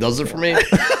fucking does it for me.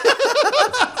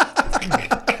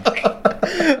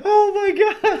 Oh my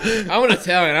god. I'm an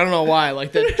Italian. I don't know why.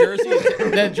 Like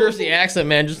that Jersey accent,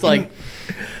 man. Just like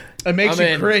It makes I'm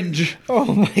you in. cringe.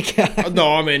 Oh my god.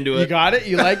 no, I'm into You it. got it?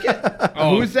 You like it?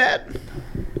 Who's that?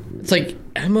 It's like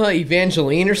Emma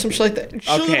Evangeline or some shit like that.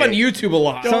 She'll Okay. live on YouTube a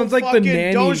lot. Sounds like the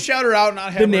nanny- Don't shout her out and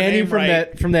not have The her nanny name from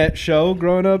right. that show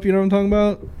growing up, you know what I'm talking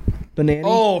about? The nanny.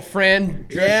 Oh, Fran.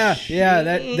 yeah,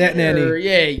 that nanny.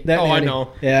 Yeah. That I nanny.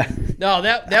 know. Yeah. No,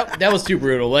 that was too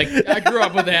brutal. Like I grew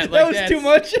up with that. Like, That was too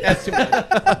much. That's too much.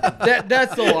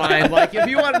 That's the line. Like if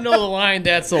you want to know the line,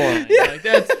 that's the line. Like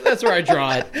that's where I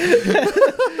draw it.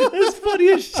 That's funny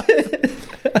as shit.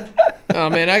 Oh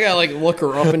man, I gotta like look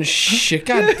her up and shit.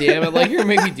 God damn it! Like you're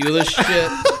gonna make me do this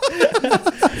shit.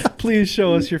 Please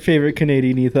show us your favorite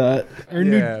Canadian e-thought. Or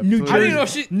Yeah, New please. I didn't know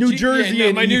New Jersey.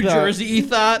 Yeah, My New e-thought. Jersey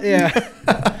e-thought. Yeah.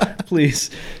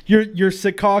 Please. Your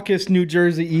Secaucus, New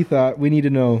Jersey e-thought. We need to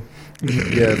know.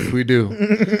 Yes, we do.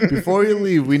 Before you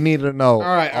leave, we need to know.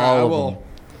 All right, I of will. them.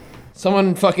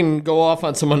 Someone fucking go off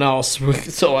on someone else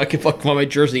so I can fuck my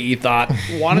Jersey e-thought.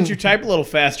 Why don't you type a little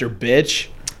faster, bitch?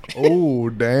 Oh,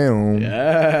 damn.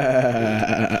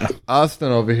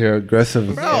 Austin over here, aggressive.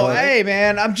 as Bro, fuck. hey,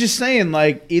 man, I'm just saying,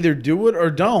 like, either do it or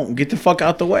don't. Get the fuck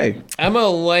out the way. Emma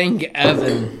Lang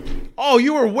Evan. Oh,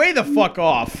 you were way the fuck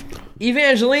off.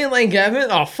 Evangeline Lang Evan?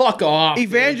 Oh, fuck off.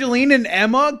 Evangeline and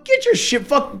Emma, get your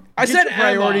shit. I said your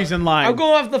priorities Emma. in line. I'm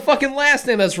going off the fucking last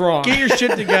name that's wrong. Get your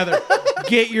shit together.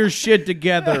 Get your shit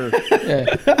together.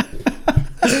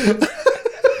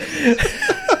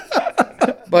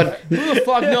 But who the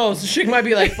fuck knows? The chick might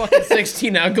be like fucking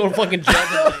 16 now, going to fucking jail.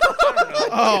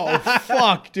 Oh,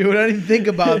 fuck, dude. I didn't think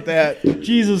about that.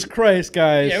 Jesus Christ,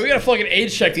 guys. Yeah, we gotta fucking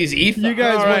age check these e-thoughts. you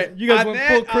guys All right. went, you guys On went that-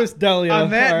 full Chris Delia. On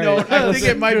that All right. note, I think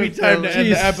it might be time to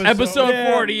end the Jeez. episode.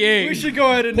 Episode 48. We should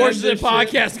go ahead and Portions end of this the shit.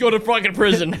 podcast go to fucking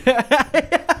prison.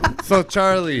 So,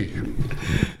 Charlie,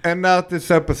 end out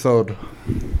this episode.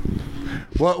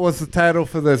 What was the title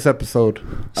for this episode?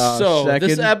 So this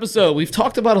second- episode, we've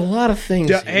talked about a lot of things.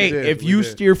 Hey, did, if we you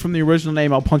did. steer from the original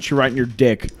name, I'll punch you right in your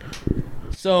dick.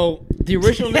 So the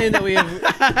original name that we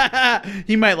have.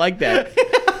 He might like that.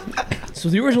 So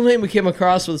the original name we came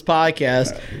across for this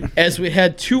podcast, as we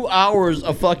had 2 hours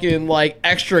of fucking like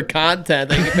extra content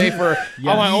that you can pay for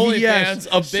on my OnlyFans,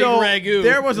 a big ragu.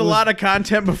 There was a lot of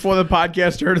content before the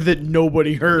podcast started that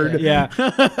nobody heard. Yeah.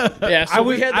 Yeah, so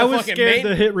we had the I was fucking scared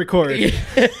to hit record.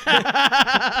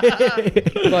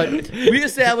 But we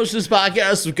established this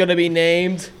podcast was going to be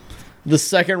named the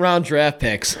Second Round Draft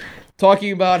Picks,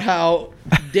 talking about how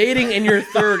dating in your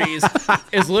 30s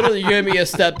is literally going to be a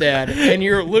stepdad, and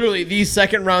you're literally the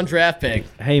second round draft pick.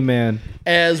 Hey, man.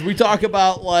 As we talk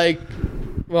about, like,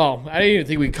 well, I didn't even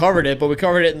think we covered it, but we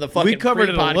covered it in the fucking We covered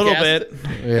it a little pre-podcast. bit.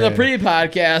 In the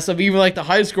pre-podcast of even like the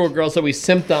high school girls that we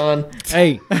simped on.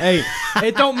 Hey,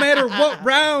 it don't matter what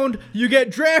round you get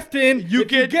drafted in. You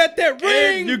get that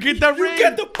ring. You get the ring. You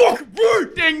get the fucking ring.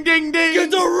 Ding, ding, ding.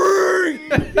 Get the ring.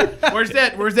 Where's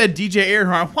that DJ air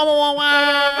horn? Wah, wah, wah, wah.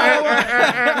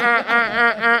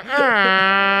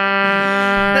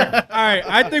 All right,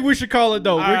 I think we should call it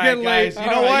though. We're All getting right, late. guys.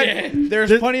 You know what? Yeah.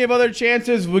 There's plenty of other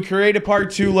chances. We create a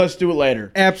part 2. Let's do it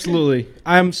later. Absolutely.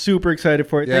 I'm super excited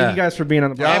for it. Yeah. Thank you guys for being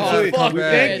on the Yeah, podcast. absolutely. fuck Come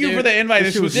yeah, back. Thank you dude. for the invite.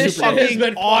 This was This shit has fucking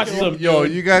been awesome. Yo,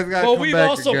 you guys got to Well, come we've back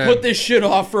also again. put this shit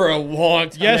off for a long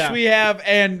time. Yes, Yeah. we have,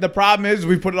 and the problem is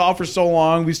we put it off for so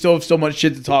long. We still have so much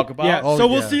shit to talk about. Yeah, Oh, so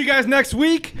we'll yeah. see you guys next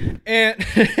week. And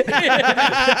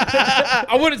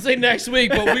I wouldn't say next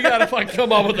week, but we gotta fucking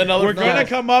come up with another. We're gonna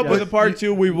come up with a part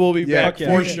 2. We will be Yeah, back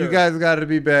yeah. for you, sure. you guys got to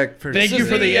be back for Thank sure. you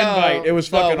for the invite. It was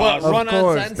fucking awesome. Of Run on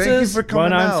course. Thank you sentences. for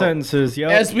coming run on out. sentences, yo.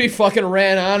 As we fucking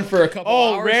ran on for a couple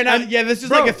Oh, hours. ran on. Yeah, this is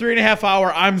Bro. like a 3.5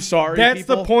 hour. I'm sorry. That's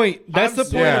people. the point. That's I'm the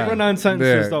point Yeah. of run on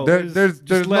sentences, Yeah. though. There's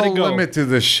Just let no it go. limit to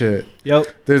this shit. Yep.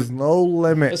 There's no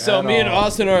limit. So at me and all.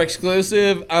 Austin are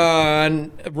exclusive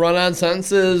on Run On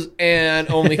Sentences and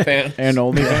OnlyFans. And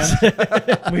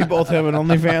OnlyFans. We both have an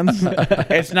OnlyFans.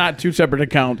 It's not 2 separate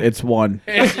accounts. It's one.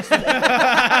 It's just-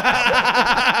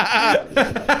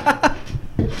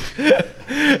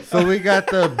 So we got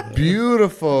the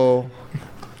beautiful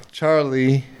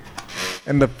Charlie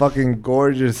and the fucking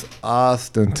gorgeous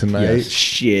Austin tonight.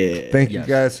 Shit. Thank you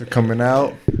guys for coming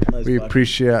out. We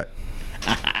appreciate.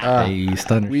 Hey,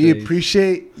 stunner We shades.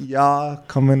 appreciate y'all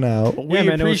coming out. We Yeah,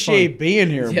 man, it was appreciate being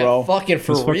here, yeah, bro. fucking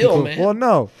for It's fucking real, cool. man. Well,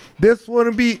 no, this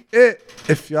wouldn't be it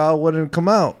if y'all wouldn't come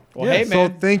out. Well, hey, So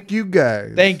man. thank you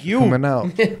guys. Thank you. for coming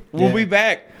out. We'll be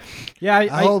back. Yeah, I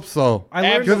hope so. I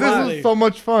learned a Because lot. this is so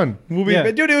much fun. We'll be Yeah.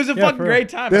 back. Dude, it was a Yeah, fucking for great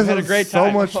time. This I've had a is great so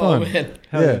time. much Oh, fun. man.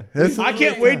 Hell Yeah, yeah. this is I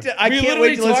can't wait to. I We can't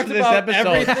wait to literally listen to this talked about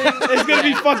episode. everything. It's gonna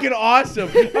be fucking awesome.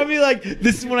 I'll be like,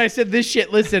 this is when I said this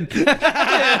shit. Listen,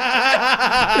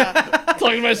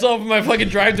 Talking to myself in my fucking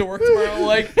drive to work tomorrow.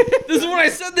 Like, this is when I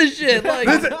said this shit. Like,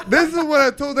 This is what I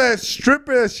told that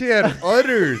stripper that she had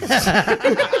udders. this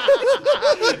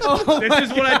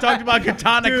is when I talked about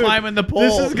Katana climbing the pole.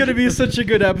 This is gonna be such a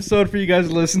good episode for you guys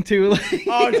to listen to. Like,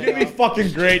 Oh, it's gonna be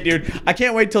fucking great, dude. I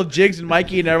can't wait till Jigs and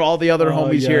Mikey and all the other Oh,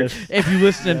 homies here. yes. If you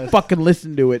listen and fucking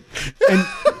listen to it.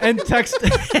 and text.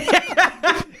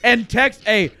 And text,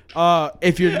 hey,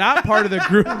 if you're not part of the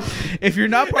group, if you're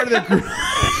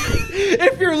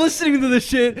If you're listening to this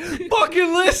shit,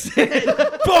 fucking listen.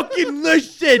 fucking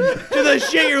listen to the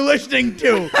shit you're listening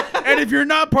to. And if you're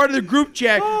not part of the group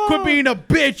chat, quit being a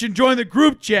bitch and join the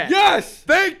group chat. Yes.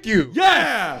 Thank you.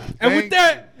 Yeah. And with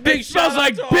that, It smells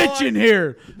like bitch in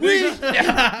here. we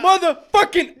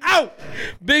motherfucking out.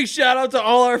 big shout out to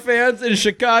all our fans in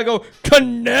Chicago,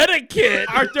 Connecticut.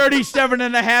 Our 37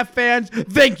 and a half fans,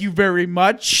 thank you very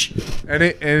much.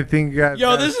 Anything you guys Yo,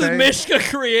 gotta this say? is Mishka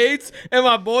Creates, and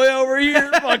my boy over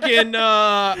here, fucking,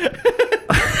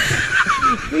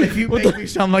 If you make me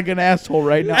sound like an asshole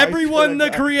right now. I Everyone swear the to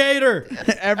God. creator.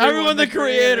 everyone the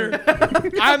creator.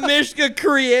 I'm Mishka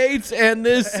Creates, and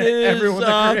this is Everyone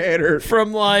the creator.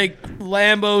 from like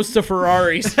Lambos to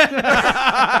Ferraris.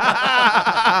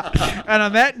 And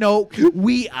on that note,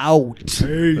 we out.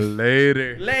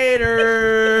 Later.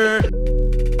 Later.